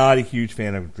 Not a huge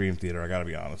fan of Dream Theater, I gotta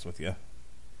be honest with you.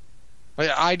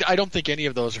 I don't think any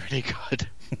of those are any good.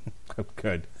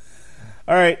 Good.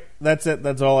 All right, that's it.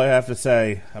 That's all I have to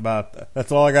say about that.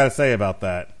 That's all I got to say about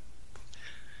that.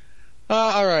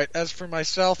 All right. As for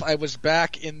myself, I was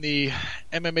back in the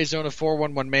MMA zone of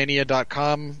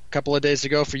 411mania.com a couple of days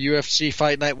ago for UFC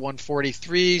Fight Night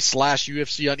 143 /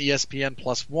 UFC on ESPN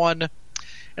 +1.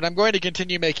 And I'm going to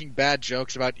continue making bad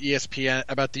jokes about the UFC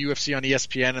on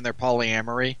ESPN and their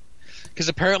polyamory. Because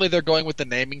apparently they're going with the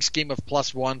naming scheme of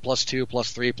 +1, +2,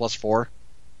 +3, +4.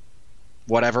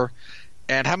 Whatever.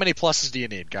 And how many pluses do you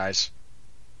need, guys?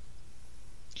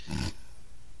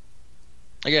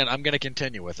 Again, I'm going to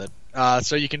continue with it.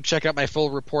 So you can check out my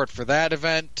full report for that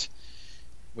event.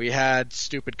 We had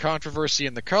stupid controversy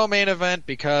in the co-main event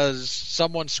because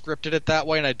someone scripted it that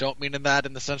way, and I don't mean in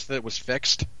the sense that it was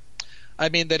fixed. I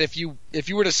mean that if you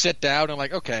were to sit down and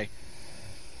like, okay,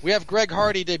 we have Greg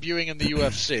Hardy debuting in the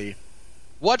UFC.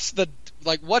 What's the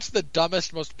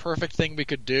dumbest, most perfect thing we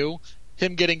could do?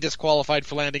 Him getting disqualified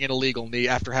for landing an illegal knee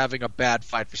after having a bad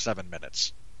fight for 7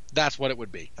 minutes. That's what it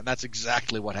would be, and that's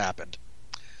exactly what happened.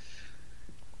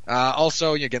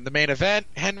 Also, again, the main event,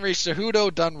 Henry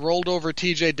Cejudo done rolled over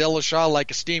TJ Dillashaw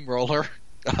like a steamroller.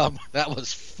 That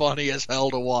was funny as hell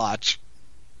to watch.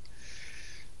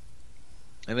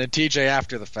 And then TJ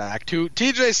after the fact,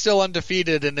 TJ's still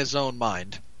undefeated in his own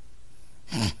mind.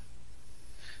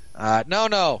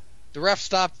 No. The ref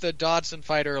stopped the Dodson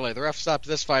fight early. The ref stopped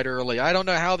this fight early. I don't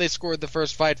know how they scored the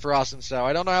first fight for Austin Sow.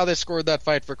 I don't know how they scored that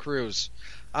fight for Cruz.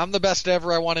 I'm the best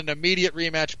ever. I want an immediate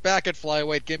rematch back at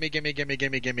flyweight. Gimme.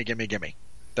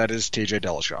 That is TJ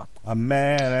Dillashaw. A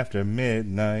man after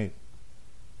midnight.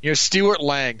 Stuart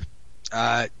Lang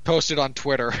posted on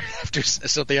Twitter after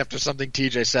something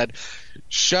TJ said,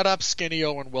 "Shut up, skinny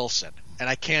Owen Wilson," and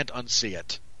I can't unsee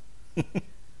it.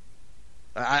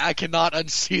 I cannot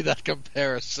unsee that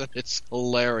comparison. It's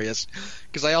hilarious.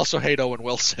 Because I also hate Owen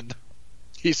Wilson.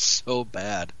 He's so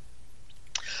bad.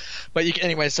 But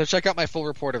anyway, so check out my full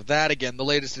report of that. Again, the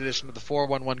latest edition of the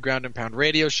 411 Ground and Pound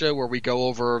radio show, where we go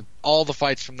over all the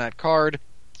fights from that card.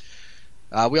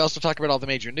 We also talk about all the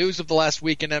major news of the last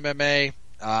week in MMA.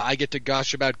 I get to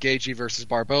gush about Gaethje versus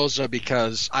Barboza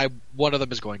because one of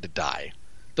them is going to die.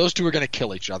 Those two are going to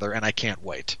kill each other, and I can't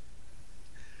wait.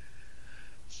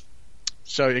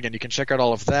 So again, you can check out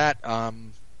all of that.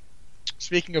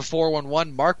 Speaking of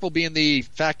 411, Mark will be in the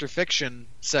Fact or Fiction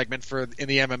segment in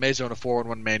the MMA zone of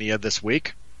 411 Mania this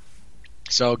week.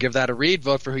 So give that a read.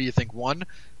 Vote for who you think won,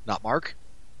 not Mark.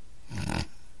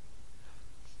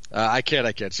 I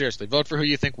kid. Seriously, vote for who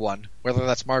you think won, whether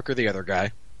that's Mark or the other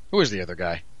guy. Who is the other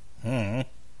guy? All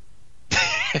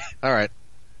right.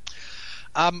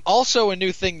 Also, a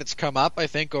new thing that's come up, I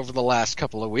think, over the last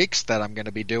couple of weeks that I'm going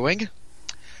to be doing.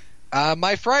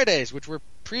 My Fridays, which were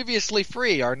previously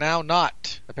free, are now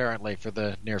not, apparently, for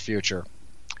the near future.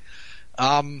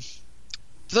 For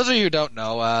those of you who don't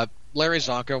know, Larry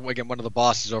Zonka, again, one of the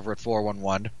bosses over at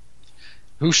 411,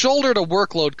 who shouldered a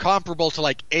workload comparable to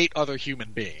like 8 other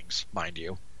human beings, mind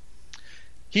you.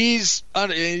 He's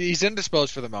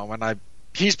indisposed for the moment.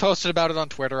 He's posted about it on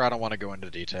Twitter. I don't want to go into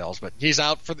details, but he's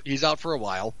out for a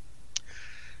while.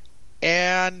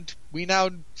 And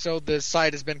so the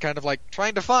site has been kind of like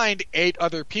trying to find 8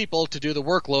 other people to do the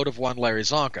workload of one Larry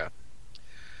Zonka.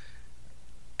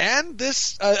 And a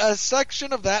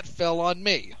section of that fell on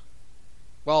me.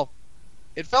 Well,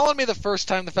 it fell on me the first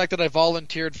time, the fact that I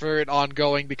volunteered for it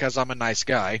ongoing because I'm a nice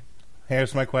guy.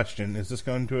 Here's my question. Is this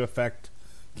going to affect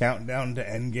Countdown to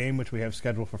Endgame, which we have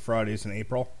scheduled for Fridays in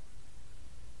April?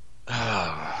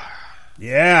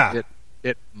 Yeah.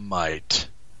 It might.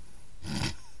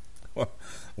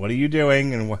 What are you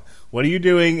doing? And what are you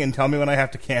doing? And tell me when I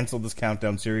have to cancel this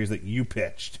Countdown series that you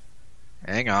pitched.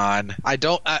 Hang on. I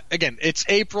don't. Again, it's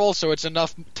April, so it's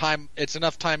enough time. It's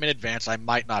enough time in advance. I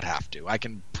might not have to. I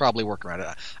can probably work around it.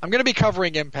 I'm going to be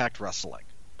covering Impact Wrestling.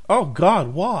 Oh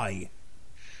God, why?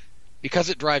 Because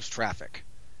it drives traffic.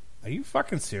 Are you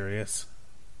fucking serious?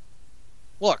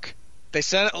 Look, they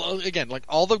sent again. Like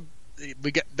all the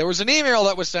there was an email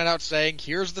that was sent out saying,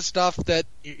 here's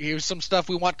some stuff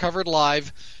we want covered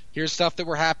live. Here's stuff that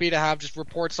we're happy to have just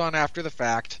reports on after the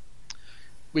fact.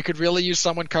 We could really use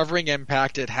someone covering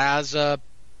Impact. It has a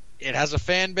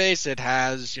fan base. It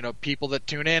has, people that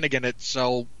tune in. Again,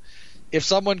 so if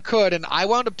someone could, and I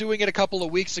wound up doing it a couple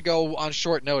of weeks ago on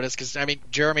short notice because,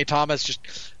 Jeremy Thomas just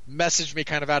messaged me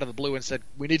kind of out of the blue and said,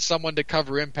 we need someone to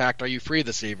cover Impact. Are you free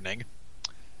this evening?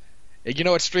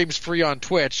 It streams free on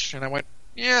Twitch, and I went,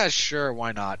 yeah, sure,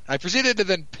 why not? I proceeded to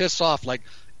then piss off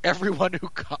everyone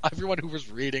who was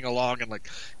reading along and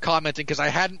commenting because I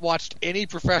hadn't watched any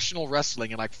professional wrestling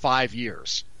in 5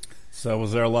 years. So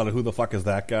was there a lot of who the fuck is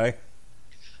that guy?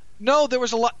 No, there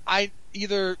was a lot.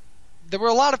 There were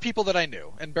a lot of people that I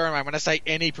knew, and bear in mind when I say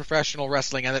any professional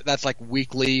wrestling, that's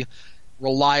weekly,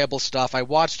 reliable stuff. I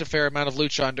watched a fair amount of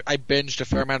I binged a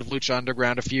fair amount of Lucha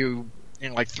Underground a few.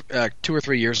 2 or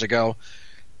 3 years ago.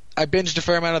 I binged a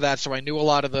fair amount of that, so I knew a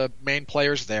lot of the main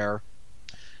players there.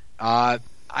 The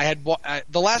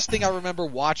last thing I remember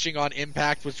watching on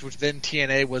Impact, which was then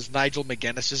TNA, was Nigel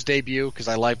McGuinness's debut, because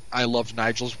I loved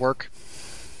Nigel's work.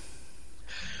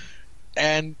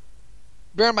 And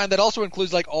bear in mind, that also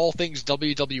includes all things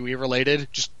WWE related,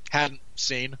 just hadn't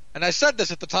seen. And I said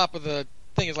this at the top of the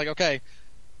thing, is okay,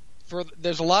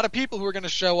 there's a lot of people who are going to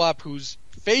show up whose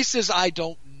faces I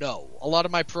don't know. A lot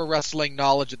of my pro wrestling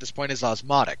knowledge at this point is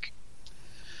osmotic.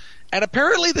 And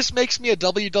apparently this makes me a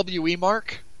WWE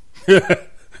mark.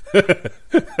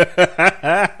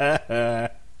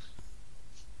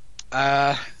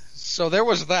 So there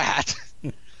was that.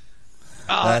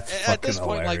 That's fucking at this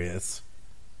point, hilarious.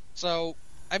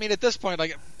 At this point,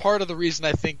 part of the reason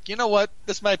I think, you know what,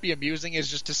 this might be amusing is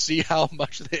just to see how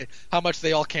much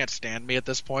they all can't stand me at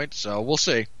this point. So we'll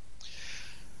see.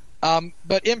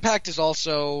 But Impact is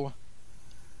also,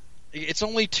 it's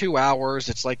only 2 hours.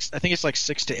 It's I think it's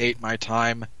 6 to 8 my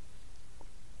time.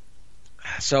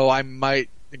 So I might,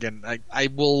 again, I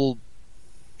will,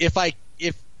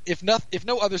 if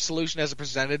no other solution has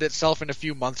presented itself in a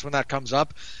few months when that comes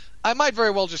up, I might very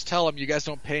well just tell them, you guys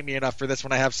don't pay me enough for this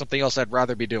when I have something else I'd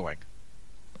rather be doing.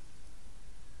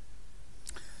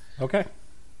 Okay.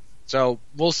 So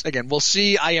we'll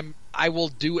see. I will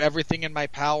do everything in my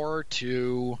power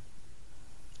to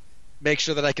make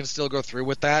sure that I can still go through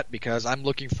with that because I'm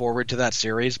looking forward to that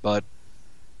series, but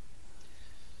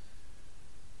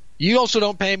you also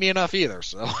don't pay me enough either,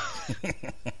 so.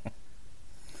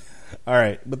 All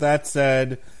right. With that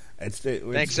said,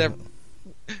 thanks,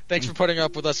 Thanks for putting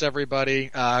up with us,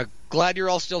 everybody. Glad you're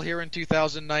all still here in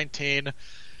 2019.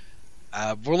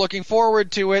 We're looking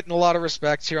forward to it in a lot of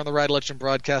respects here on the Radulich and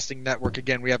Broadcasting Network.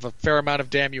 Again, we have a fair amount of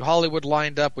Damn You Hollywood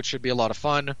lined up, which should be a lot of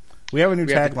fun. We have a new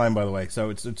tagline, by the way. So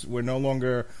it's we're no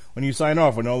longer, when you sign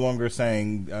off, we're no longer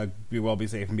saying be well, be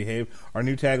safe, and behave. Our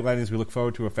new tagline is we look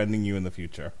forward to offending you in the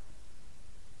future.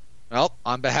 Well,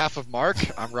 on behalf of Mark,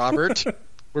 I'm Robert.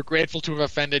 We're grateful to have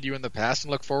offended you in the past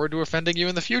and look forward to offending you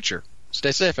in the future.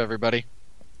 Stay safe, everybody.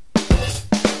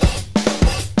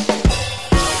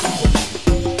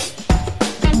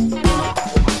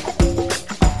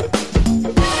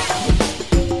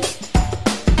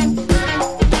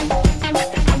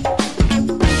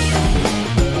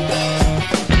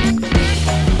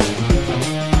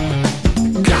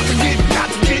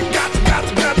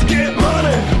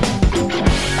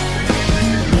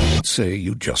 Say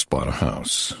you just bought a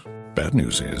house. Bad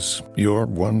news is, you're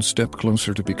one step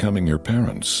closer to becoming your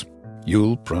parents.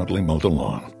 You'll proudly mow the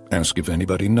lawn. Ask if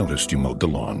anybody noticed you mowed the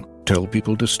lawn. Tell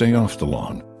people to stay off the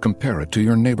lawn. Compare it to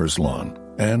your neighbor's lawn.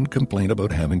 And complain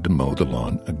about having to mow the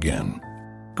lawn again.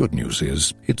 Good news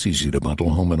is, it's easy to bundle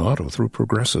home and auto through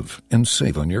Progressive and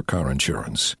save on your car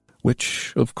insurance.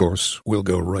 Which, of course, will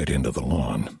go right into the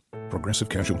lawn. Progressive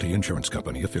Casualty Insurance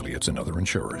Company, affiliates, and other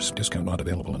insurers. Discount not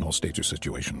available in all states or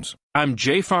situations. I'm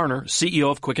Jay Farner,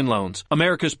 CEO of Quicken Loans,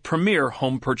 America's premier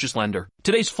home purchase lender.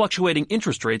 Today's fluctuating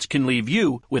interest rates can leave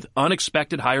you with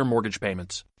unexpected higher mortgage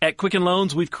payments. At Quicken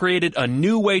Loans, we've created a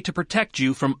new way to protect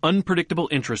you from unpredictable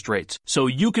interest rates, so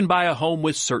you can buy a home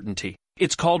with certainty.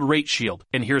 It's called Rate Shield,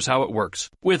 and here's how it works.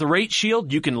 With Rate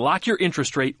Shield, you can lock your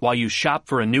interest rate while you shop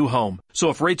for a new home. So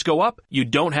if rates go up, you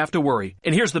don't have to worry.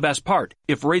 And here's the best part.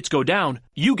 If rates go down,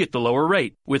 you get the lower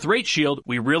rate. With Rate Shield,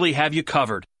 we really have you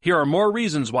covered. Here are more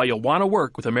reasons why you'll want to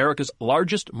work with America's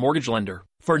largest mortgage lender.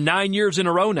 For 9 years in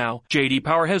a row now, J.D.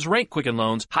 Power has ranked Quicken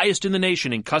Loans highest in the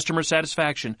nation in customer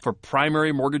satisfaction for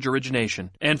primary mortgage origination.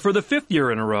 And for the 5th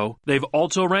year in a row, they've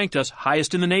also ranked us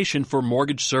highest in the nation for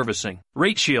mortgage servicing.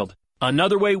 Rate Shield.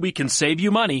 Another way we can save you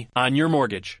money on your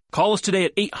mortgage. Call us today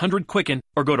at 800-QUICKEN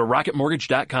or go to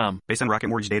rocketmortgage.com. Based on Rocket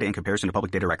Mortgage data in comparison to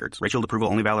public data records. Rate Shield approval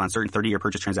only valid on certain 30-year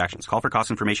purchase transactions. Call for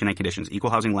cost information and conditions. Equal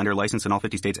housing lender licensed in all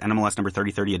 50 states. NMLS number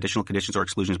 3030. Additional conditions or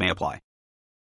exclusions may apply.